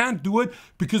astronauts can't do it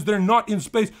because they're not in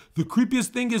space. The creepiest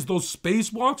thing is those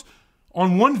spacewalks.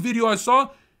 On one video I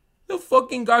saw, the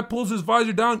fucking guy pulls his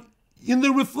visor down. In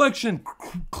the reflection,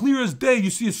 clear as day, you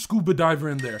see a scuba diver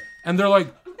in there. And they're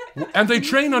like, and they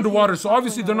train underwater, so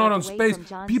obviously they're not on space.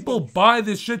 People buy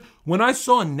this shit. When I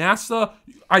saw NASA,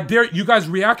 I dare you guys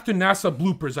react to NASA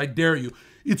bloopers. I dare you.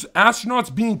 It's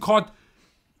astronauts being caught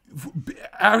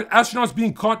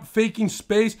faking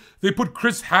space. They put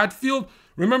Chris Hadfield.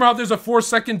 Remember how there's a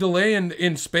 4-second delay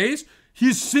in space?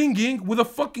 He's singing with a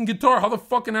fucking guitar. How the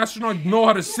fucking astronaut know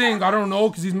how to sing? I don't know,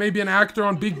 because he's maybe an actor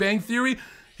on Big Bang Theory.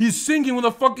 He's singing with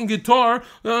a fucking guitar,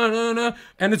 and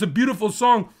it's a beautiful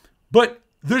song. But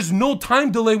there's no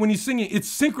time delay when he's singing. It's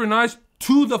synchronized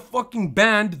to the fucking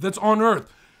band that's on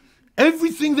Earth.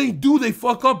 Everything they do, they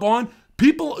fuck up on.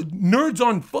 People, nerds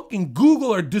on fucking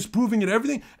Google are disproving it,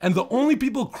 everything. And the only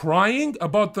people crying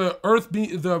about the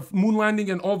moon landing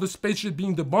and all the space shit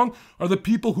being debunked are the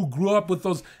people who grew up with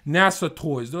those NASA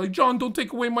toys. They're like, John, don't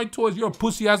take away my toys. You're a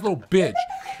pussy-ass little bitch.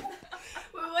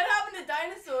 What happened to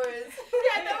dinosaurs?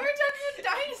 Yeah, no, we're talking about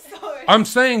dinosaurs. I'm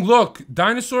saying, look,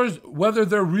 dinosaurs, whether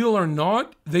they're real or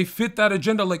not, they fit that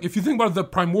agenda. Like, if you think about the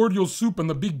primordial soup and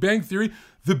the Big Bang Theory,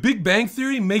 the Big Bang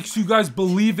Theory makes you guys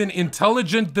believe in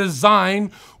intelligent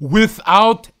design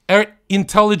without an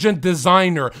intelligent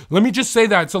designer. Let me just say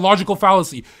that. It's a logical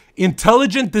fallacy.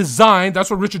 Intelligent design, that's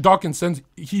what Richard Dawkins says.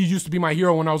 He used to be my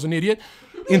hero when I was an idiot.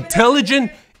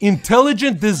 Intelligent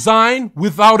design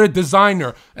without a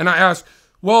designer. And I asked,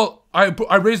 well,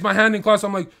 I raised my hand in class.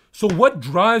 I'm like, so what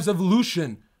drives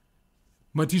evolution?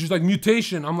 My teacher's like,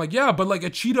 mutation. I'm like, yeah, but like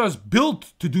a cheetah is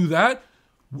built to do that.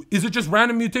 Is it just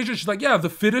random mutation? She's like, yeah, the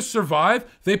fittest survive.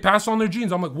 They pass on their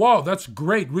genes. I'm like, wow, that's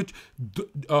great.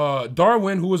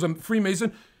 Darwin, who was a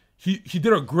Freemason, he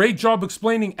did a great job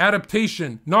explaining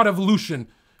adaptation, not evolution,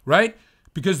 right?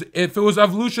 Because if it was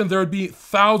evolution, there would be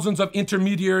thousands of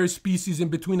intermediary species in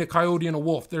between a coyote and a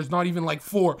wolf. There's not even like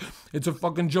 4. It's a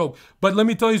fucking joke. But let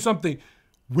me tell you something.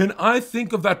 When I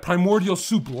think of that primordial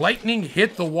soup, lightning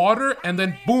hit the water, and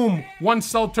then boom, one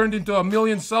cell turned into a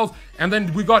million cells, and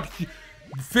then we got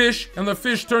fish, and the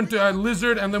fish turned to a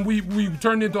lizard, and then we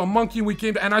turned into a monkey,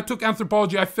 and I took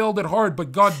anthropology. I failed it hard,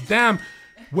 but goddamn,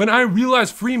 when I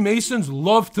realized Freemasons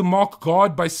love to mock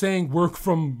God by saying we're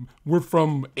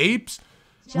from apes,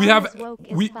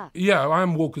 yeah,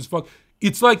 I'm woke as fuck.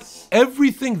 It's like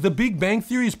everything. The Big Bang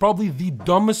Theory is probably the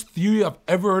dumbest theory I've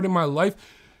ever heard in my life.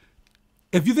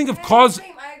 If you think of cause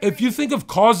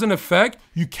and effect,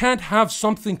 you can't have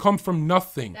something come from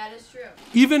nothing. That is true.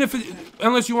 Even if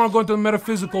unless you want to go into the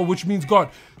metaphysical, which means God.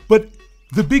 But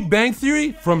the Big Bang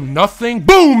Theory, from nothing,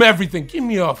 boom, everything. Give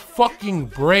me a fucking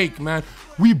break, man.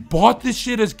 We bought this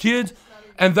shit as kids,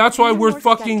 and that's why we're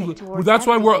fucking. That's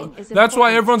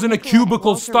why everyone's in a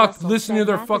cubicle stuck listening to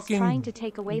their fucking. Trying to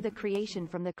take away the creation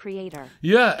from the creator.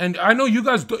 Yeah, and I know you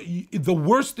guys. The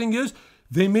worst thing is,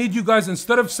 they made you guys,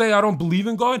 instead of say I don't believe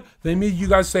in God, they made you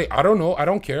guys say I don't know, I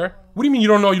don't care. What do you mean you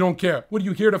don't know, you don't care? What are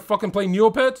you here to fucking play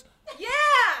Neopets? Yeah.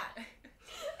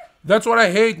 That's what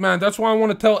I hate, man. That's why I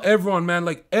want to tell everyone, man.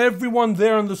 Like, everyone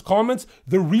there in this comments,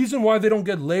 the reason why they don't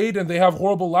get laid and they have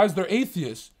horrible lives, they're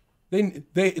atheists.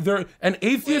 They're an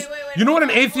atheist. Wait, You know what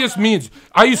an atheist means?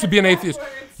 I used to be an atheist.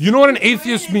 You know what an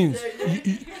atheist means?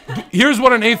 Here's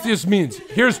what an atheist means.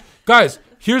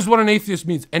 Here's what an atheist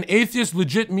means. An atheist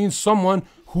legit means someone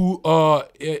who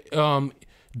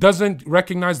doesn't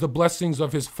recognize the blessings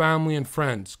of his family and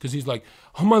friends, because he's like,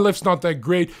 oh, my life's not that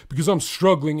great because I'm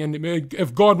struggling, and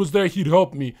if God was there, he'd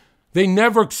help me. They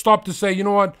never stop to say, you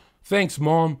know what? Thanks,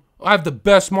 Mom. I have the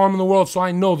best mom in the world, so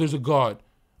I know there's a God.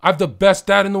 I have the best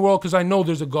dad in the world because I know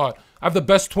there's a God. I have the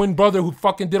best twin brother who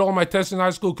fucking did all my tests in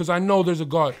high school because I know there's a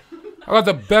God. I got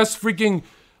the best freaking,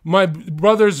 my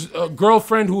brother's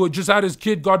girlfriend who just had his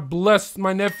kid. God bless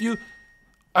my nephew.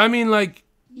 I mean, like...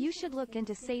 You should look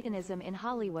into Satanism in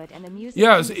Hollywood and the music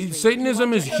industry. industry.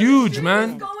 Satanism is huge,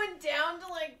 man. It's going down to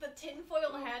like the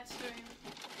tinfoil hat stream.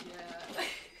 Yeah.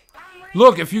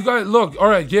 Look, if you guys look, all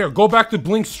right, here, go back to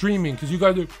Blink streaming, because you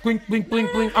guys are blink, blink, blink,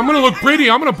 blink. I'm gonna look pretty.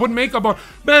 I'm gonna put makeup on.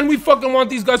 Man, we fucking want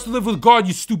these guys to live with God,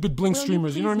 you stupid Blink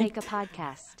streamers. You know what I mean? Make a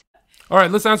podcast. All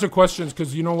right, let's answer questions,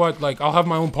 because you know what? Like, I'll have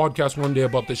my own podcast one day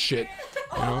about this shit.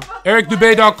 You know?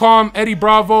 EricDubay.com, Eddie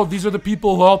Bravo. These are the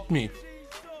people who helped me.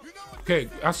 Okay,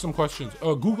 ask some questions.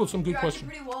 Google some good questions.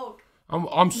 Pretty woke.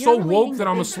 I'm so woke that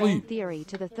I'm asleep. Theory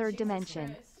to the third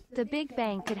dimension. The Big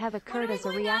Bang could have occurred as a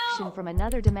reaction from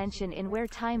another dimension in where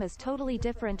time is totally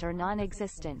different or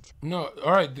non-existent. No,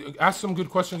 all right, ask some good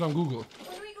questions on Google.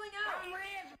 When are we going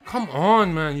out? Come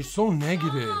on, man, you're so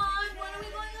negative. Come on, when are we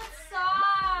going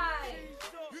outside?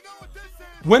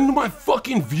 When do my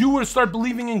fucking viewers start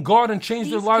believing in God and change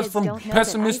their These lives kids from don't know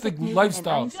pessimistic that Isaac Newton and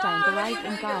lifestyles? Einstein believed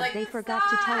in God. They forgot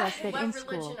to tell us that What in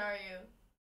religion school. are you?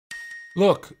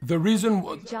 Look, the reason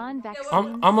John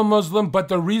vaccine. I'm a Muslim, but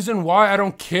the reason why I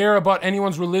don't care about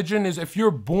anyone's religion is if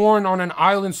you're born on an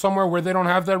island somewhere where they don't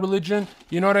have that religion,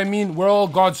 you know what I mean? We're all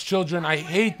God's children. I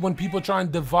hate when people try and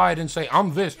divide and say,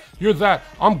 I'm this, you're that,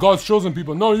 I'm God's chosen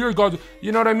people. No, you're God.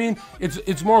 You know what I mean?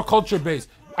 It's more culture based.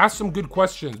 Ask some good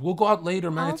questions. We'll go out later,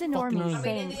 man. All It's the fucking normies early.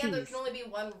 say- I mean, in the end, there peace. can only be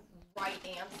one right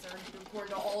answer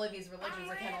according to all of these religions.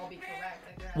 They can't all be correct.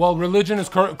 Like, Well, religion is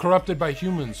corrupted by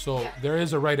humans, so there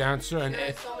is a right answer, and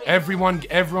everyone's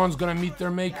gonna meet their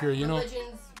maker, you know.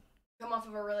 religions come off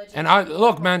of a religion. And I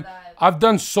look, man, that. I've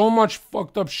done so much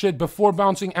fucked up shit before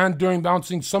bouncing and during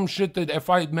bouncing. Some shit that if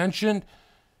I mentioned,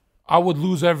 I would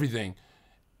lose everything.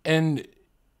 And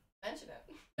Mention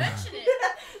it. Mention it.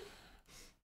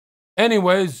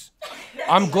 anyways,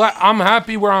 I'm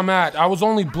happy where I'm at. I was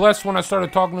only blessed when I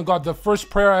started talking to God. The first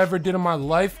prayer I ever did in my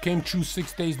life came true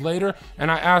 6 days later,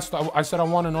 and I said I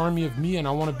want an army of me, and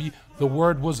I want to be. The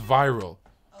word was viral.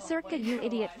 Zherka, you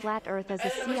idiot, flat Earth as a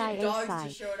CIA Dogs site.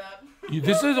 just showed up.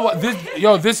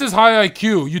 This is high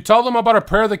IQ. You tell them about a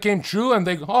prayer that came true, and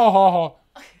they go, ha ha ha.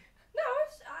 No,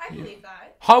 I believe that.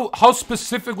 How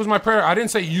specific was my prayer? I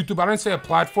didn't say YouTube. I didn't say a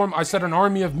platform. I said an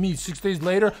army of me. 6 days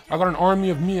later, I got an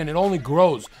army of me, and it only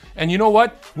grows. And you know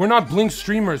what? We're not Blink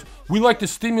streamers. We like to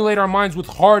stimulate our minds with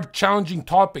hard, challenging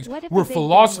topics. What if We're the Big Bang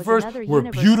was philosophers. another We're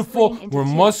universe beautiful. splitting into We're two,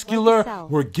 like muscular.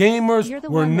 yourself? We're gamers. You're the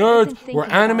We're one that nerds. isn't thinking We're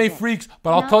about anime it. freaks.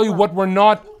 But I'll Not tell you woke. what we're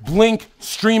not. Blink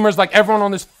streamers like everyone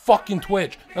on this fucking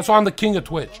Twitch. That's why I'm the king of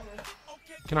Twitch.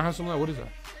 Can I have some of that? What is that?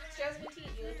 Jasmine tea.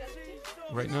 Do you like jasmine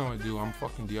tea? Right now I do. I'm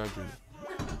fucking dehydrated.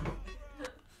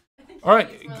 All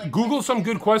right, Google some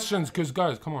good questions, because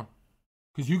guys, come on.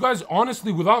 Because you guys,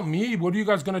 honestly, without me, what are you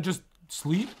guys gonna just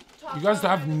sleep? You guys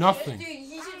have nothing. Dude,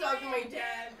 you should talk to my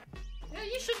dad. Yeah,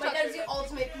 you should My talk to dad's your the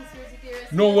ultimate conspiracy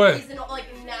theorist. No way. He's in, like,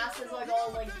 NASA's, like,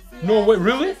 all, like, No BS way, and all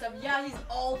really? this stuff. Yeah, he's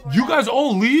all for You that. guys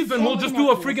all leave and we'll Only just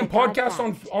do a nothing is freaking a god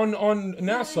podcast fact. on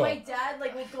My NASA. dad,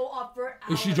 like, will go off for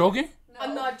hours. Is she joking?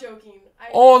 I'm not joking.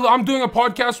 Oh, I'm doing a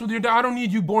podcast with your dad. I don't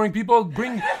need you boring people.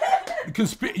 Bring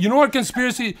you know what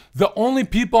conspiracy? The only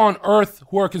people on earth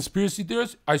who are conspiracy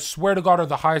theorists, I swear to God, are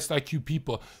the highest IQ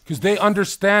people, because they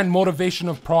understand motivation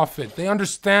of profit. They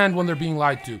understand when they're being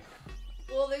lied to.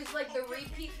 Well, there's, like, the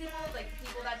repeat people, like,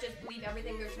 people that just believe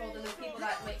everything they're told, and there's people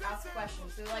that, like, ask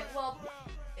questions. They're like, well,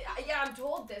 yeah, I'm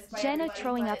told this by Jenna everybody,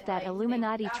 throwing but, up that like,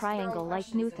 Illuminati they ask their own triangle like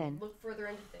questions and Newton. Look further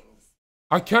into things.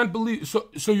 I can't believe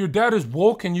so your dad is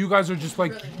woke and you guys are just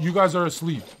like you guys are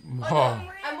asleep. Oh.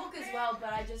 I'm woke as well,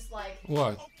 but I just, like,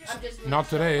 What? I'm just really Not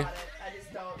chill today. about it. I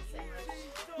just don't say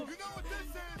much.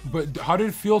 But how did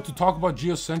it feel to talk about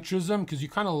geocentrism? Because you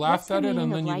kind of laughed What's the at it meaning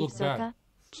and of then you life, looked back. Zherka?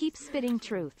 Keep spitting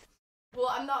truth. Well,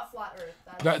 I'm not flat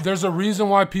Earth. There's a reason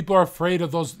why people are afraid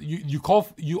of those. You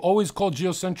always call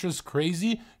geocentrists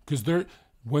crazy because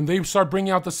when they start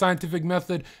bringing out the scientific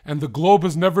method and the globe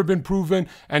has never been proven,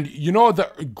 and you know the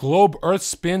globe Earth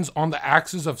spins on the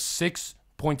axis of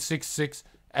 6.66,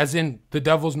 as in the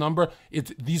devil's number.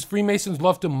 These Freemasons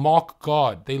love to mock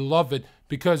God. They love it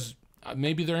because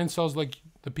maybe they're incels like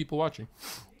the people watching.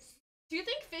 Do you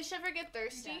think fish ever get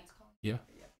thirsty? Yeah.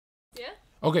 Yeah?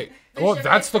 Okay. Oh,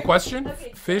 that's the question?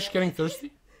 Okay, Fish getting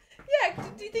thirsty? Yeah,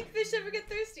 do you think fish ever get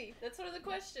thirsty? That's one of the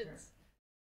questions.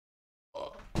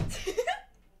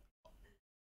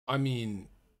 I mean,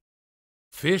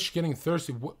 fish getting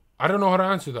thirsty. I don't know how to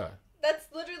answer that. That's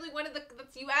literally one of the...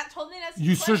 You told me to ask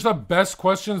You searched the best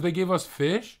questions, they gave us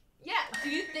fish? Yeah, do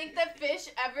you think that fish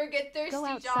ever get thirsty, Go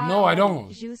outside. John? No, I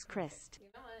don't. Jus Christ. You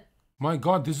know what? My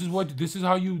God, this is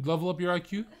how you level up your IQ?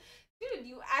 Dude,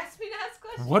 you asked me to ask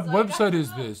questions. What so I got website to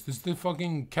is know. this? This is the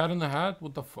fucking Cat in the Hat?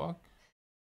 What the fuck?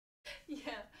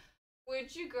 Yeah.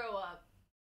 Where'd you grow up?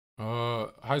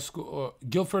 High school,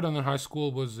 Guildford, and then high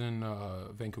school was in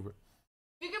Vancouver.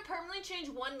 If you could permanently change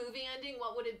one movie ending,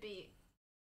 what would it be?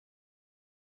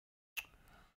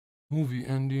 Movie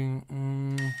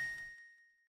ending.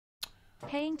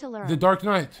 Paying to learn. The Dark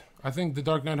Knight. I think The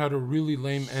Dark Knight had a really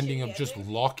lame ending of Shitty just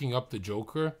ending? locking up the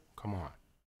Joker. Come on.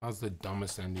 That was the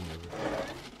dumbest ending ever.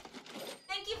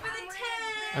 Thank you for the 10!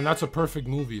 And that's a perfect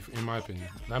movie, in my opinion.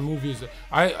 That movie is...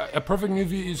 A perfect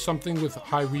movie is something with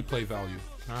high replay value.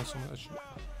 Can I have some of that shit?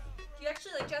 Do you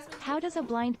actually like Jasmine? How does a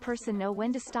blind person know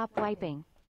when to stop wiping?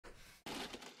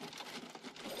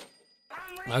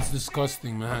 That's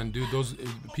disgusting, man, dude. Those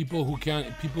people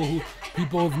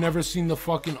who've never seen the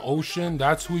fucking ocean,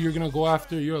 that's who you're gonna go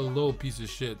after. You're a little piece of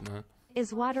shit, man.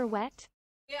 Is water wet?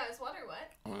 Yeah, is water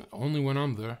wet? Only when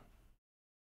I'm there.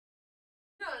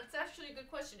 No, it's actually a good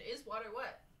question. Is water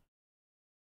wet?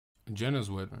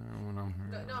 Jenna's wet when I'm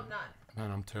here. No, I'm not.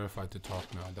 Man, I'm terrified to talk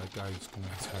now. That guy is gonna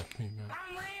attack me, man.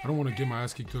 I don't want to get my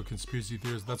ass kicked to a conspiracy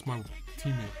theorist. That's my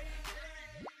teammate.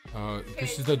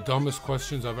 This is the dumbest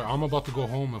questions I've ever. I'm about to go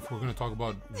home if we're gonna talk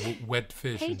about wet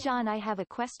fish. Hey John, I have a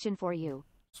question for you.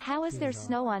 How is there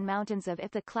snow on mountains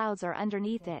if the clouds are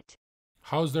underneath it?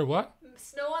 How's there what?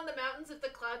 Snow on the mountains if the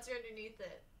clouds are underneath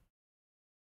it.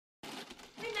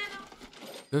 Hey, Nano.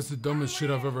 That's the dumbest shit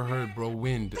I've ever heard, bro.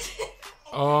 Wind.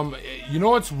 You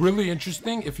know what's really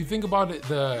interesting? If you think about it,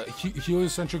 the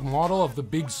heliocentric model of the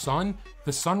big sun,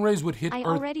 the sun rays would hit I Earth.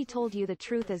 already told you the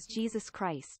truth as Jesus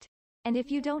Christ. And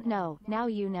if you don't know, now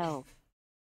you know.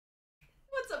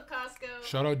 What's up, Costco?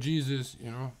 Shout out Jesus, you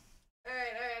know.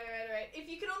 Alright. If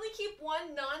you could only keep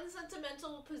one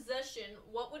non-sentimental possession,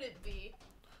 what would it be?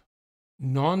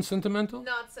 Non-sentimental?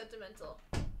 Not sentimental.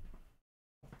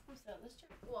 Who's that, Lister?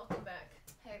 Welcome back.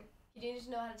 Hey, he didn't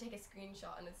know how to take a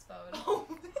screenshot on his phone. Oh.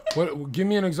 What? Give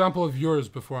me an example of yours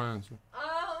before I answer.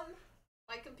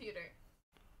 My computer.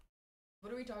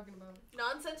 What are we talking about?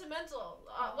 Non-sentimental.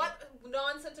 What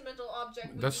non-sentimental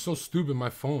object would That's you so stupid.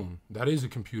 My phone. That is a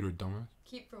computer, dumbass.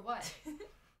 Keep for what?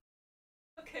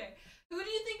 Okay. Who do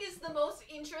you think is the most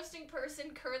interesting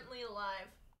person currently alive?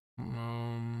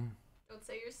 Don't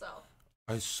say yourself.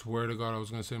 I swear to God, I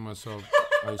was gonna say myself.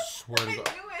 I swear to I God.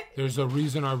 knew it. There's a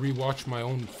reason I rewatched my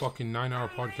own fucking 9-hour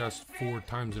podcast 4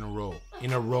 times in a row.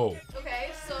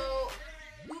 Okay, so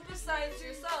who besides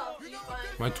yourself do you find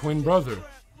My twin brother.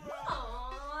 Aww.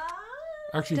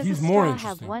 Actually, Does he's a more straw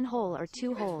interesting. have one hole or two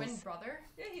Your holes? twin brother?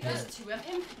 Yeah, he There's does. 2 of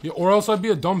him? Yeah, or else I'd be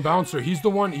a dumb bouncer. He's the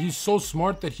one. He's so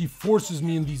smart that he forces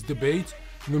me in these debates.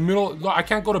 In the middle, I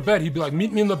can't go to bed. He'd be like,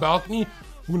 "Meet me in the balcony.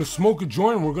 We're gonna smoke a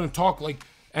joint. And we're gonna talk like."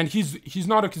 And he's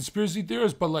not a conspiracy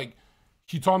theorist, but like,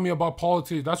 he taught me about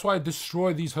politics. That's why I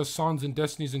destroy these Hassans and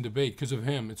Destinies in debate, because of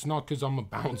him. It's not because I'm a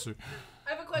bouncer. I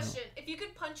have a question. If you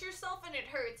could punch yourself and it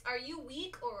hurts, are you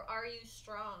weak or are you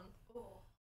strong? Oh,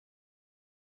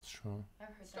 Strong.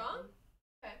 I've heard Strong?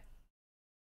 that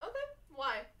Okay. Okay.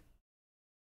 Why?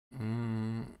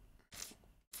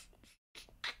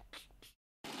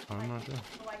 I'm not sure. one.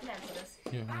 Oh, I can answer this.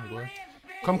 Yeah, go ahead.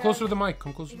 Come closer to the mic.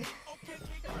 Come closer.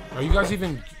 Are you guys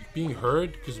even being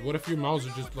heard? Because what if your mouths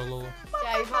are just low?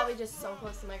 Yeah, you're probably just so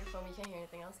close to the microphone you can't hear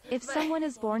anything else. If someone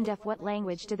is born deaf, what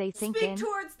language do they think Speak in?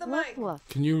 towards the Woof mic. woof.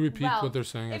 Can you repeat Well, what they're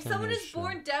saying? I If can't someone hear is shit.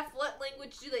 born deaf, what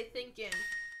language do they think in?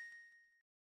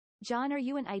 John, are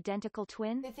you an identical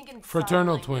twin? They think in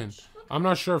Fraternal sign twin. language. I'm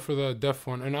not sure for the deaf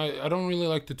one, and I don't really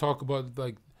like to talk about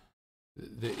like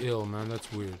the ill, man.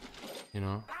 That's weird, you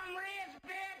know.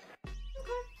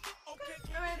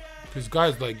 Because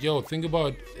guys, like, yo, think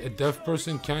about a deaf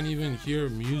person can't even hear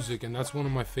music, and that's one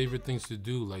of my favorite things to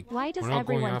do. Like, Why does we're not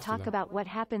going everyone after talk them. about what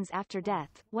happens after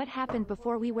death? What happened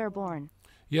before we were born?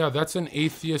 Yeah, that's an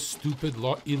atheist, stupid,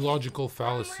 illogical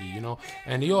fallacy, you know?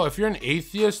 And yo, if you're an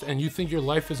atheist and you think your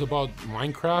life is about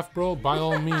Minecraft, bro, by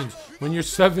all means, when you're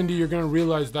 70, you're gonna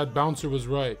realize that bouncer was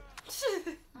right.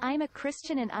 I'm a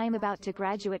Christian and I'm about to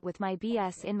graduate with my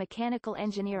BS in mechanical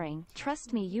engineering.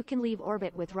 Trust me, you can leave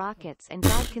orbit with rockets and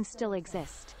God can still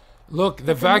exist. Look, the But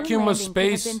moon vacuum of landing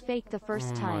could have space. been fake the first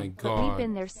Oh my time, but God. we've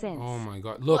been there since. Oh my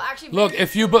God! Look, Well, actually, look. very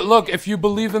If you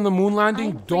believe in the moon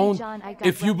landing, I'm free, don't. John, I got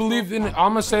If you Red believe Bull in, Club.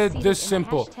 I'ma say it Proceeded this in the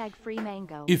simple. #free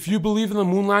mango. If you believe in the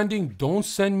moon landing, don't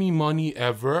send me money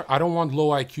ever. I don't want low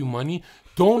IQ money.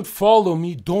 Don't follow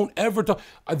me. Don't ever talk.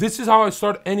 This is how I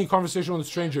start any conversation with a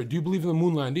stranger. Do you believe in the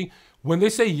moon landing? When they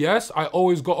say yes, I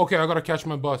always go, okay, I gotta catch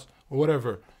my bus or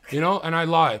whatever, you know, and I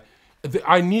lie.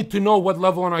 I need to know what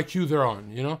level on IQ they're on,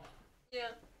 you know? Yeah.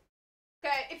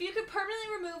 Okay, if you could permanently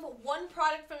remove one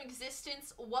product from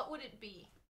existence, what would it be?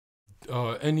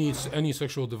 Any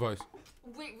sexual device.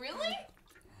 Wait, really?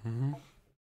 Mm-hmm.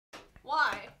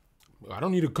 Why? I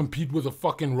don't need to compete with a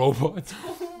fucking robot.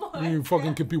 Oh I mean,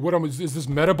 fucking compete. What is this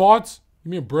Metabots? Give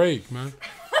me a break, man. Okay.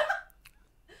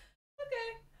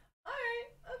 Alright.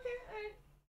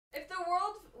 If the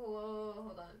world... Whoa,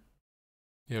 hold on.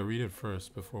 Yeah, read it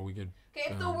first before we get...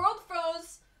 Okay, if the world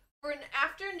froze for an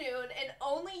afternoon and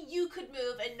only you could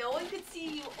move and no one could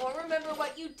see you or remember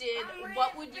what you did,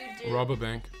 what would you do? Rob a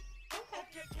bank.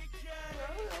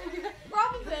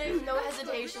 Rob a bank. No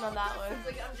hesitation on that one. It's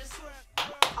like, I'm just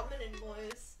coming in,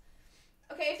 boys.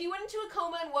 Okay, if you went into a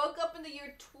coma and woke up in the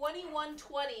year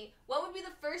 2120, what would be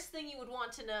the first thing you would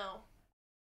want to know?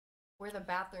 Where the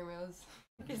bathroom is.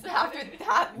 Because after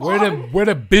that Where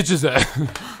the bitches at?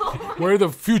 Where the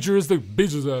futuristic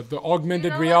bitches at? The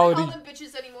augmented reality. You're not allowed to call them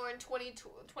bitches anymore in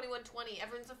 2120.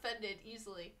 Everyone's offended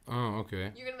easily. Oh,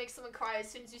 okay. You're gonna make someone cry as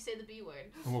soon as you say the B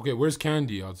word. Okay, where's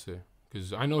Candy, I'd say.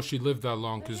 Because I know she lived that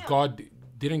long. Because God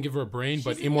didn't give her a brain, She's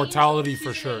but an immortality angel.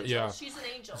 for She's an sure. angel. Yeah. She's an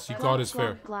angel. See, That's God all. is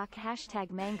fair.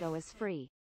 Glock, #mango is free.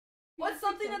 What's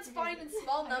something that's fine in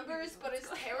small numbers but is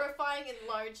terrifying in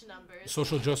large numbers?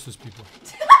 Social justice people.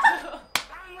 Okay.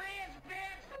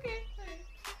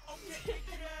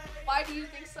 Why do you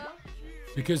think so?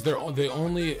 Because they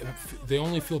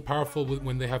only feel powerful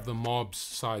when they have the mob's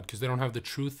side. Because they don't have the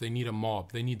truth, they need a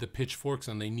mob. They need the pitchforks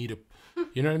and they need a,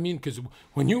 you know what I mean? Because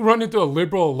when you run into a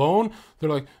liberal alone, they're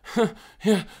like,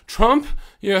 yeah, Trump?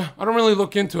 Yeah, I don't really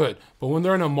look into it. But when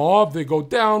they're in a mob, they go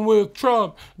down with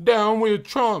Trump, down with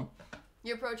Trump.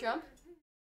 You're pro-Trump?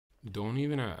 Don't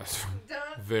even ask.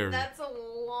 Very. That's a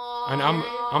long. And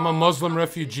I'm a Muslim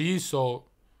refugee, so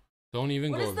don't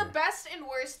even What go is the there. best and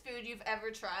worst food you've ever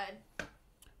tried?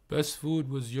 Best food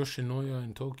was Yoshinoya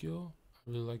in Tokyo. I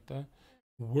really like that.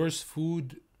 Worst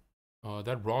food,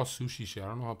 that raw sushi shit. I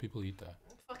don't know how people eat that.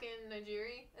 Fucking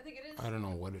Nigiri, I think it is. I don't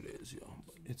know what it is, yo.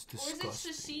 But it's disgusting. Or is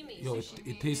it sashimi? Yo,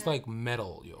 it tastes like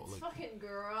metal, yo. It's Like, fucking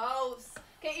gross.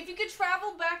 Okay, if you could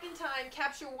travel back in time,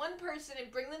 capture one person,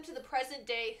 and bring them to the present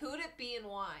day, who would it be and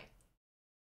why?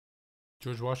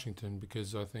 George Washington,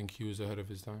 because I think he was ahead of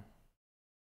his time.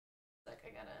 Like, I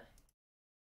gotta.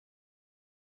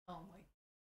 Oh my.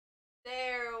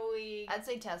 There we I'd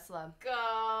say Tesla.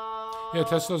 go. Yeah,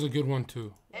 Tesla's a good one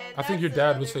too. And I think your that's dad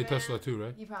would another say Tesla man. too,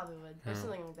 right? You probably would. Or Yeah.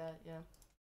 something like that,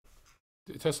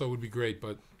 yeah. Tesla would be great,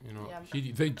 but you know,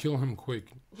 Yeah. they'd kill him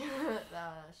quick.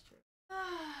 That's true.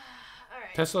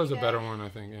 Alright. Tesla's a okay. better one, I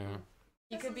think. Yeah.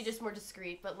 He could be just more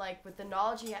discreet, but like with the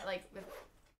knowledge he had, like with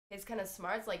his kind of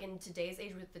smarts, like in today's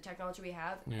age with the technology we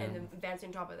have and advancing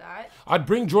on top of that. I'd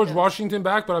bring George Washington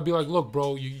back, but I'd be like, look,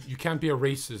 bro, you can't be a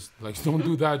racist. Like, don't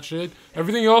do that shit.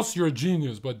 Everything else, you're a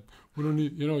genius, but we don't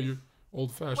need, you know, you're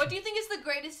old fashioned. What do you think is the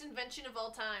greatest invention of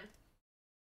all time?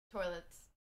 Toilets.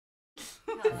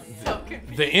 So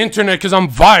confused. The internet, because I'm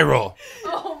viral.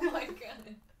 Oh my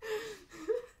god.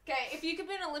 Okay, if you could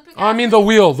be an Olympic I mean,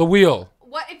 athlete, the wheel.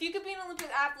 What if you could be an Olympic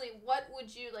athlete? What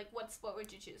would you like? What sport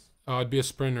would you choose? I'd be a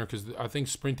sprinter, because I think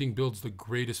sprinting builds the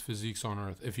greatest physiques on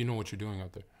earth, if you know what you're doing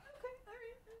out there.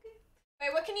 Okay,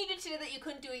 alright. What can you do today that you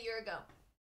couldn't do a year ago?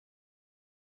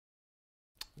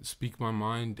 Speak my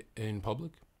mind in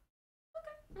public.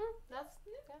 That's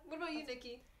What about you,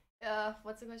 Nikki?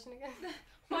 what's the question again?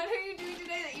 What are you doing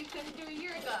today that you couldn't do a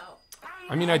year ago?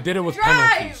 I mean, I did it with Drive!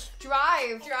 penalties.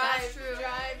 Drive. Drive, That's true.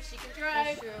 drive. She can That's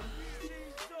drive. true.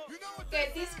 Okay,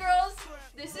 these girls.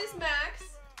 This is Max.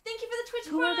 Thank you for the Twitch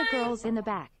Who are the Prime. girls in the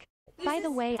back? This By the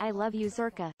is- way, I love you,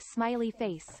 Zherka. Smiley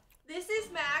face. This is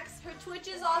Max. Her Twitch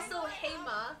is also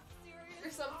Hema for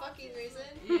some fucking reason.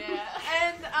 Yeah.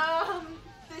 And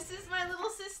this is my little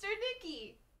sister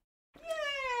Nikki.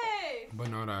 Yay! But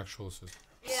not actual sister.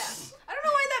 Yeah. I don't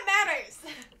know why that matters.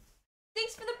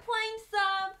 Thanks for the plane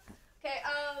sub. Okay,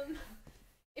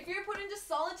 if you're put into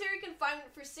solitary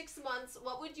confinement for 6 months,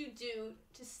 what would you do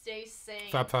to stay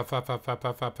sane? Fap, fap, fap, fap, fap,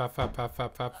 fap, fap, fap, fap,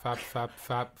 fap, fap, fap, fap,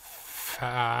 fap,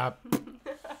 fap,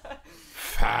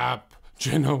 fap.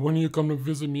 Jenna, when you come to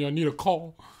visit me, I need a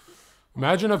call.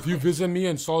 Imagine if you visit me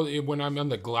and saw it when I'm on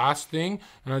the glass thing,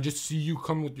 and I just see you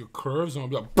come with your curves, and I'll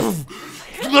be like, poof,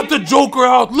 let the Joker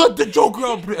out, let the Joker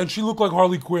out, and she looked like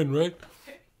Harley Quinn, right?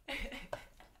 Okay,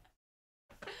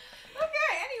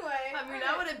 anyway. I mean,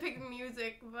 I would have picked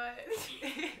music, but...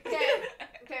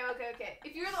 Okay.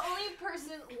 If you're the only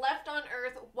person left on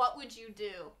Earth, what would you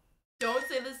do? Don't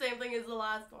say the same thing as the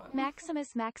last one.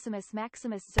 Maximus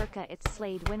Zherka, it's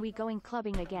Slade when we going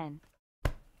clubbing again.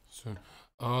 So,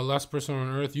 last person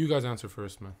on Earth, you guys answer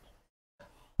first, man.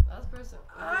 Last person.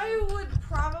 I would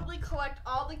probably collect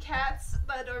all the cats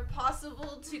that are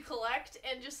possible to collect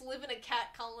and just live in a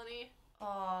cat colony.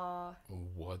 Aww.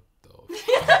 What the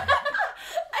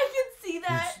I can see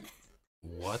that.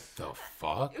 What the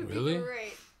fuck? It would Really? be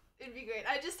great. It'd be great.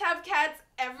 I just have cats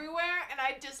everywhere, and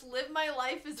I just live my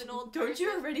life as an old Don't person.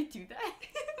 you already do that?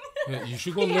 Yeah, you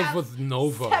should go live with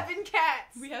Nova. 7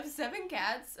 cats. We have 7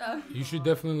 cats. You should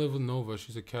definitely live with Nova.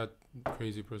 She's a cat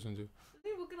crazy person too. I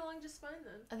think we'll get along just fine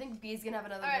then. I think B's gonna have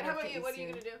another. Alright, litter how of about you? What are you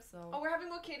kittens gonna do? soon, Oh, we're having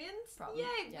more kittens? Probably,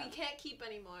 Yay! yeah. We can't keep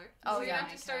anymore. Oh, so we're yeah. gonna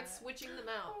have to start cat. switching them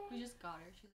out. We just got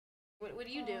her. She's What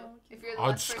do you do if you're the I'd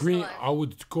last person scream. alive? I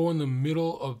would go in the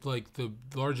middle of like the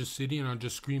largest city, and I'd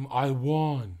just scream, "I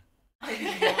won!"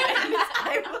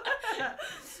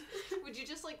 Would you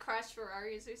just like crash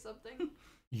Ferraris or something?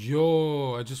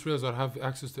 Yo, I just realized I'd have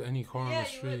access to any car on Yeah,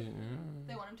 the you street. would. Yeah.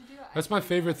 they want him to do it. That's my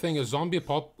favorite thing. A zombie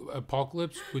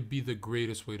apocalypse would be the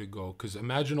greatest way to go. Cause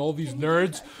imagine all these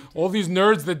nerds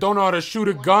that don't know how to shoot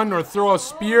a gun or throw a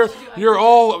spear. You're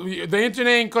all the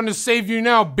internet ain't gonna save you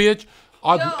now, bitch.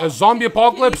 A zombie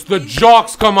apocalypse, the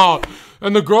jocks come out,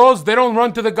 and the girls they don't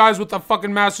run to the guys with the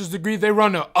fucking master's degree. They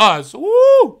run to us. Woo!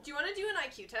 Do you want to do an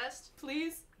IQ test,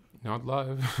 please? Not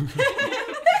live.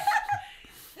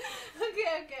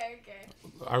 Okay.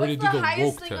 I already What's did the the highest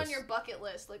woke thing test on your bucket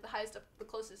list? Like the highest, the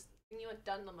closest thing you have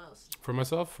done the most. for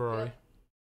myself. Ferrari. Yeah.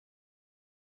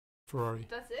 Ferrari.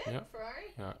 That's it? Yeah. Ferrari?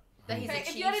 Yeah. That he's Okay, if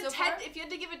achieved you had so a far? TED, if you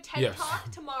had to give a TED Yes.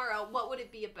 talk tomorrow, what would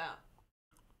it be about?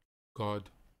 God.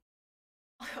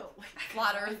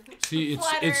 Flat Earth. See,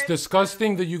 Flat it's Earth.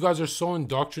 disgusting that you guys are so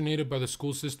indoctrinated by the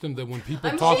school system that when people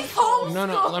I mean, talk, she's homeschooled.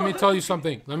 no, let me tell you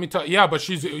something. Yeah, but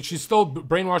she's still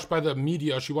brainwashed by the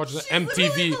media. She watches literally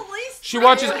MTV. the least She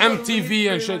watches brainwashed.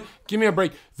 MTV and shit. Give me a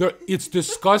break. It's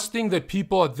disgusting that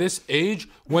people at this age,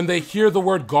 when they hear the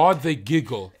word God, they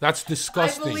giggle. That's I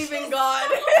disgusting. believe in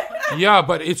God. Yeah,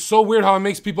 but it's so weird how it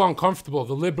makes people uncomfortable.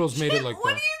 The liberals made it like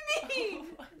What that. do you mean?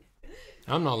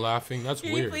 I'm not laughing. That's Can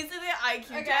you weird. please do the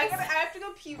IQ Okay, I test? have to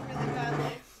go pee really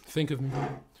badly. Think of me.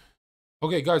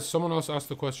 Okay, guys, someone else asked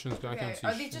the questions. I Okay, can't see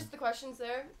are these shit. just the questions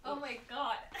there? Oh my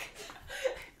god.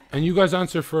 And you guys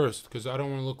answer first, because I don't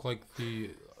want to look like the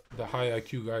high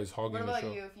IQ guys hogging What the about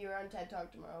show. you? If you were on TED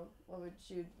Talk tomorrow, what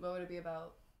would it be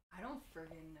about? I don't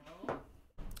friggin' know.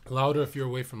 Louder if you're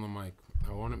away from the mic.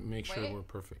 I want to make sure Wait. we're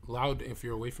perfect. Loud if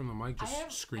you're away from the mic, just I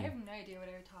scream. have no idea what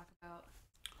I would talk about.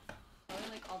 Probably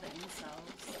like all the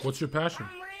incels. What's your passion?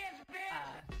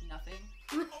 Nothing.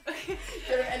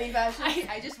 There are any passions?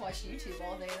 I just watch YouTube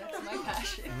all day. That's my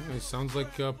passion. It sounds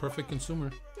like a perfect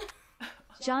consumer.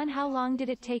 John, how long did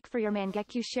it take for your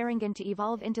Mangekyo Sharingan to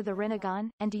evolve into the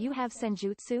Rinnegan, and do you have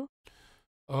Senjutsu?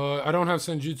 I don't have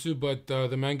Senjutsu, but the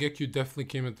Mangekyo definitely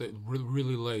came at the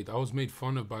really late. I was made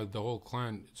fun of by the whole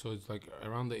clan, so it's like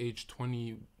around the age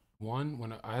 21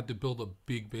 when I had to build a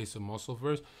big base of muscle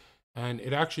first, and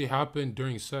it actually happened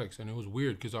during sex, and it was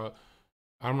weird because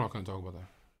I'm not gonna talk about that.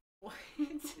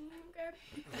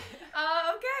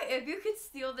 Okay. If you could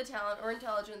steal the talent or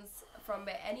intelligence from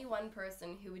any one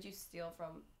person, who would you steal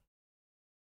from?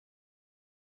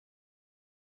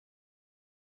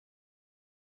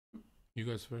 You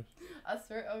guys first. Us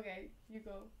first? Okay, you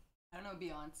go. I don't know,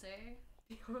 Beyonce.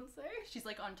 Beyonce? She's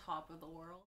like on top of the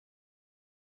world.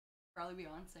 Probably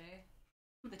Beyonce.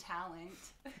 The talent.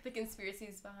 The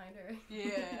conspiracies behind her.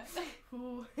 Yeah.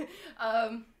 Ooh.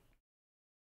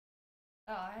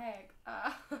 Oh, heck.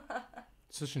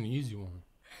 Such an easy one.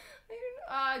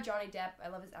 Johnny Depp. I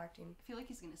love his acting. I feel like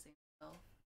he's gonna say himself.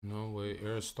 No way.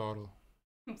 Aristotle.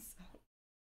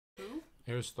 Who?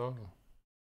 Aristotle.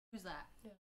 Who's that?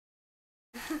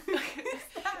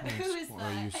 Yes, Who is why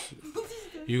are that?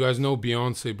 you guys know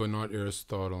Beyonce, but not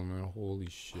Aristotle, man. Holy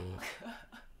shit.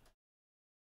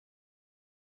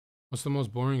 What's the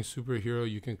most boring superhero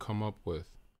you can come up with?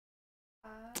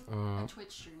 A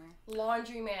Twitch streamer.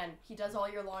 Laundry man. He does all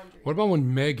your laundry. What about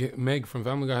when Meg from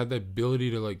Family Guy had the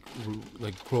ability to like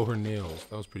grow her nails?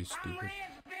 That was pretty stupid.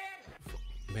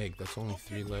 Meg, that's only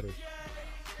 3 letters.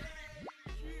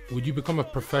 Would you become a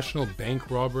professional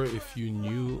bank robber if you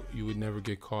knew you would never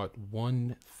get caught?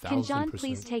 1,000%. Can John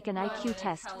please take an IQ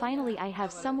test? Finally, I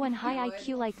have someone high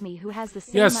IQ like me who has the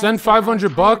same. Yeah, send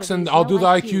mindset. $500 and I'll do the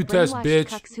IQ test, brainwashed bitch.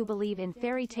 cucks who believe in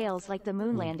fairy tales like the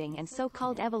moon landing and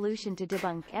so-called evolution to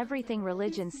debunk everything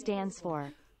religion stands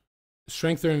for.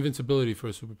 Strength or invincibility for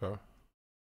a superpower?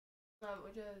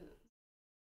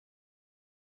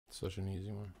 Such an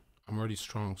easy one. I'm already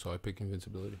strong, so I pick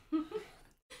invincibility.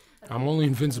 I'm only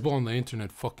invincible on the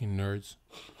internet, fucking nerds.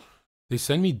 They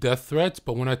send me death threats,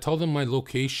 but when I tell them my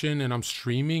location and I'm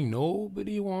streaming,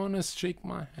 nobody wanna shake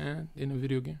my hand in a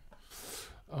video game.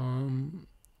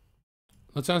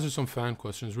 Let's answer some fan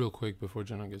questions real quick before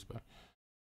Jenna gets back.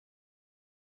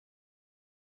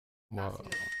 Wow.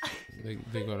 They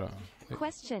got a...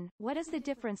 Question: what is the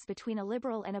difference between a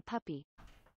liberal and a puppy?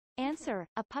 Answer: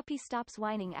 a puppy stops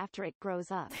whining after it grows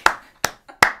up.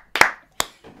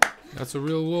 That's a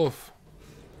real wolf.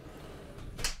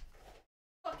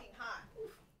 Fucking hot.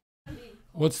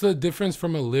 What's the difference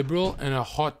from a liberal and a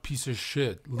hot piece of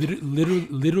shit?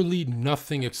 Literally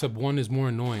nothing except one is more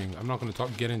annoying. I'm not gonna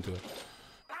get into it.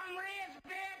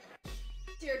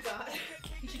 Dear God.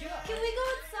 Can we go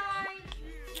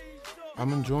outside?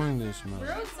 I'm enjoying this, man.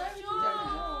 We're outside.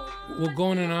 We'll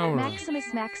go in an hour. Maximus,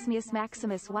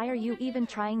 why are you even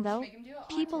trying though?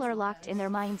 People are locked in their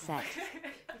mindset.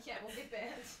 Yeah, we'll get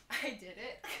banned. I did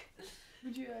it.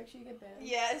 Would you actually get banned?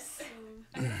 Yes.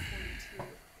 I got 42.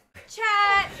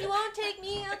 Chat, he won't take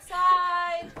me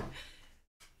outside.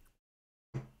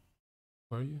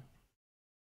 Where are you?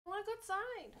 I want to go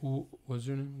outside. Who? What's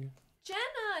your name again?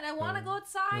 Jenna, and I want to go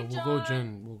outside, yeah, we'll go,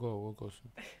 Jen. We'll go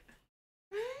soon.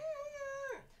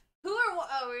 Who are?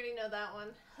 Oh, we already know that one.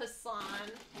 Hassan.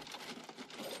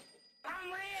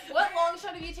 What long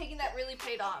shot have you taken that really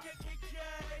paid off?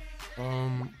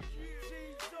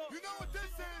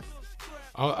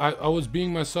 I was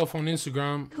being myself on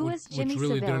Instagram, Who is which Jimmy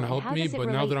really Savile, didn't and help how me. does it But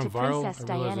now that relate I'm to viral, Princess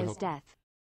I realize it Diana's helped. death?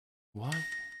 What?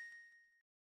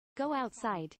 Go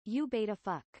outside, you beta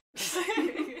fuck. Can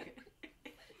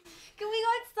we go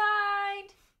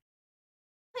outside?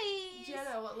 Please.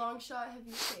 Jenna, what long shot have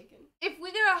you taken? If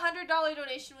we get a $100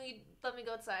 donation, will you let me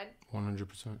go outside?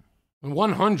 100%.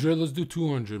 100. Let's do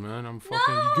 200, man. I'm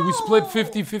fucking. No! Can we split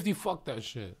 50-50? Fuck that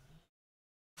shit.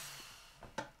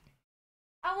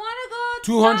 I want to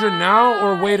go 200 now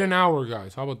or wait an hour,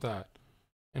 guys. How about that?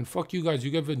 And fuck you guys.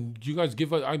 You guys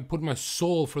give a. I put my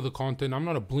soul for the content. I'm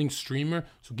not a Blink streamer,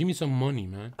 so give me some money,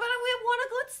 man. But we want to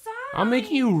go outside. I'm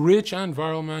making you rich and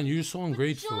viral, man. You're so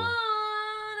ungrateful. John,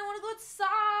 I want to go outside.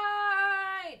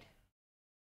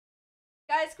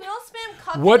 Guys, can we all spam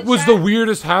cuck in What the was chat? the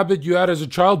weirdest habit you had as a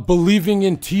child? Believing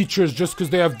in teachers just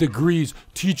because they have degrees.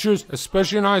 Teachers,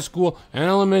 especially in high school and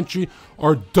elementary,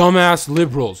 are dumbass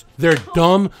liberals. They're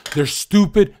dumb, they're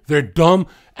stupid, they're dumb.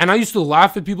 And I used to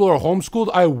laugh at people who are homeschooled.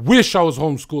 I wish I was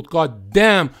homeschooled. God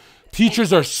damn,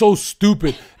 teachers are so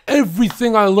stupid.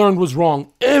 Everything I learned was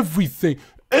wrong. Everything.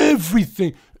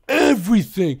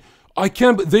 I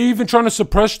can't. They're even trying to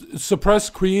suppress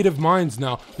creative minds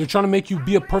now. They're trying to make you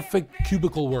be a perfect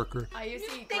cubicle worker. I used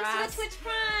to eat Thanks grass. for the Twitch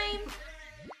Prime.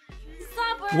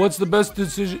 Stop. What's the best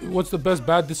decision? What's the best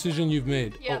bad decision you've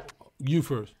made? Yeah. Oh, you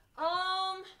first.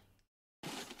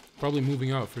 Probably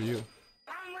moving out for you.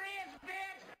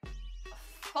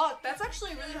 Fuck, that's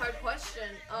actually a really hard question.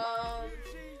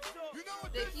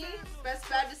 Vicky, best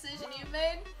bad decision you've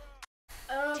made?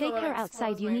 Take her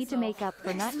outside. You need to make up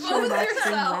for not Expose showing off stream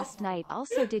yourself. last night.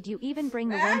 Also, did you even bring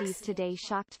the Wendy's today?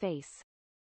 Shocked face.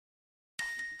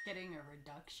 Getting a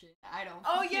reduction. I don't.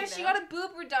 Oh fucking yeah, she know. got a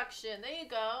boob reduction. There you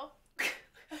go. It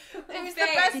was the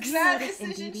Thanks. best Did you bad notice in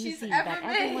decision she's DBZ ever that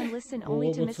made. everyone listen Well,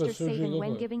 only to what's that Mr. surgery Saban look when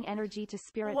like? giving energy to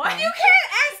spirit What? bomb? You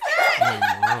can't ask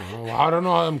that! I don't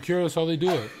know. I'm curious how they do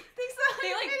it.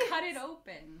 They like cut it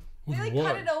open. With They like what?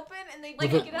 cut it open and they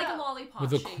Like With a, pick it like a up. lollipop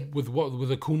With a shape. with what?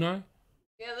 With a kunai?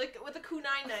 Yeah, like with a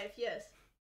kunai knife, yes.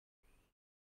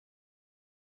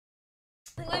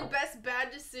 I think my best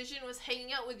bad decision was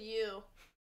hanging out with you.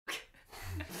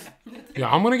 Yeah,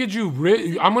 I'm gonna get you.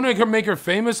 I'm gonna make her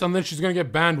famous, and then she's gonna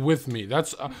get banned with me.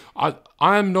 That's I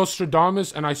am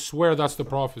Nostradamus, and I swear that's the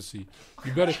prophecy.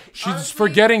 You better. She's Honestly-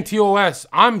 forgetting TOS.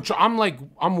 I'm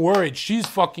worried. She's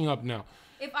fucking up now.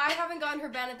 If I haven't gotten her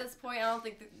banned at this point, I don't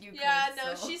think that you Yeah, could.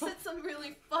 no, so. she said some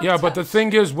really fucked Yeah, but up the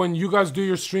thing is, when you guys do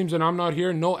your streams and I'm not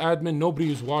here, no admin,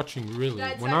 nobody is watching, really.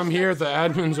 That's When I'm actually- here, the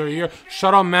admins are here.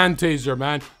 Shout out Mantaser,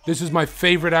 man. This is my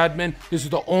favorite admin. This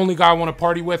is the only guy I want to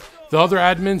party with. The other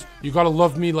admins, you gotta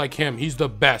love me like him. He's the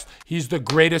best. He's the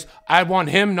greatest. I want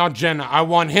him, not Jenna. I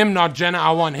want him, not Jenna.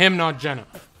 I want him, not Jenna.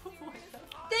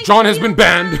 Thank John you, has been Heal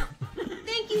banned. Pop.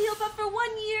 Thank you, Heal Pop, for 1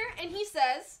 year, and he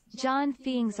says, John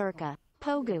Feing Zherka.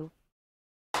 Pogu.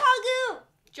 Pogu!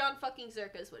 John fucking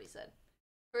Zherka is what he said.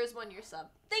 For his 1-year sub.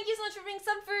 Thank you so much for being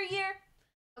sub for a year.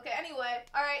 Okay, anyway.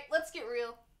 Alright, let's get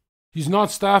real. He's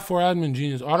not staff or admin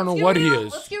genius. I don't know what he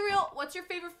is. Let's get real. What's your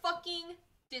favorite fucking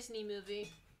Disney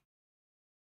movie?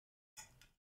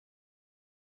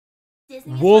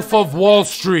 Wolf of Wall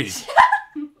Street.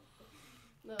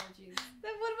 Oh, jeez.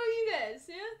 Then what about you guys?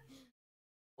 Yeah?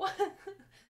 What?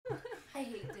 I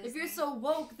hate Disney. If you're so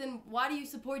woke, then why do you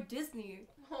support Disney?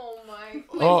 Oh my.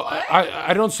 Oh,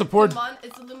 I don't support.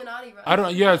 It's Illuminati, right? I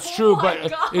don't. Yeah, it's true, Oh but my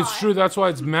God. it's true. That's why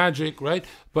it's magic, right?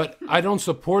 But I don't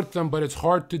support them. But it's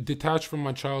hard to detach from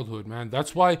my childhood, man.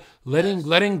 That's why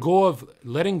letting go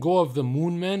of the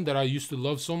Moon Men that I used to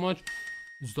love so much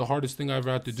is the hardest thing I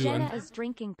ever had to do. Jenna And is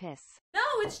drinking piss. No,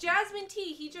 it's jasmine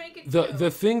tea. He drank it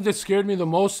the thing that scared me the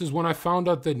most is when I found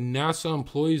out that NASA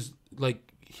employees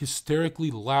like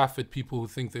hysterically laugh at people who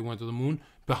think they went to the moon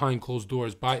behind closed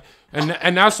doors. And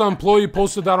NASA employee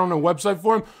posted that on their website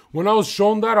for him. When I was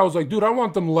shown that, I was like, dude, I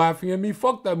want them laughing at me.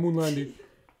 Fuck that moon landing.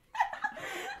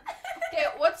 Okay,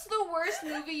 what's the worst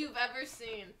movie you've ever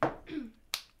seen?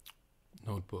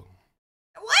 Notebook.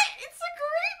 What? It's a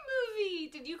great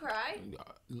movie. Did you cry?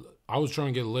 I was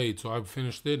trying to get laid, so I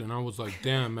finished it, and I was like,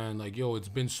 damn, man, like, yo, it's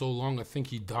been so long, I think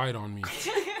he died on me.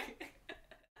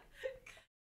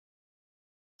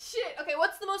 Shit. Okay,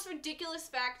 what's the most ridiculous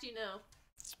fact you know?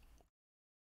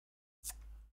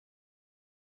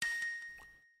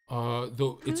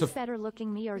 It's Who's better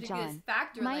looking, me or Ridiculous John?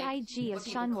 fact or, My like, IG what is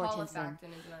people Sean call a Mortensen. fact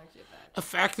and isn't actually a fact. a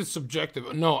fact is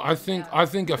subjective. No, I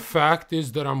think a fact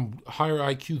is that I'm higher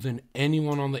IQ than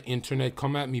anyone on the internet.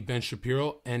 Come at me, Ben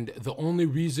Shapiro. And the only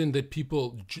reason that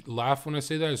people laugh when I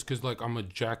say that is because like I'm a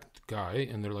jacked guy,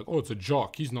 and they're like, "Oh, it's a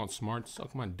jock. He's not smart.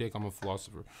 Suck my dick. I'm a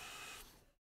philosopher."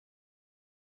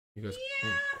 You guys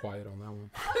quiet on that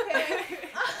one. Okay.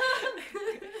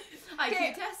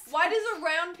 IQ test. Why does a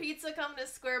round pizza come in a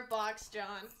square box,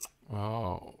 John?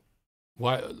 Oh,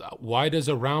 why does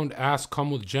a round ass come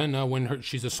with Jenna when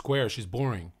she's a square? She's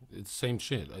boring. It's the same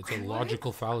shit. It's a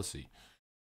logical fallacy.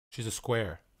 She's a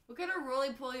square. What kind of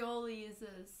roly-poly is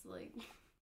this? Like,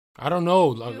 I don't know.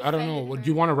 Like, I don't know. What, do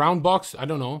you want a round box? I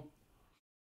don't know.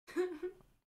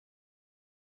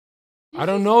 I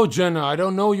don't know, Jenna. I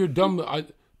don't know. You're dumb.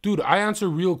 Dude, I answer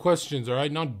real questions, all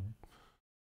right? Not.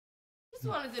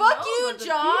 Fuck you,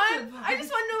 John! I just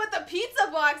want to know about the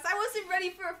pizza box. I wasn't ready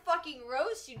for a fucking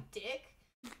roast, you dick.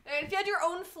 And if you had your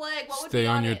own flag, what would be on it? Stay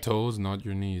on your toes, not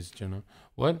your knees, Jenna.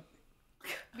 What?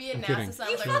 Be a I'm NASA kidding. sounds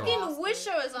You like fucking wish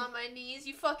I was on my knees.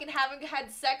 You fucking haven't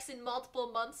had sex in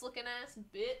multiple months looking ass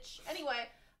bitch. Anyway,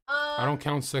 I don't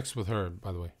count sex with her,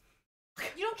 by the way.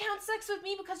 You don't count sex with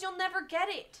me because you'll never get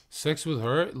it. Sex with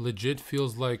her legit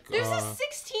feels like. There's a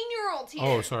 16-year-old here.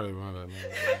 Oh, sorry. My bad.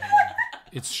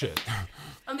 It's shit.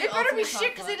 It better be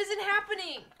shit because it isn't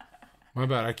happening. My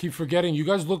bad. I keep forgetting. You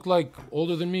guys look like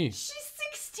older than me. She's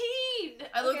 16.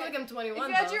 I look like I'm 21. If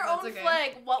you had though, your that's own okay.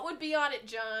 flag, what would be on it,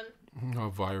 John? A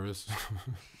virus.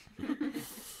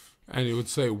 And it would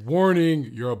say, "Warning,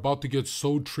 you're about to get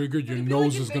so triggered your Would it be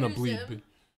nose like is going to bleed." Invader Zim?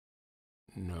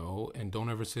 No, and don't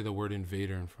ever say the word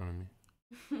invader in front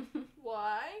of me.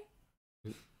 Why?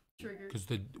 Triggered. Because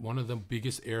one of the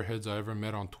biggest airheads I ever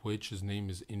met on Twitch, his name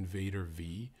is Invader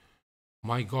V.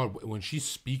 My God, when she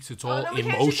speaks, it's all no, we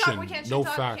can't shit emotion, talk, we can't shit no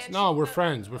talk, facts. can't No, shit- we're no.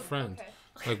 friends. We're friends.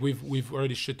 Okay. Like we've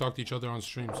already shit talked each other on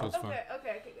stream, so it's fine.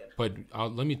 Okay, good. But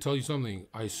let me tell you something.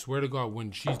 I swear to God,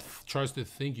 when she tries to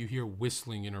think, you hear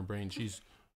whistling in her brain.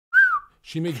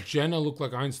 She makes Jenna look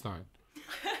like Einstein.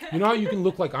 You know how you can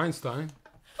look like Einstein?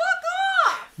 Fuck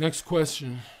off! Next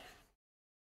question.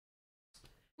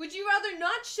 Would you rather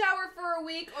not shower for a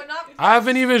week or not? I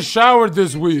haven't even showered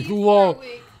this brush week. your teeth Lol. for a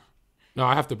week? No,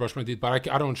 I have to brush my teeth, but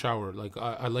I don't shower. Like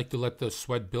I like to let the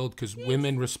sweat build because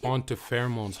women respond to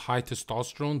pheromones, high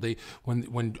testosterone.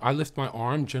 When I lift my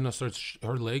arm, Jenna starts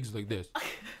her legs like this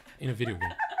in a video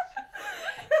game.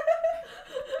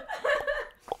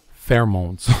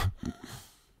 Pheromones.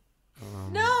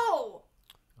 No!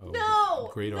 Oh, No!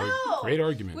 Great No!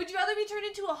 argument. Would you rather be turned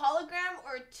into a hologram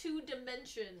or 2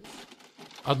 dimensions?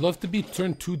 I'd love to be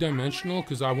turned 2-dimensional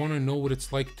because I want to know what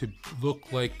it's like to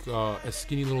look like a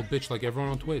skinny little bitch like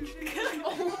everyone on Twitch.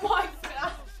 Oh my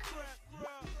god!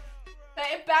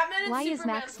 Hey, if Batman and Why Superman is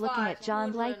Max looking at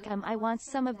John like, I want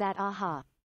some of that, aha.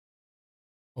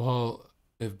 Well,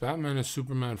 if Batman and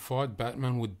Superman fought,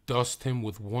 Batman would dust him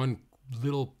with one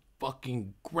little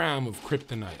fucking gram of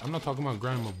kryptonite. I'm not talking about a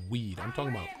gram of weed. I'm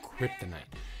talking about kryptonite.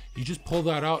 You just pull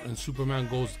that out and Superman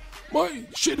goes, "My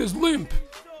shit is limp."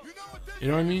 You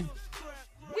know what I mean?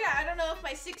 Yeah, I don't know if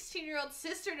my 16-year-old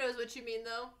sister knows what you mean,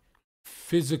 though.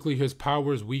 physically his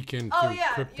powers weakened Oh, through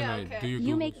yeah, kryptonite. yeah, okay. Do your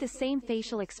You Googles. make the same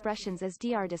facial expressions as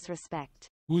DR disrespect.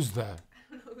 Who's that?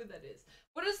 I don't know who that is.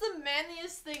 What is the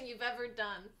manliest thing you've ever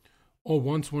done? Oh,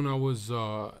 once when I was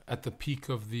at the peak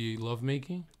of the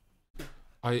lovemaking,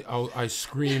 I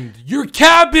screamed, "Your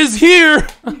cab is here!"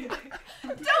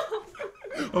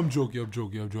 I'm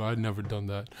joking. I'd never done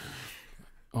that.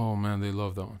 Oh man, they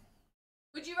love that one.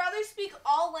 Would you rather speak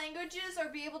all languages or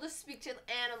be able to speak to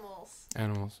animals?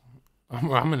 Animals.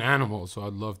 I'm an animal, so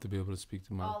I'd love to be able to speak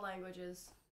to my. All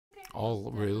languages. All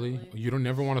really? Definitely. You don't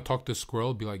never want to talk to a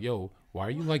squirrel? Be like, yo, why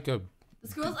are you like a? The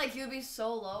squirrel's IQ would be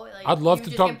so low. Like, I'd love you to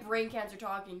just talk- Get brain cancer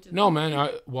talking to. No, them. man.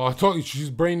 I talk. She's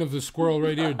brain of the squirrel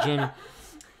right here, Jenna.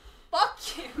 Fuck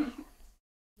you.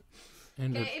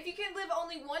 And Okay, if you could live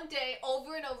only one day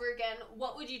over and over again,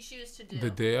 what would you choose to do? the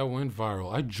day I went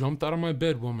viral, I jumped out of my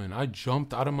bed, woman. I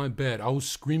jumped out of my bed. I was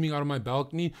screaming out of my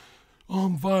balcony, "Oh,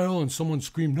 I'm viral," and someone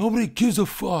screamed, "Nobody gives a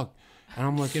fuck." And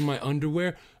I'm like in my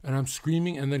underwear and I'm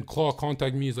screaming, and then Claw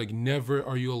contacted me. He's like, "Never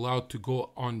are you allowed to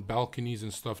go on balconies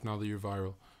and stuff now that you're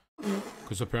viral,"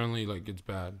 because apparently like it's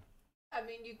bad. I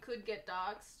mean, you could get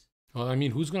doxxed. Well, I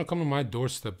mean, who's gonna come to my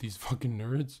doorstep? These fucking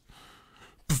nerds.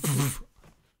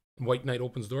 White Knight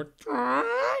opens door.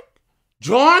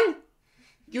 John,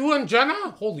 you and Jenna?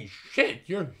 Holy shit!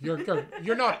 You're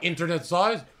not internet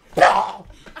sized.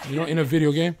 You know, in a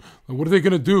video game, what are they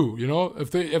gonna do? You know,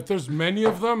 if there's many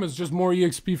of them, it's just more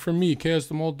EXP for me. Chaos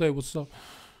them all day. What's up?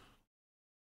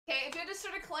 Okay, if you had to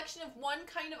start a collection of one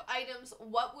kind of items,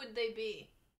 what would they be?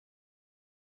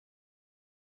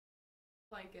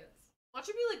 Blankets. Why don't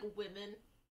you be like women?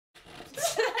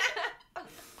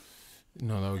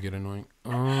 No, that would get annoying.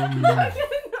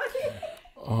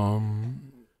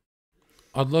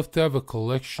 I'd love to have a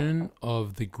collection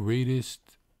of the greatest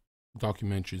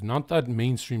documentaries. Not that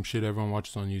mainstream shit everyone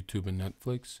watches on YouTube and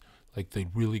Netflix. Like the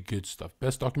really good stuff.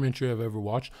 Best documentary I've ever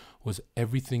watched was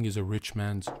 "Everything Is a Rich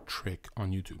Man's Trick"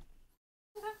 on YouTube.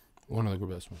 One of the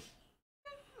best ones.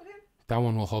 That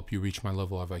one will help you reach my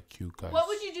level of IQ, guys. What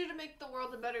would you do to make the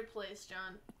world a better place,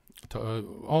 John?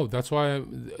 That's why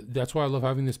I love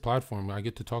having this platform. I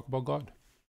get to talk about God.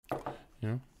 You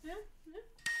know? Yeah.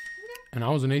 And I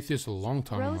was an atheist a long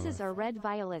time ago. Roses are red,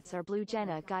 violets are blue.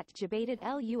 Jenna got debated.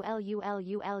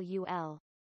 LULULULUL.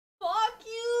 Fuck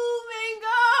you,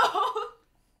 Mango!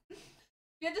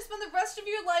 You had to spend the rest of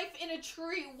your life in a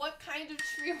tree. What kind of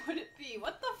tree would it be?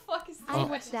 What the fuck is this? I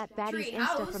watched that baddie's Tree Insta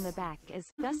house. from the back.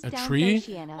 Is Gus A down tree?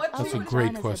 Oceana? What That's a tree? great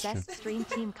John is question. the best stream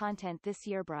team content this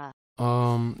year, bruh.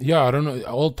 Yeah, I don't know.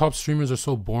 All top streamers are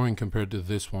so boring compared to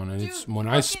this one, and Dude, it's when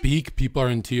I speak, people are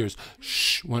in tears.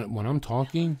 Shh. When I'm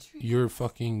talking, your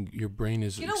brain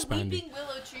is Get a expanding. weeping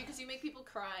willow tree because you make people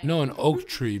cry. No, an oak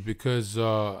tree because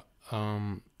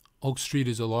Oak Street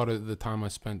is a lot of the time I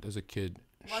spent as a kid.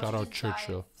 Why don't Shout you out just die of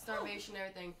Churchill. Starvation and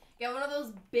everything. Get one of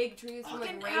those big trees from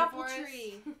Fucking like apple rainforest.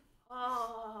 tree.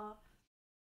 Oh.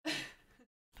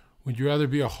 Would you rather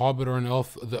be a hobbit or an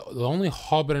elf? The only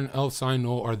hobbit and elves I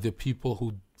know are the people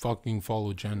who fucking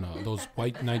follow Jenna. Those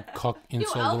white knight cuck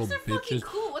insult elves little are fucking bitches.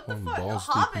 cool. What the Going fuck? balls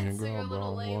The deep in your hobbits are girl, a bro. little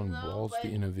I'm lame, going though, balls but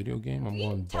deep in a video game. I'm being-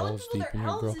 going telling balls people deep they're in your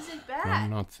elves girl. isn't I'm bad.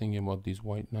 not thinking about these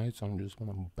white knights. I'm just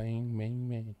gonna bang, bang,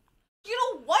 bang. You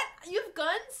know what? You have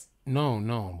guns? No,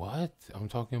 what? I'm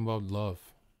talking about love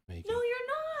making. No,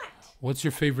 you're not. What's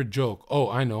your favorite joke? Oh,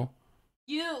 I know.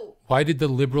 You. Why did the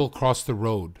liberal cross the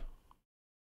road?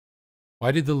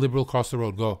 Why did the liberal cross the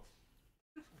road? Go.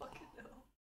 Fucking no.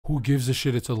 Who gives a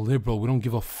shit? It's a liberal. We don't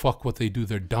give a fuck what they do.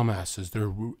 They're dumbasses.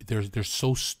 They're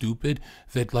so stupid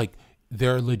that like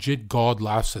they're legit. God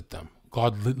laughs at them.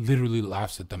 God literally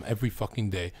laughs at them every fucking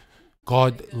day.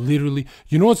 God literally.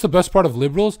 You know what's the best part of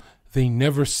liberals? They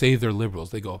never say they're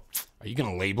liberals. They go, "Are you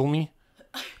gonna label me?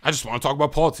 I just want to talk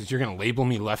about politics. You're gonna label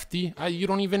me lefty? You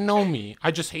don't even know me.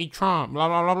 I just hate Trump. Blah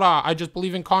blah blah blah. I just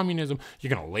believe in communism.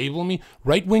 You're gonna label me?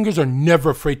 Right wingers are never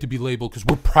afraid to be labeled because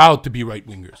we're proud to be right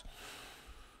wingers.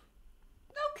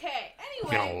 Okay,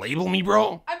 You're gonna anyway. label me,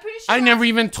 bro? I'm pretty sure. I never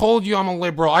even told you I'm a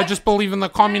liberal. I just believe in the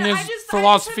No, communist I just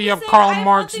philosophy have of to say- I Karl have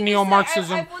Marx, one thing to say.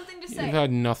 neo-Marxism. I have one thing to say. You've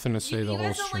had nothing to say You the whole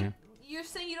guys don't stream. like. You're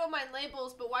saying you don't mind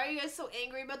labels, but why are you guys so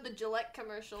angry about the Gillette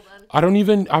commercial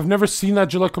then? I've never seen that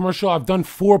Gillette commercial. I've done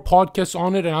 4 podcasts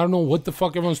on it and I don't know what the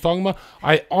fuck everyone's talking about.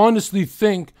 I honestly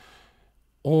think,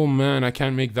 oh man, I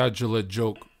can't make that Gillette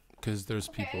joke because there's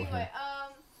people Okay, anyway,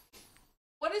 here.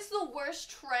 what is the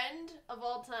worst trend of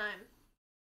all time?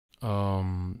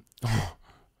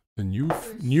 The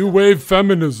new wave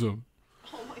feminism.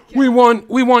 Oh my god.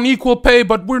 We want equal pay,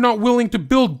 but we're not willing to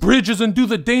build bridges and do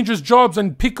the dangerous jobs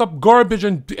and pick up garbage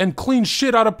and clean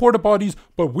shit out of porta potties.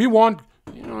 But we want,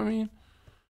 you know what I mean?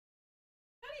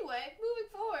 Anyway, moving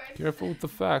forward. Careful with the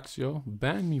facts, yo.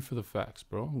 Ban me for the facts,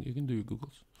 bro. You can do your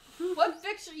Googles. What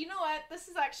fiction? You know what? This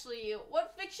is actually you.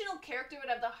 What fictional character would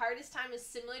have the hardest time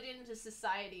assimilating into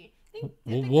society? I think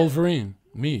Wolverine.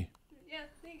 Me. Yeah,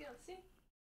 there you go. See.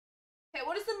 Okay,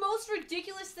 what is the most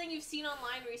ridiculous thing you've seen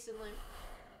online recently?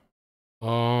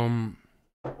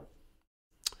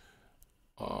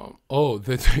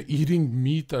 The eating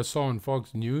meat I saw on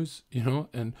Fox News, you know,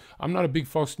 and I'm not a big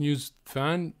Fox News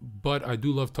fan, but I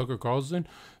do love Tucker Carlson.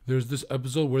 There's this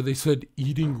episode where they said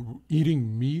eating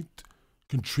meat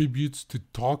contributes to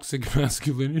toxic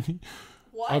masculinity.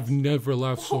 What? I've never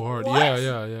laughed so hard. What?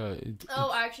 Yeah.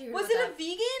 I actually heard Was about it that. a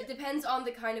vegan? It depends on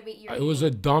the kind of meat you're It was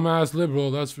a dumbass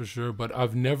liberal, that's for sure. But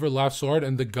I've never laughed so hard.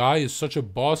 And the guy is such a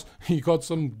boss. He got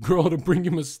some girl to bring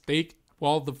him a steak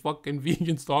while the fucking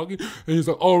vegan's talking. And he's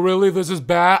like, oh, really? This is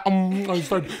bad? I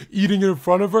start eating it in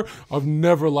front of her. I've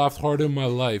never laughed hard in my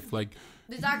life. Like,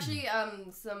 There's actually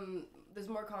there's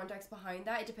more context behind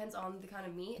that. It depends on the kind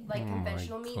of meat. Like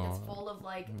conventional meat that's full of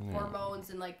like hormones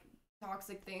and like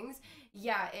toxic things.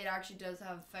 Yeah, it actually does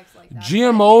have effects like that.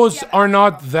 GMOs are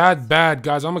not that bad,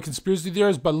 guys. I'm a conspiracy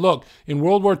theorist, but look, in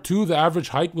World War II, the average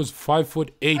height was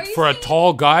 5'8" for a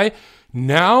tall guy.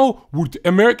 Now,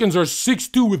 Americans are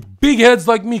 6'2" with big heads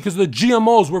like me because the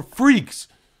GMOs were freaks.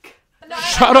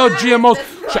 Shout out GMOs.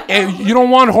 You don't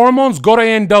want hormones? Go to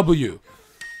A&W.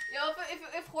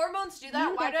 If hormones do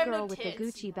that, why do I have no with the tits?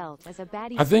 Gucci belt as a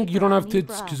baddie. I think you don't have Steven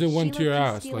tits Bra. because it went She to your looked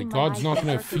ass. stealing Like, my God's not eyes going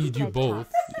to with her feed you red both.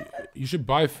 top. You should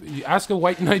buy... Ask a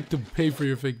white knight to pay for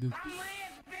your fake tits.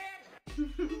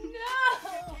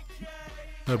 No.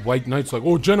 That white knight's like,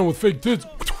 oh, Jenna with fake tits.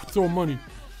 Throw money.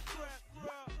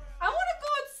 I want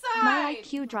to go My outside.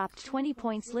 IQ dropped 20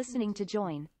 points listening to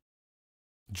Join.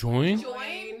 Join?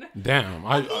 Join. Damn.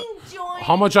 Join.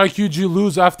 How much IQ did you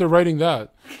lose after writing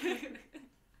that?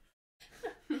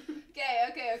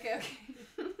 Okay.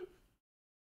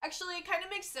 Actually, it kind of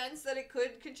makes sense that it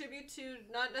could contribute to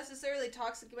not necessarily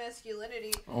toxic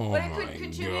masculinity, Oh but it could my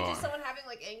contribute God. to someone having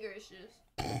like anger issues.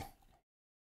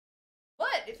 What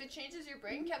if it changes your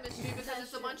brain chemistry because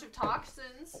it's a bunch of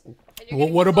toxins? And you're Well,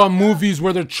 getting what about fucked up? movies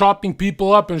where they're chopping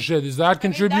people up and shit? Is that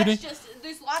contributing? That's just,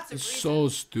 there's lots of It's reasons. so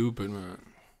stupid, man.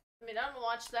 I mean, I don't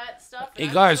watch that stuff. Hey and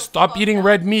I'm guys, so stop fucked eating up.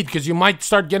 red meat because you might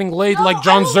start getting laid No, like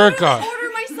John I will Zherka. literally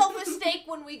order myself a steak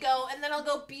when we go, and then I'll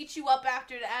go beat you up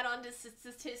after to add on to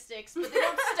statistics. But they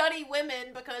don't study women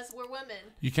because we're women.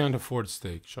 You can't afford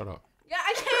steak. Shut up. Yeah,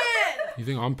 I can. You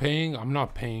think I'm paying? I'm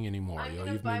not paying anymore, I'm yo.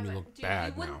 gonna You've buy made me my- look Dude,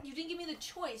 bad now. You didn't give me the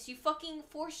choice. You fucking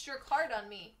forced your card on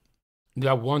me.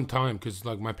 That one time, because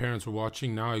like my parents were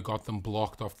watching, now I got them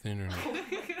blocked off the internet.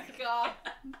 God.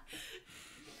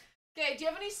 Okay, do you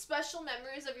have any special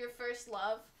memories of your first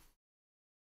love?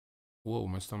 Whoa,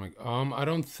 my stomach. I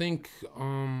don't think,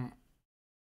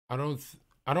 I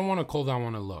don't want to call that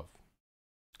one a love,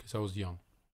 because I was young.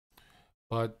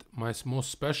 But my most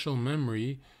special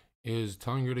memory is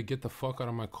telling her to get the fuck out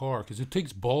of my car, because it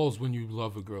takes balls when you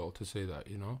love a girl to say that,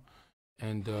 you know?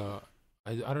 And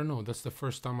I don't know, that's the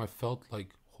first time I felt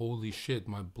like, holy shit,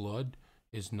 my blood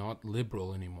is not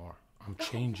liberal anymore. I'm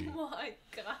changing. Oh my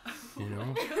God. You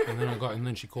know? And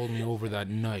then she called me over that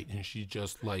night, and she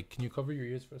just like, can you cover your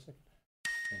ears for a second?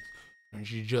 Thanks. And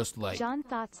she just like, John,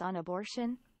 thoughts on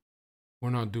abortion? we're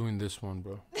not doing this one,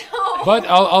 bro. No. But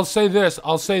I'll say this.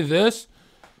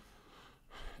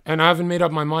 And I haven't made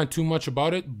up my mind too much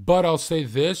about it, but I'll say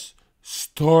this.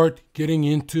 Start getting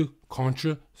into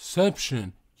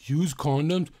contraception. Use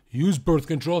condoms. Use birth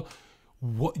control.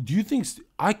 What do you think?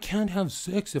 I can't have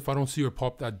sex if I don't see her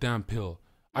pop that damn pill.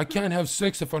 I can't have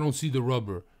sex if I don't see the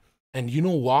rubber. And you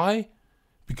know why?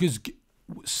 Because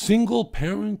single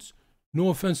parents, no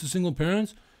offense to single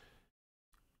parents,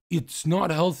 it's not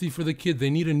healthy for the kid. They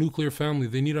need a nuclear family.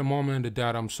 They need a mom and a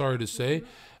dad, I'm sorry to say.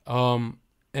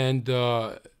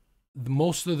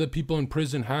 Most of the people in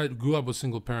prison grew up with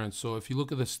single parents. So if you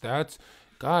look at the stats,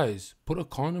 guys, put a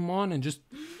condom on and just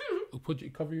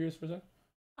cover your ears for a second.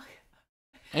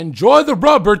 Enjoy the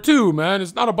rubber too, man.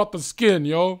 It's not about the skin,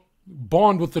 yo.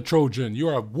 Bond with the Trojan.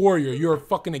 You're a warrior. You're a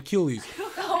fucking Achilles.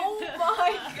 Oh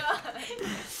my God.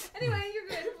 Anyway, you're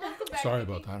good. Welcome back. Sorry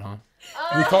Nikki. about that,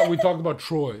 huh? We talked about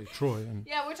Troy. And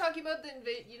Yeah, we're talking about the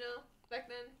back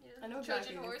then. I know Trojan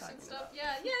exactly what you're horse and talking stuff. about.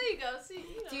 Yeah, there you go. See,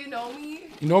 Do you know me?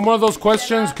 you know more of those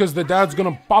questions because the dad's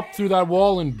gonna pop through that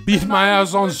wall and beat my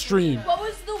ass on stream. What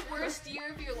was the worst year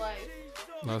of your life?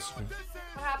 That's What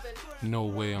happened? no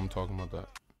way I'm talking about that.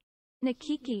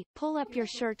 Nikiki, pull up your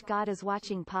shirt. God is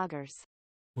watching poggers.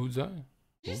 Who's that?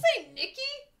 Did you say Nikki?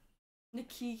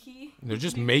 Nikiki. They're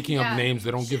just making up Yeah. names.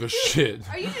 They don't give a shit.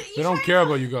 Are you? They don't care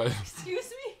about you guys. Excuse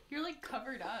me. You're like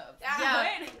covered up.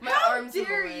 Yeah. My How arms in the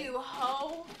dare way. you,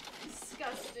 hoe?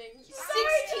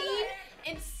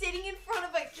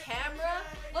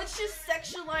 Let's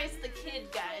just sexualize the kid,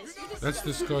 guys. That's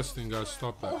disgusting, guys.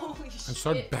 Stop that. Holy And shit.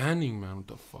 start banning, man. What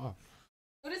the fuck?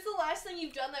 What is the last thing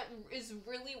you've done that is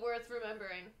really worth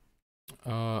remembering?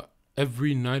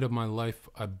 Every night of my life,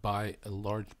 I buy a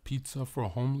large pizza for a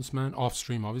homeless man, off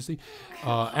stream, obviously,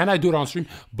 and I do it on stream.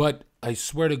 But I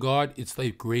swear to God, it's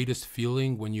the greatest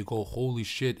feeling when you go, holy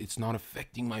shit, it's not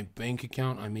affecting my bank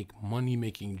account. I make money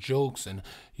making jokes and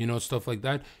stuff like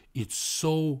that. It's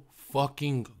so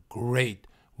fucking great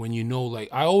when like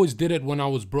I always did it when I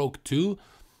was broke too.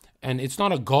 And it's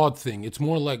not a God thing. It's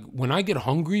more like when I get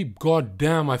hungry, God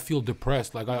damn, I feel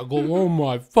depressed. Like I go, oh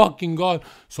my fucking God.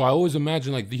 So I always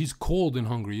imagine like he's cold and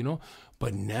hungry,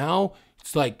 But now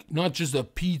it's like not just a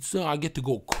pizza. I get to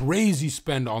go crazy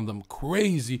spend on them,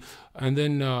 crazy. And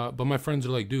then, but my friends are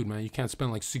like, dude, man, you can't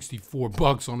spend like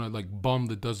 $64 on a like bum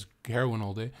that does heroin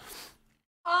all day.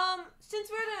 Since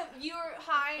we're at a viewer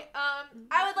high,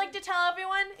 I would like to tell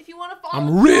everyone, if you want to follow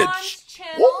I'm rich. John's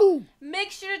channel, Woo.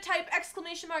 make sure to type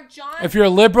 !John. If you're a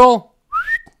liberal.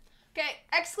 Okay,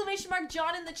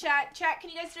 !John in the chat. Chat, can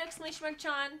you guys do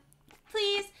 !John?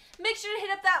 Please, make sure to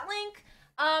hit up that link.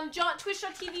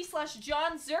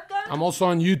 Twitch.tv/John Zherka. I'm also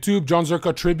on YouTube, John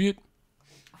Zherka Tribute.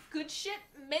 Good shit.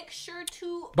 Make sure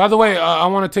to... By the way, I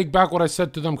want to take back what I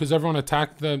said to them because everyone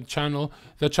attacked the channel.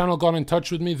 The channel got in touch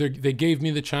with me. They gave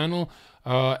me the channel,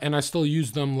 and I still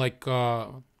use them like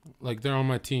they're on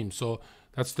my team. So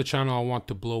that's the channel I want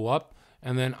to blow up.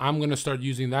 And then I'm going to start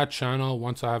using that channel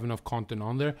once I have enough content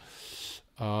on there.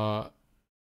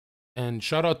 And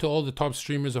shout out to all the top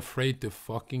streamers afraid to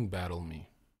fucking battle me.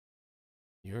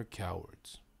 You're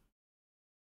cowards.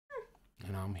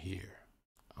 And I'm here.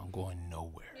 I'm going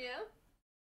nowhere. Yeah?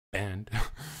 Banned. Yeah?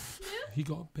 He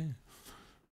got banned.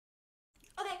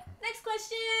 Okay, next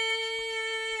question.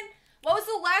 What was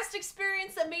the last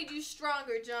experience that made you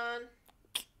stronger, John?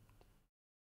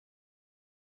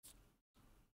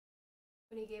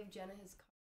 When he gave Jenna his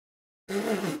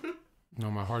car. No,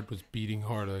 my heart was beating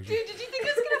hard. Dude, did you think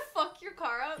it was gonna fuck your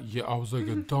car up? Yeah, I was like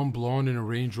a dumb blonde in a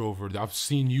Range Rover. I've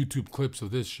seen YouTube clips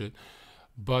of this shit.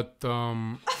 But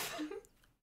the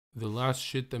last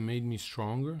shit that made me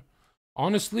stronger,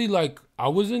 honestly, like I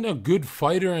wasn't a good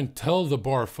fighter until the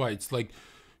bar fights. Like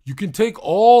you can take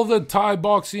all the Thai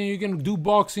boxing, you can do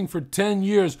boxing for 10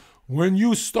 years. When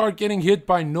you start getting hit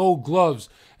by no gloves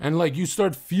and like you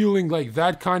start feeling like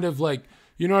that kind of like,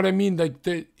 you know what I mean? Like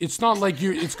it's not like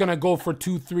it's gonna go for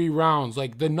 2-3 rounds.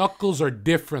 Like the knuckles are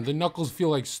different. The knuckles feel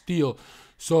like steel.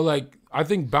 So like I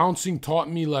think bouncing taught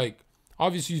me like,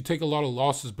 obviously you take a lot of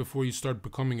losses before you start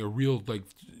becoming a real like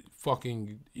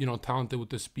fucking, talented with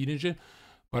the speed and shit.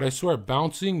 But I swear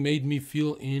bouncing made me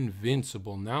feel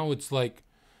invincible. Now it's like,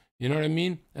 you know what I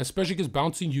mean? Especially because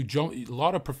bouncing, you jump. A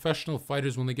lot of professional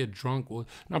fighters, when they get drunk, well,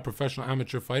 not professional,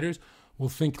 amateur fighters, will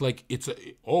think like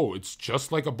it's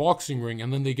just like a boxing ring.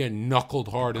 And then they get knuckled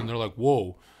hard and they're like,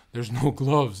 whoa, there's no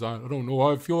gloves. I don't know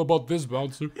how I feel about this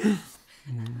bouncer.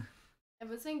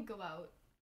 Everyone's saying go out.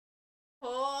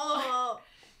 Oh,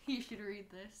 You should read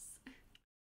this.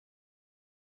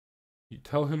 You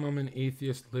tell him I'm an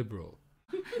atheist liberal.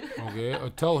 Okay? Or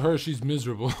tell her she's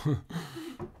miserable.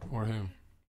 Or him.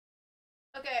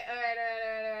 okay,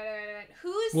 alright.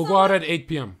 We'll go out at 8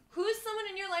 p.m. Who is someone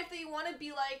in your life that you want to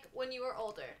be like when you were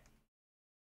older?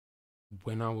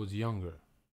 When I was younger.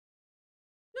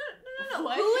 No.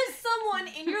 What? Who is someone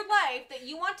in your life that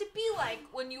you want to be like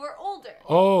when you were older?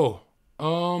 Oh,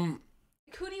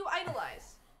 Who do you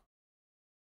idolize?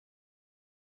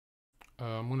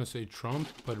 I'm gonna say Trump,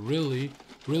 but really,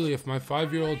 if my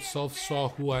 5-year-old self saw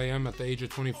who I am at the age of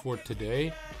 24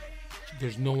 today,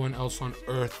 there's no one else on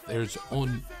earth.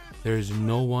 There's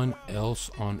no one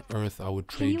else on earth I would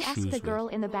Can trade you shoes ask the with. girl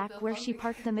in the back where she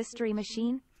parked the mystery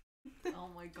machine? Oh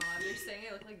my god, they're saying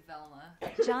I look like Velma.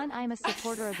 John, I'm a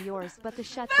supporter of yours, but the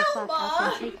shut the fuck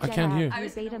up and take I Jenna can't out, hear. you I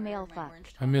was beta gonna wear male my fuck.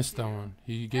 orange I missed that one.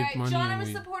 He gave Alright, money John, and I'm a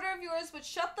we. supporter of yours, but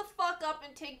shut the fuck up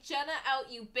and take Jenna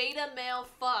out, you beta male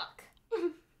fuck.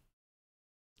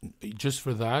 Just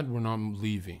for that, we're not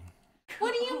leaving.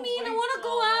 What do you mean? my I want to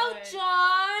go God. out,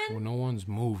 John. Well, no one's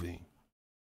moving.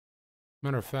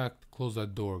 Matter of fact, close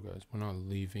that door, guys. We're not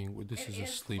leaving. This is a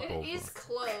sleepover. It is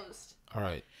closed. All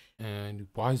right. And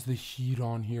why is the heat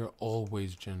on here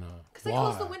always, Jenna? Because I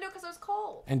closed the window because I was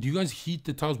cold. And do you guys heat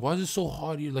the towels? Why is it so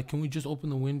hot here? Like, can we just open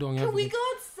the window and have Can we like- go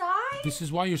outside? This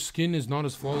is why your skin is not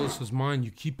as flawless as mine.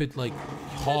 You keep it like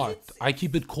hot. I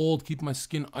keep it cold, keep my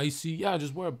skin icy. Yeah,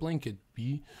 just wear a blanket,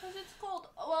 B. Because it's cold.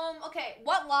 Okay.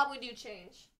 What law would you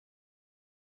change?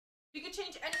 You could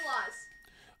change any laws.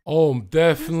 Oh, Who's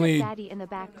definitely. that baddie in the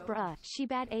back, bruh? She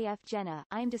bad AF Jenna.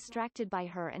 I'm distracted by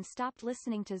her and stopped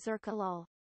listening to Zherka lol.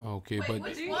 Okay, Wait, but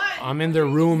which one? I'm in their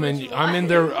room and I'm in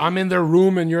their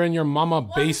room and you're in your mama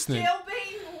basement.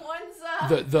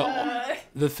 One's jailbait,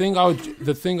 The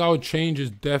thing I would change is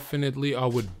definitely I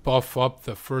would buff up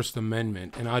the First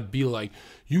Amendment and I'd be like,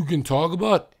 you can talk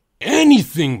about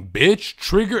anything, bitch.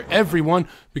 Trigger everyone,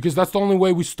 because that's the only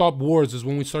way we stop wars is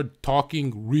when we start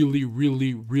talking really,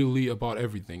 really, really about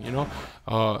everything, you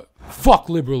know? Fuck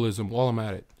liberalism while I'm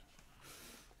at it.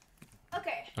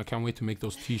 Okay. I can't wait to make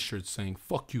those t-shirts saying,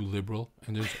 fuck you, liberal.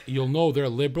 And you'll know they're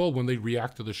liberal when they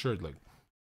react to the shirt. Like,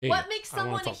 hey, what makes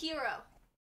someone a hero?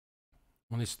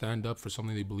 When they stand up for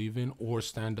something they believe in or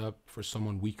stand up for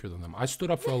someone weaker than them. I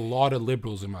stood up for a lot of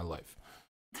liberals in my life.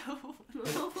 Fuck.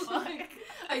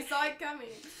 I saw it coming.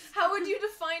 How would you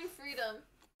define freedom?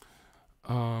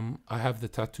 I have the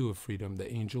tattoo of freedom,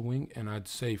 the angel wing, and I'd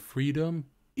say freedom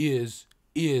is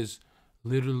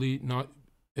literally not,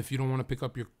 if you don't want to pick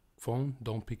up your phone,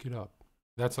 don't pick it up.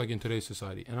 That's like in today's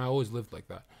society. And I always lived like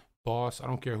that. Boss, I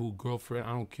don't care who, girlfriend,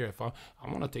 I don't care if I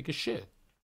want to take a shit.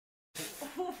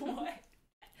 What?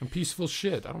 And peaceful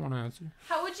shit. I don't want to answer.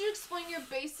 How would you explain your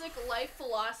basic life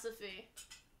philosophy?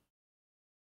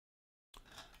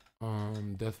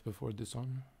 Death before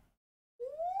dishonor.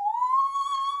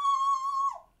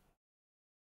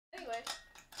 Anyway.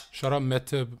 Shout out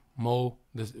Meteb Mo.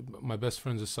 My best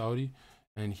friend's a Saudi,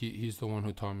 and he's the one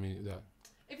who taught me that.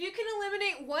 If you can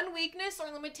eliminate one weakness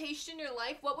or limitation in your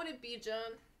life, what would it be,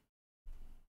 John?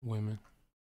 Women.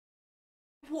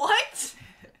 What?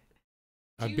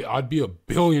 I'd be a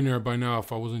billionaire by now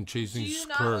if I wasn't chasing Do you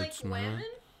skirts, not like man. women?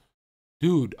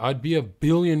 Dude, I'd be a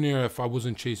billionaire if I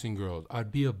wasn't chasing girls.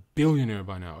 I'd be a billionaire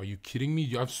by now. Are you kidding me?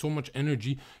 You have so much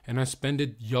energy, and I spend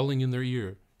it yelling in their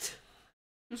ear.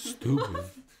 Stupid.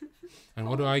 And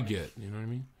what do I get? You know what I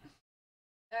mean?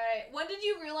 Alright, when did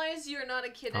you realize you're not a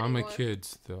kid anymore? I'm a kid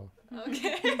still.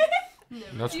 Okay.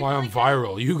 That's why I'm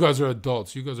viral. You guys are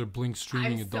adults. You guys are blink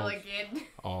streaming I'm still adults. a kid.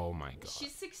 Oh my god.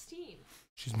 She's 16.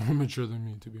 She's more mature than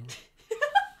me, to be honest.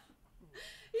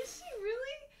 Is she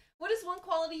really? What is one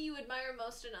quality you admire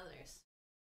most in others?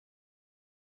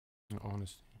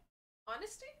 Honesty.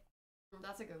 Honesty?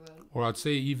 That's a good one. Or I'd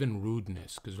say even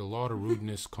rudeness, because a lot of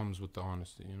rudeness comes with the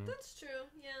honesty, you know? That's true,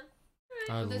 yeah.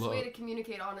 I There's a way love. to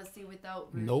communicate honesty without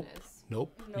rudeness.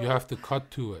 Nope. You have to cut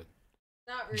to it.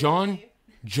 Not really.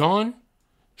 John,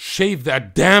 shave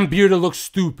that damn beard. It looks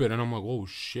stupid. And I'm like, oh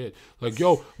shit. Like,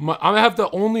 yo, I have the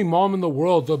only mom in the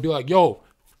world. They'll be like, yo,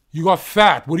 you got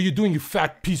fat. What are you doing, you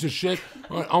fat piece of shit?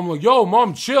 I'm like, yo,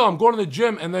 mom, chill. I'm going to the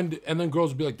gym. And then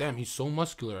girls will be like, damn, he's so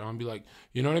muscular. And I'll be like,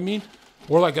 you know what I mean?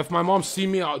 Or like if my mom see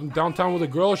me out downtown with a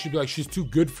girl, she'd be like, she's too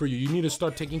good for you. You need to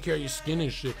start taking care of your skin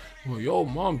and shit. I'm like, yo,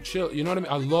 mom, chill. You know what I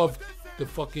mean? I love the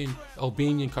fucking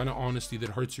Albanian kind of honesty that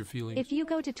hurts your feelings. If you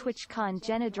go to TwitchCon,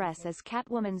 Jenna dress as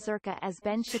Catwoman, Zherka as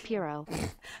Ben Shapiro.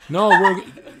 No, we're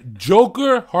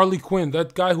Joker, Harley Quinn.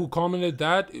 That guy who commented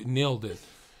that nailed it.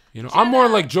 You know, Jenna, I'm more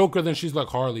like Joker than she's like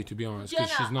Harley, to be honest. Jenna,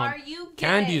 She's not. are you gay?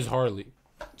 Candy is Harley.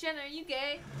 Jenna, are you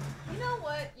gay? You know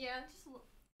what? Yeah, just a little.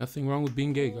 Nothing wrong with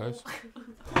being gay, guys.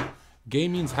 Gay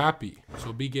means happy,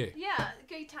 so be gay. Yeah,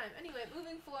 great time. Anyway,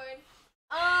 moving forward.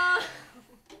 I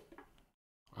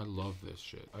love this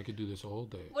shit. I could do this all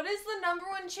day. What is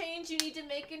the #1 change you need to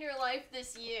make in your life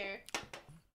this year?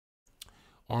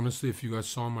 Honestly, if you guys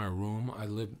saw my room,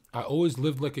 I always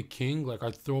lived like a king. Like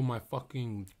I'd throw my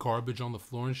fucking garbage on the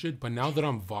floor and shit. But now that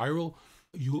I'm viral,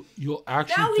 you'll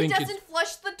actually now he think doesn't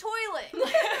flush the toilet.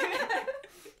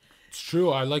 it's true.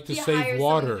 I like to He save hires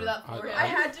water. someone to do that for him. I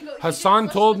had to go. Hassan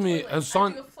told me. I had to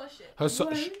go flush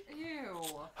it. Ew.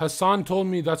 Hassan told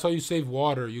me that's how you save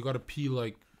water. You gotta pee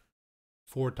like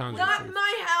 4 times. Not before.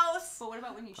 my house. But what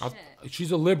about when you I- shit?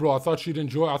 She's a liberal. I thought she'd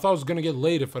enjoy. I thought I was gonna get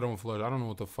laid if I don't flush. I don't know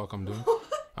what the fuck I'm doing.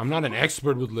 I'm not an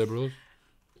expert with liberals.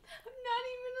 I'm not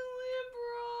even a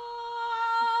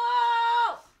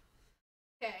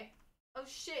liberal. Okay. Oh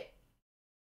shit.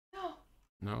 No.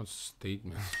 No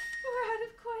statement. We're out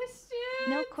of questions.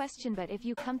 No question, but if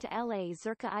you come to LA,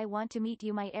 Zherka, I want to meet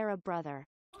you, my Arab brother.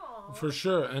 Aw. For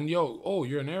sure. And yo,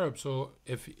 you're an Arab, so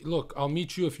I'll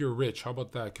meet you if you're rich. How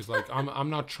about that? Cause like I'm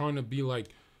not trying to be like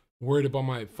worried about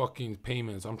my fucking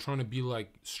payments. I'm trying to be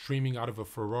like streaming out of a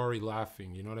Ferrari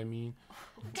laughing. You know what I mean?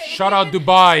 Okay, Shout out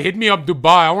Dubai. Hit me up,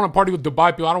 Dubai. I want to party with Dubai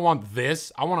people. I don't want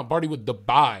this. I want to party with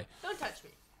Dubai. Don't touch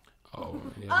me. Oh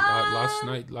yeah.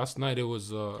 Last night it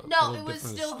was No, a it was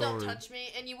different still story. don't touch me,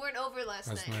 and you weren't over last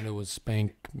Last night. night it was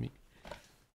spank me.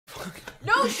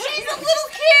 No, she's a little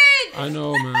kid. I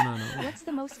know, man. I know. What's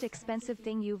the most expensive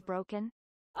thing you've broken?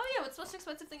 Oh yeah, what's the most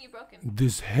expensive thing you've broken?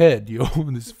 This head, yo,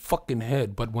 this fucking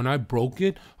head. But when I broke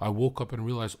it, I woke up and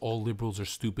realized all liberals are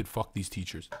stupid. Fuck these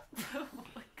teachers.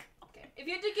 Okay. If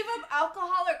you had to give up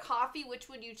alcohol or coffee, which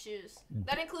would you choose?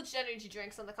 That includes energy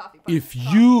drinks on the coffee part.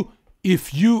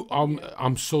 If you,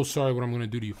 I'm so sorry what I'm gonna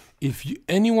do to you. If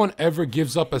anyone ever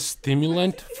gives up a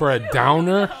stimulant for a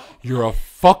downer, you're a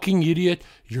fucking idiot.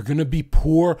 You're gonna be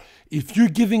poor. If you're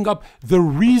giving up, the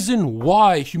reason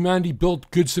why humanity built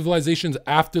good civilizations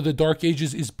after the Dark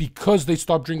Ages is because they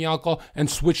stopped drinking alcohol and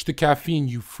switched to caffeine.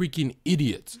 You freaking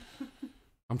idiots.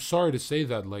 I'm sorry to say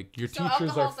that. Like your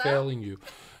teachers are failing you.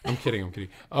 I'm kidding.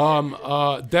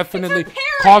 Definitely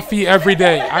coffee every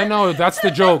day. I know that's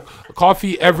the joke.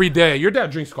 Coffee every day. Your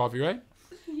dad drinks coffee, right?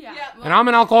 Yeah. And I'm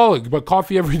an alcoholic, but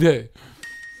coffee every day.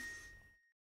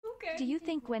 Okay. Do you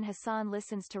think when Hassan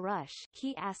listens to Rush,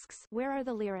 he asks, where are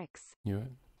the lyrics? Yeah.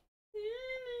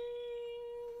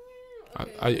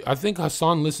 Okay. I think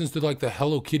Hassan listens to like the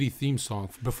Hello Kitty theme song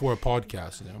before a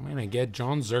podcast. I'm gonna get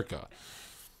John Zherka.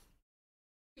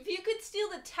 If you could steal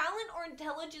the talent or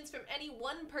intelligence from any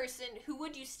one person, who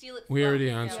would you steal it from? We already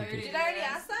answered Did this. I already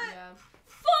ask that? Yeah.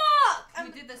 Fuck!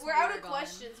 We did this We're when out we of were gone.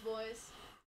 questions, boys.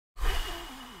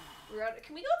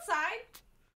 Can we go outside?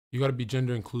 You gotta be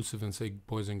gender inclusive and say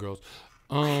boys and girls.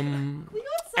 Can we go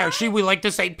outside? Actually, we like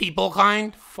to say people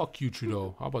kind. Fuck you,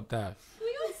 Trudeau. How about that? Can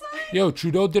we go outside? Yo,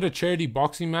 Trudeau did a charity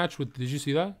boxing match with. Did you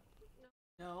see that?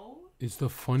 No. It's the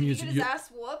Did he funniest. get his ass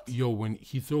whooped? Yo, when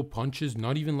he throw punches,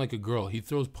 not even like a girl, he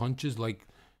throws punches like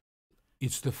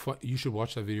it's the fun. You should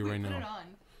watch that video right Put it now. on.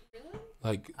 Really?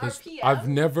 Like Our this, PM? I've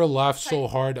never laughed so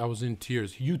Type. hard. I was in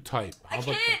tears. You type. I How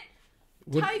about can't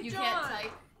What, type, You John. can't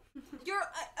type.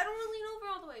 I don't really know over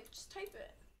all the way. Just type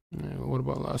it. what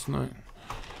about last night?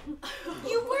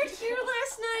 You weren't here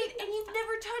last night, and you've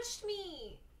never touched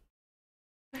me.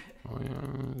 Oh yeah,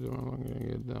 I'm gonna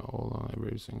get that. Hold on,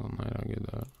 every single night I get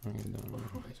that. Every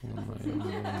single night. I'm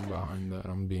getting behind that.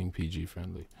 I'm being PG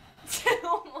friendly.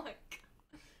 Oh my god.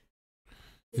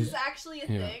 This is actually a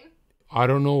yeah. thing? I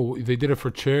don't know. They did it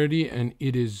for charity, and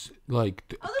it is like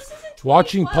Oh, this isn't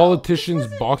watching 2012. politicians This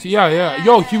wasn't boxing. Yeah.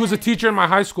 Yo, he was a bad. teacher in my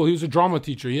high school. He was a drama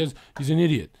teacher. He's an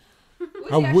idiot. Was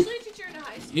I he would- actually a teacher in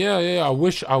high school? Yeah.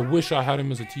 I wish I had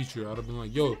him as a teacher. I'd have been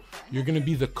like, yo, you're gonna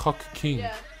be the cuck king.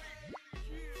 Yeah.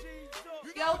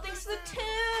 Yo, thanks for the 2.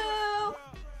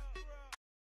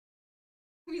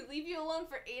 We leave you alone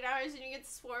for 8 hours and you get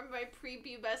swarmed by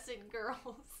prepubescent girls.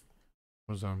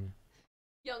 What does that mean?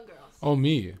 Young girls. Oh,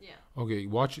 me. Yeah. Okay,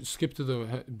 watch it. Skip to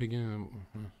the beginning.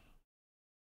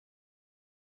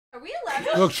 Are we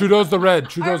allowed to? Look, Trudeau's the red. Are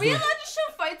Trudeau's we the allowed to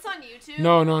show fights on YouTube?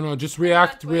 No. Just Like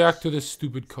react on Twitch? to this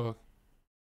stupid cuck.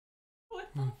 What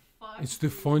the fuck? It's the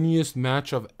funniest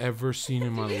match I've ever seen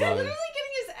in my He's literally life.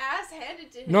 getting his ass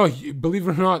handed to him. No, believe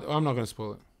it or not, I'm not gonna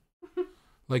spoil it.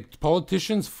 Like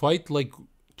politicians fight like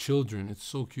children. It's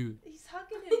so cute. He's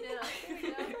hugging him now. There we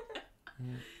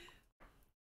go.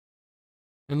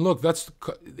 And look,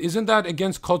 isn't that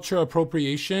against culture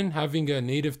appropriation having a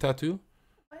native tattoo?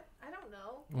 What? I don't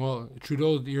know. Well,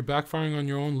 Trudeau, you're backfiring on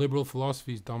your own liberal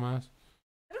philosophies, dumbass.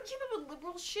 I don't keep up with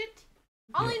liberal shit.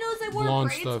 All Yeah, I know is I wore blonde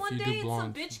braids stuff, one you do day and some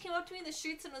blonde. bitch came up to me in the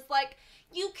streets and was like,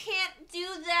 "You can't do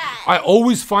that." I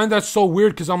always find that so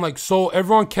weird because I'm like, so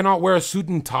everyone cannot wear a suit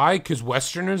and tie because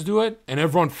Westerners do it, and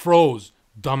everyone froze,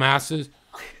 dumbasses.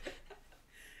 I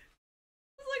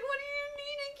was like, "What do you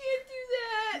mean I can't do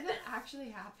that?" Did that actually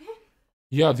happen?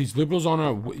 Yeah, these liberals on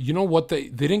our, you know what, they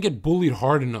didn't get bullied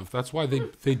hard enough. That's why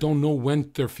they don't know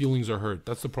when their feelings are hurt.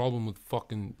 That's the problem with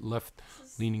fucking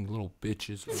left-leaning little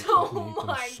bitches. I fucking hate them Oh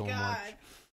my so god. much.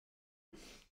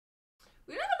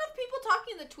 We don't have enough people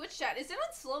talking in the Twitch chat. Is it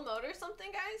on slow mode or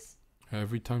something, guys?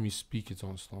 Every time you speak, it's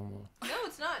on slow-mo. No,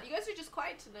 it's not. You guys are just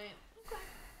quiet tonight.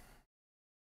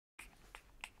 Okay.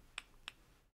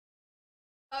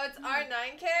 Oh, it's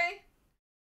R9K?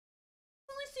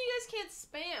 Only so you guys can't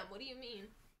spam. What do you mean?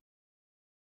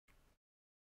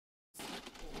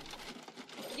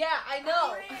 Yeah, I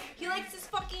know. He likes his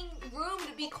fucking room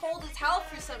to be cold as hell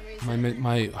for some reason.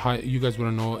 My high, you guys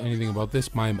wouldn't know anything about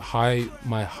this. My high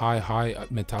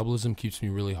metabolism keeps me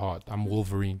really hot. I'm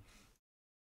Wolverine.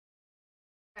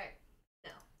 Alright.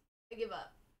 No. I give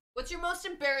up. What's your most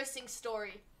embarrassing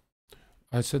story?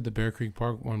 I said the Bear Creek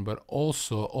Park one, but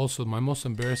also my most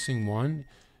embarrassing one.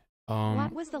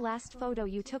 What was the last photo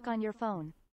you took on your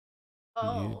phone? You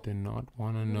Oh. do not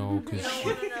want to know You because don't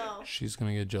want to know. she's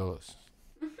gonna get jealous.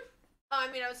 Oh,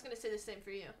 I mean, I was going to say the same for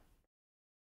you.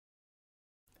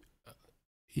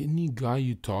 Any guy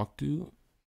you talk to,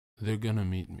 they're gonna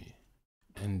meet me,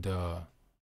 and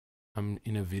I'm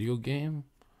in a video game.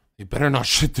 They better not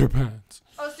shit their pants.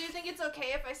 Oh, so you think it's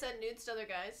okay if I send nudes to other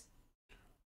guys?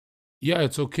 Yeah,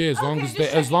 it's okay as long Okay, as just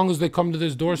as checking. long as they come to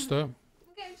this doorstep.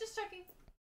 Okay, just checking.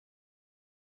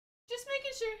 Just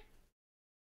making sure.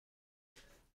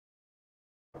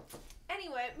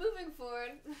 Anyway, moving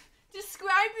forward.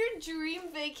 Describe your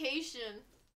dream vacation.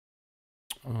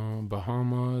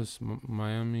 Bahamas,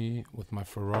 Miami with my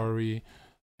Ferrari,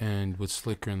 and with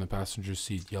Slicker in the passenger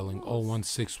seat yelling,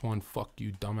 0161, fuck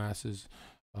you, dumbasses.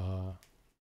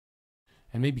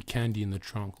 And maybe Candy in the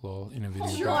trunk, lol, in a video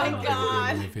game. Oh my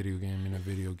God. In a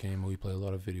video game. We play a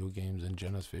lot of video games, and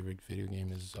Jenna's favorite video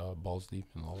game is Balls Deep.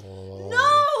 And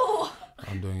No!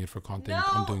 I'm doing it for content. No,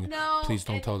 I'm doing it. no, Please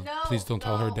don't tell. no, please don't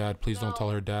tell her no, dad. Please don't no. tell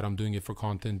her dad. I'm doing it for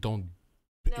content. Don't.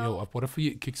 No. Yo, what if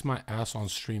he kicks my ass on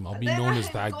stream? I'll be Then known as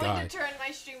I'm that going guy. to turn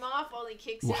my stream off while he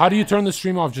kicks your How do you ass. turn the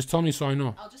stream off? Just tell me so I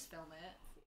know. I'll just film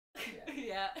it.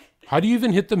 Yeah. How do you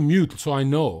even hit the mute so I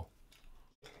know?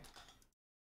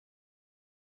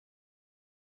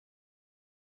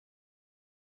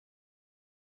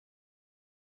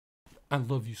 I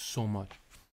love you so much.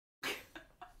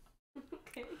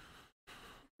 Okay.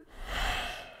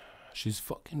 She's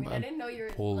fucking Wait, I didn't know you were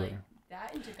bipolar. like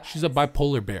that into guys. She's a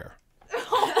bipolar bear.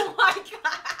 Oh my God.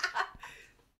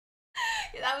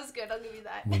 Yeah, that was good. I'll give you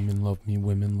that. Women love me,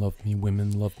 women love me,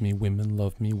 women love me, women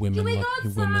love me, women we love go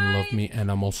me, women love outside? me,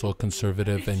 and I'm also a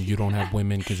conservative, and you don't have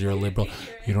women because you're a liberal.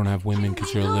 You don't have women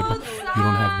because you're a liberal. You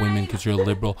don't have women because you're a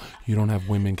liberal. You don't have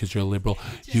women because you're a liberal.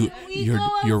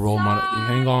 Your role model.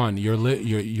 Hang on. Your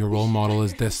role model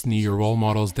is Destiny. Your role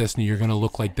model is Destiny. You're gonna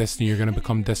look like Destiny. You're gonna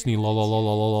become Destiny. La la la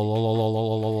la la la la la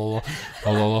la la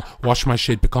la la la. Watch my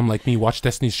shit become like me. Watch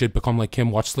Destiny's shit become like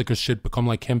him. Watch Slicker's shit become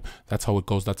like him. That's how it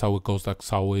goes. That's how it goes. That's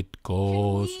how it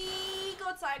goes. We go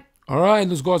outside. All right,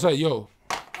 let's go outside. Yo,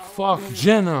 fuck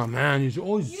Jenna, man. You're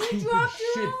always stupid dropped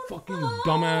your shit, own fucking phone.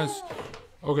 dumbass.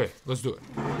 Okay, let's do it.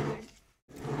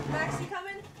 Max, you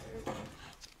coming?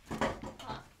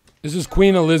 This is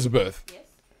Queen Elizabeth.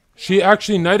 She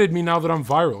actually knighted me now that I'm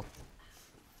viral.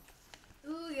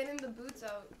 Ooh, getting the boots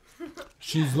out.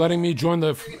 She's letting me join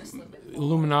the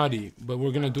Illuminati, but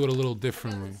we're gonna do it a little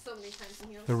differently. So many times in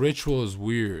here. The ritual is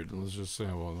weird. Let's just say,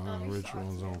 well, the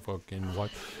rituals are fucking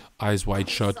what? Eyes Wide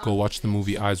Shut. Go watch the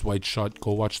movie Eyes Wide Shut.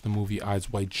 Go watch the movie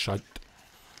Eyes Wide Shut.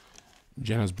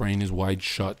 Jenna's brain is wide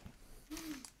shut.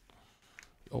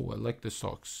 Oh, I like the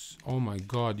socks. Oh my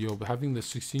God, yo, having the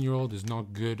 16-year-old is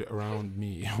not good around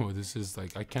me. Yo, this is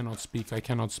like, I cannot speak. I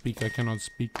cannot speak. I cannot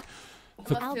speak.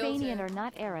 Albanian are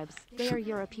not Arabs, they are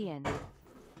European.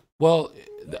 Well,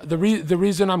 the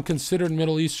reason I'm considered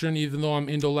Middle Eastern, even though I'm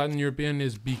Indo-Latin European,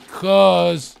 is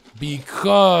because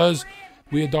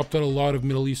we adopted a lot of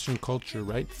Middle Eastern culture,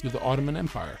 right? Through the Ottoman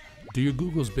Empire. Do your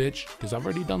Googles, bitch, because I've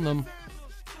already done them.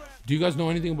 Do you guys know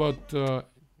anything about,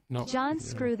 no. John,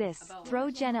 screw this.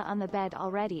 Throw Jenna on the bed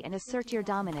already and assert your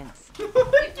dominance.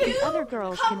 If you Other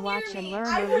girls come can watch near and me, learn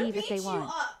I or will leave if beat they you want.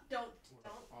 up. Don't.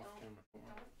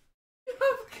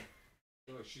 I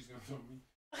feel like she's gonna throw me.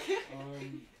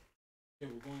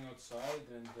 Okay, we're going outside,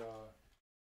 and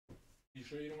you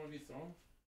sure you don't want to be thrown?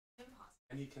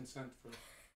 I need consent first.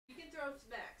 You can throw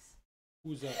Max.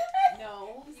 Who's that?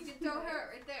 No. You can throw her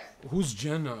right there. Who's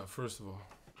Jenna, first of all?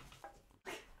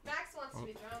 Max wants to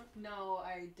be thrown. No,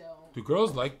 I don't. Do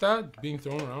girls like that, being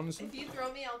thrown around and stuff? If you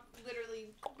throw me, I'll literally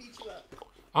beat you up.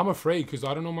 I'm afraid, because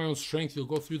I don't know my own strength. You'll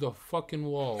go through the fucking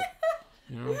wall.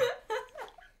 You know?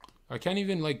 I can't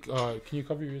even, like, can you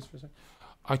cover your ears for a second?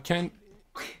 I can't.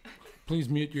 Please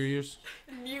mute your ears.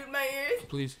 Mute my ears.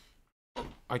 Please.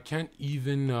 I can't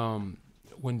even,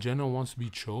 when Jenna wants to be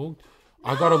choked,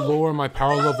 I gotta lower my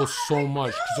power level so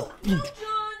much.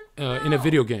 In a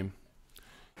video game.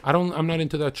 I'm not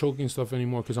into that choking stuff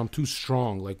anymore because I'm too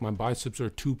strong. Like, my biceps are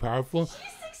too powerful. She's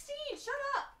 16. Shut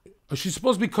up. She's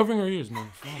supposed to be covering her ears, man.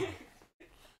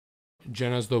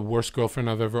 Jenna's the worst girlfriend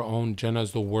I've ever owned.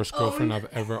 Jenna's the worst girlfriend I've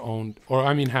ever owned. Or,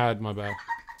 I mean, had, my bad.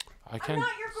 I can't. I'm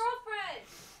not your girlfriend.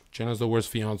 Jenna's the worst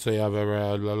fiance I've ever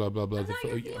had. Blah, blah, blah, blah.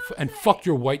 And fuck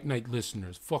your white knight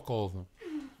listeners. Fuck all of them.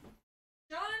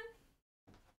 John,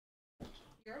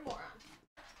 you're a moron.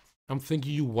 I'm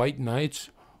thinking you white knights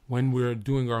when we're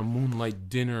doing our moonlight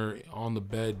dinner on the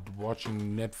bed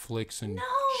watching Netflix and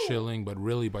chilling. But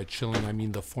really, by chilling, I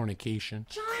mean the fornication.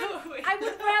 John, I would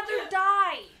rather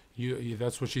die. You,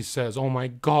 that's what she says. Oh my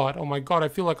God, I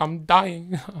feel like I'm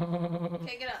dying.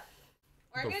 Okay, get up.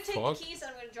 Or I'm The going to take fuck? the keys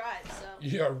and I'm going to drive, so.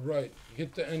 Yeah, right.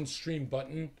 Hit the end stream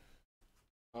button.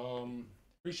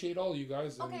 Appreciate all you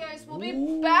guys. Okay, And- guys, we'll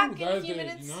be back in a guys, few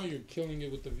minutes. Now you're killing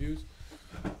it with the views.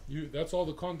 That's all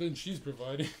the content she's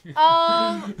providing.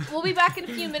 We'll be back in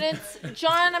a few minutes.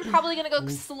 John, I'm probably going to go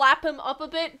slap him up a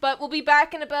bit, but we'll be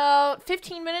back in about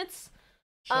 15 minutes.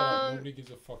 Shut up. Nobody gives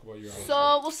a fuck about your house.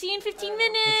 So, we'll see you in 15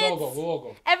 minutes. Let's all go. We'll all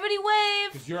go. Everybody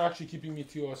wave. Because you're actually keeping me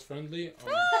TOS friendly.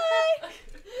 Bye.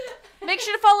 Make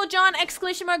sure to follow John, !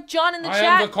 John in the I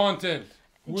chat. am the content.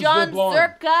 Who's John the blonde?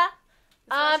 Zherka.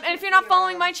 And if you're not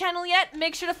following my channel yet,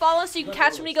 make sure to follow so you can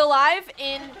catch when we go live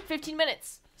in 15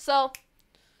 minutes. So,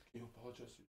 Can you apologize?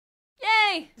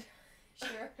 yay!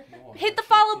 Sure. No, Hit the actually,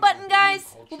 follow in button, Armenian guys.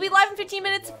 culture, We'll be live in it's 15 also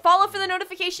minutes. black Follow women. for the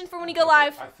notification for when we go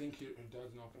live. I think your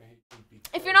dad's not gonna hate you.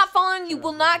 If you're not following, you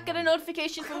will not get a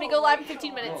notification for when we go live in 15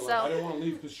 No, minutes. like, I So, didn't want to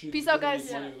leave because she. Peace out, doesn't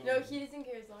guys. make money No, with he me. doesn't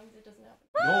care as long as it doesn't happen.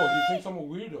 No, he thinks I'm a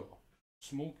weirdo.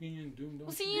 Smoking and doing.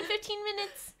 we'll see you in 15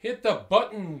 minutes. Hit the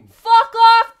button. Fuck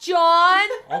off, John!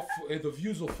 The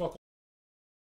views will fuck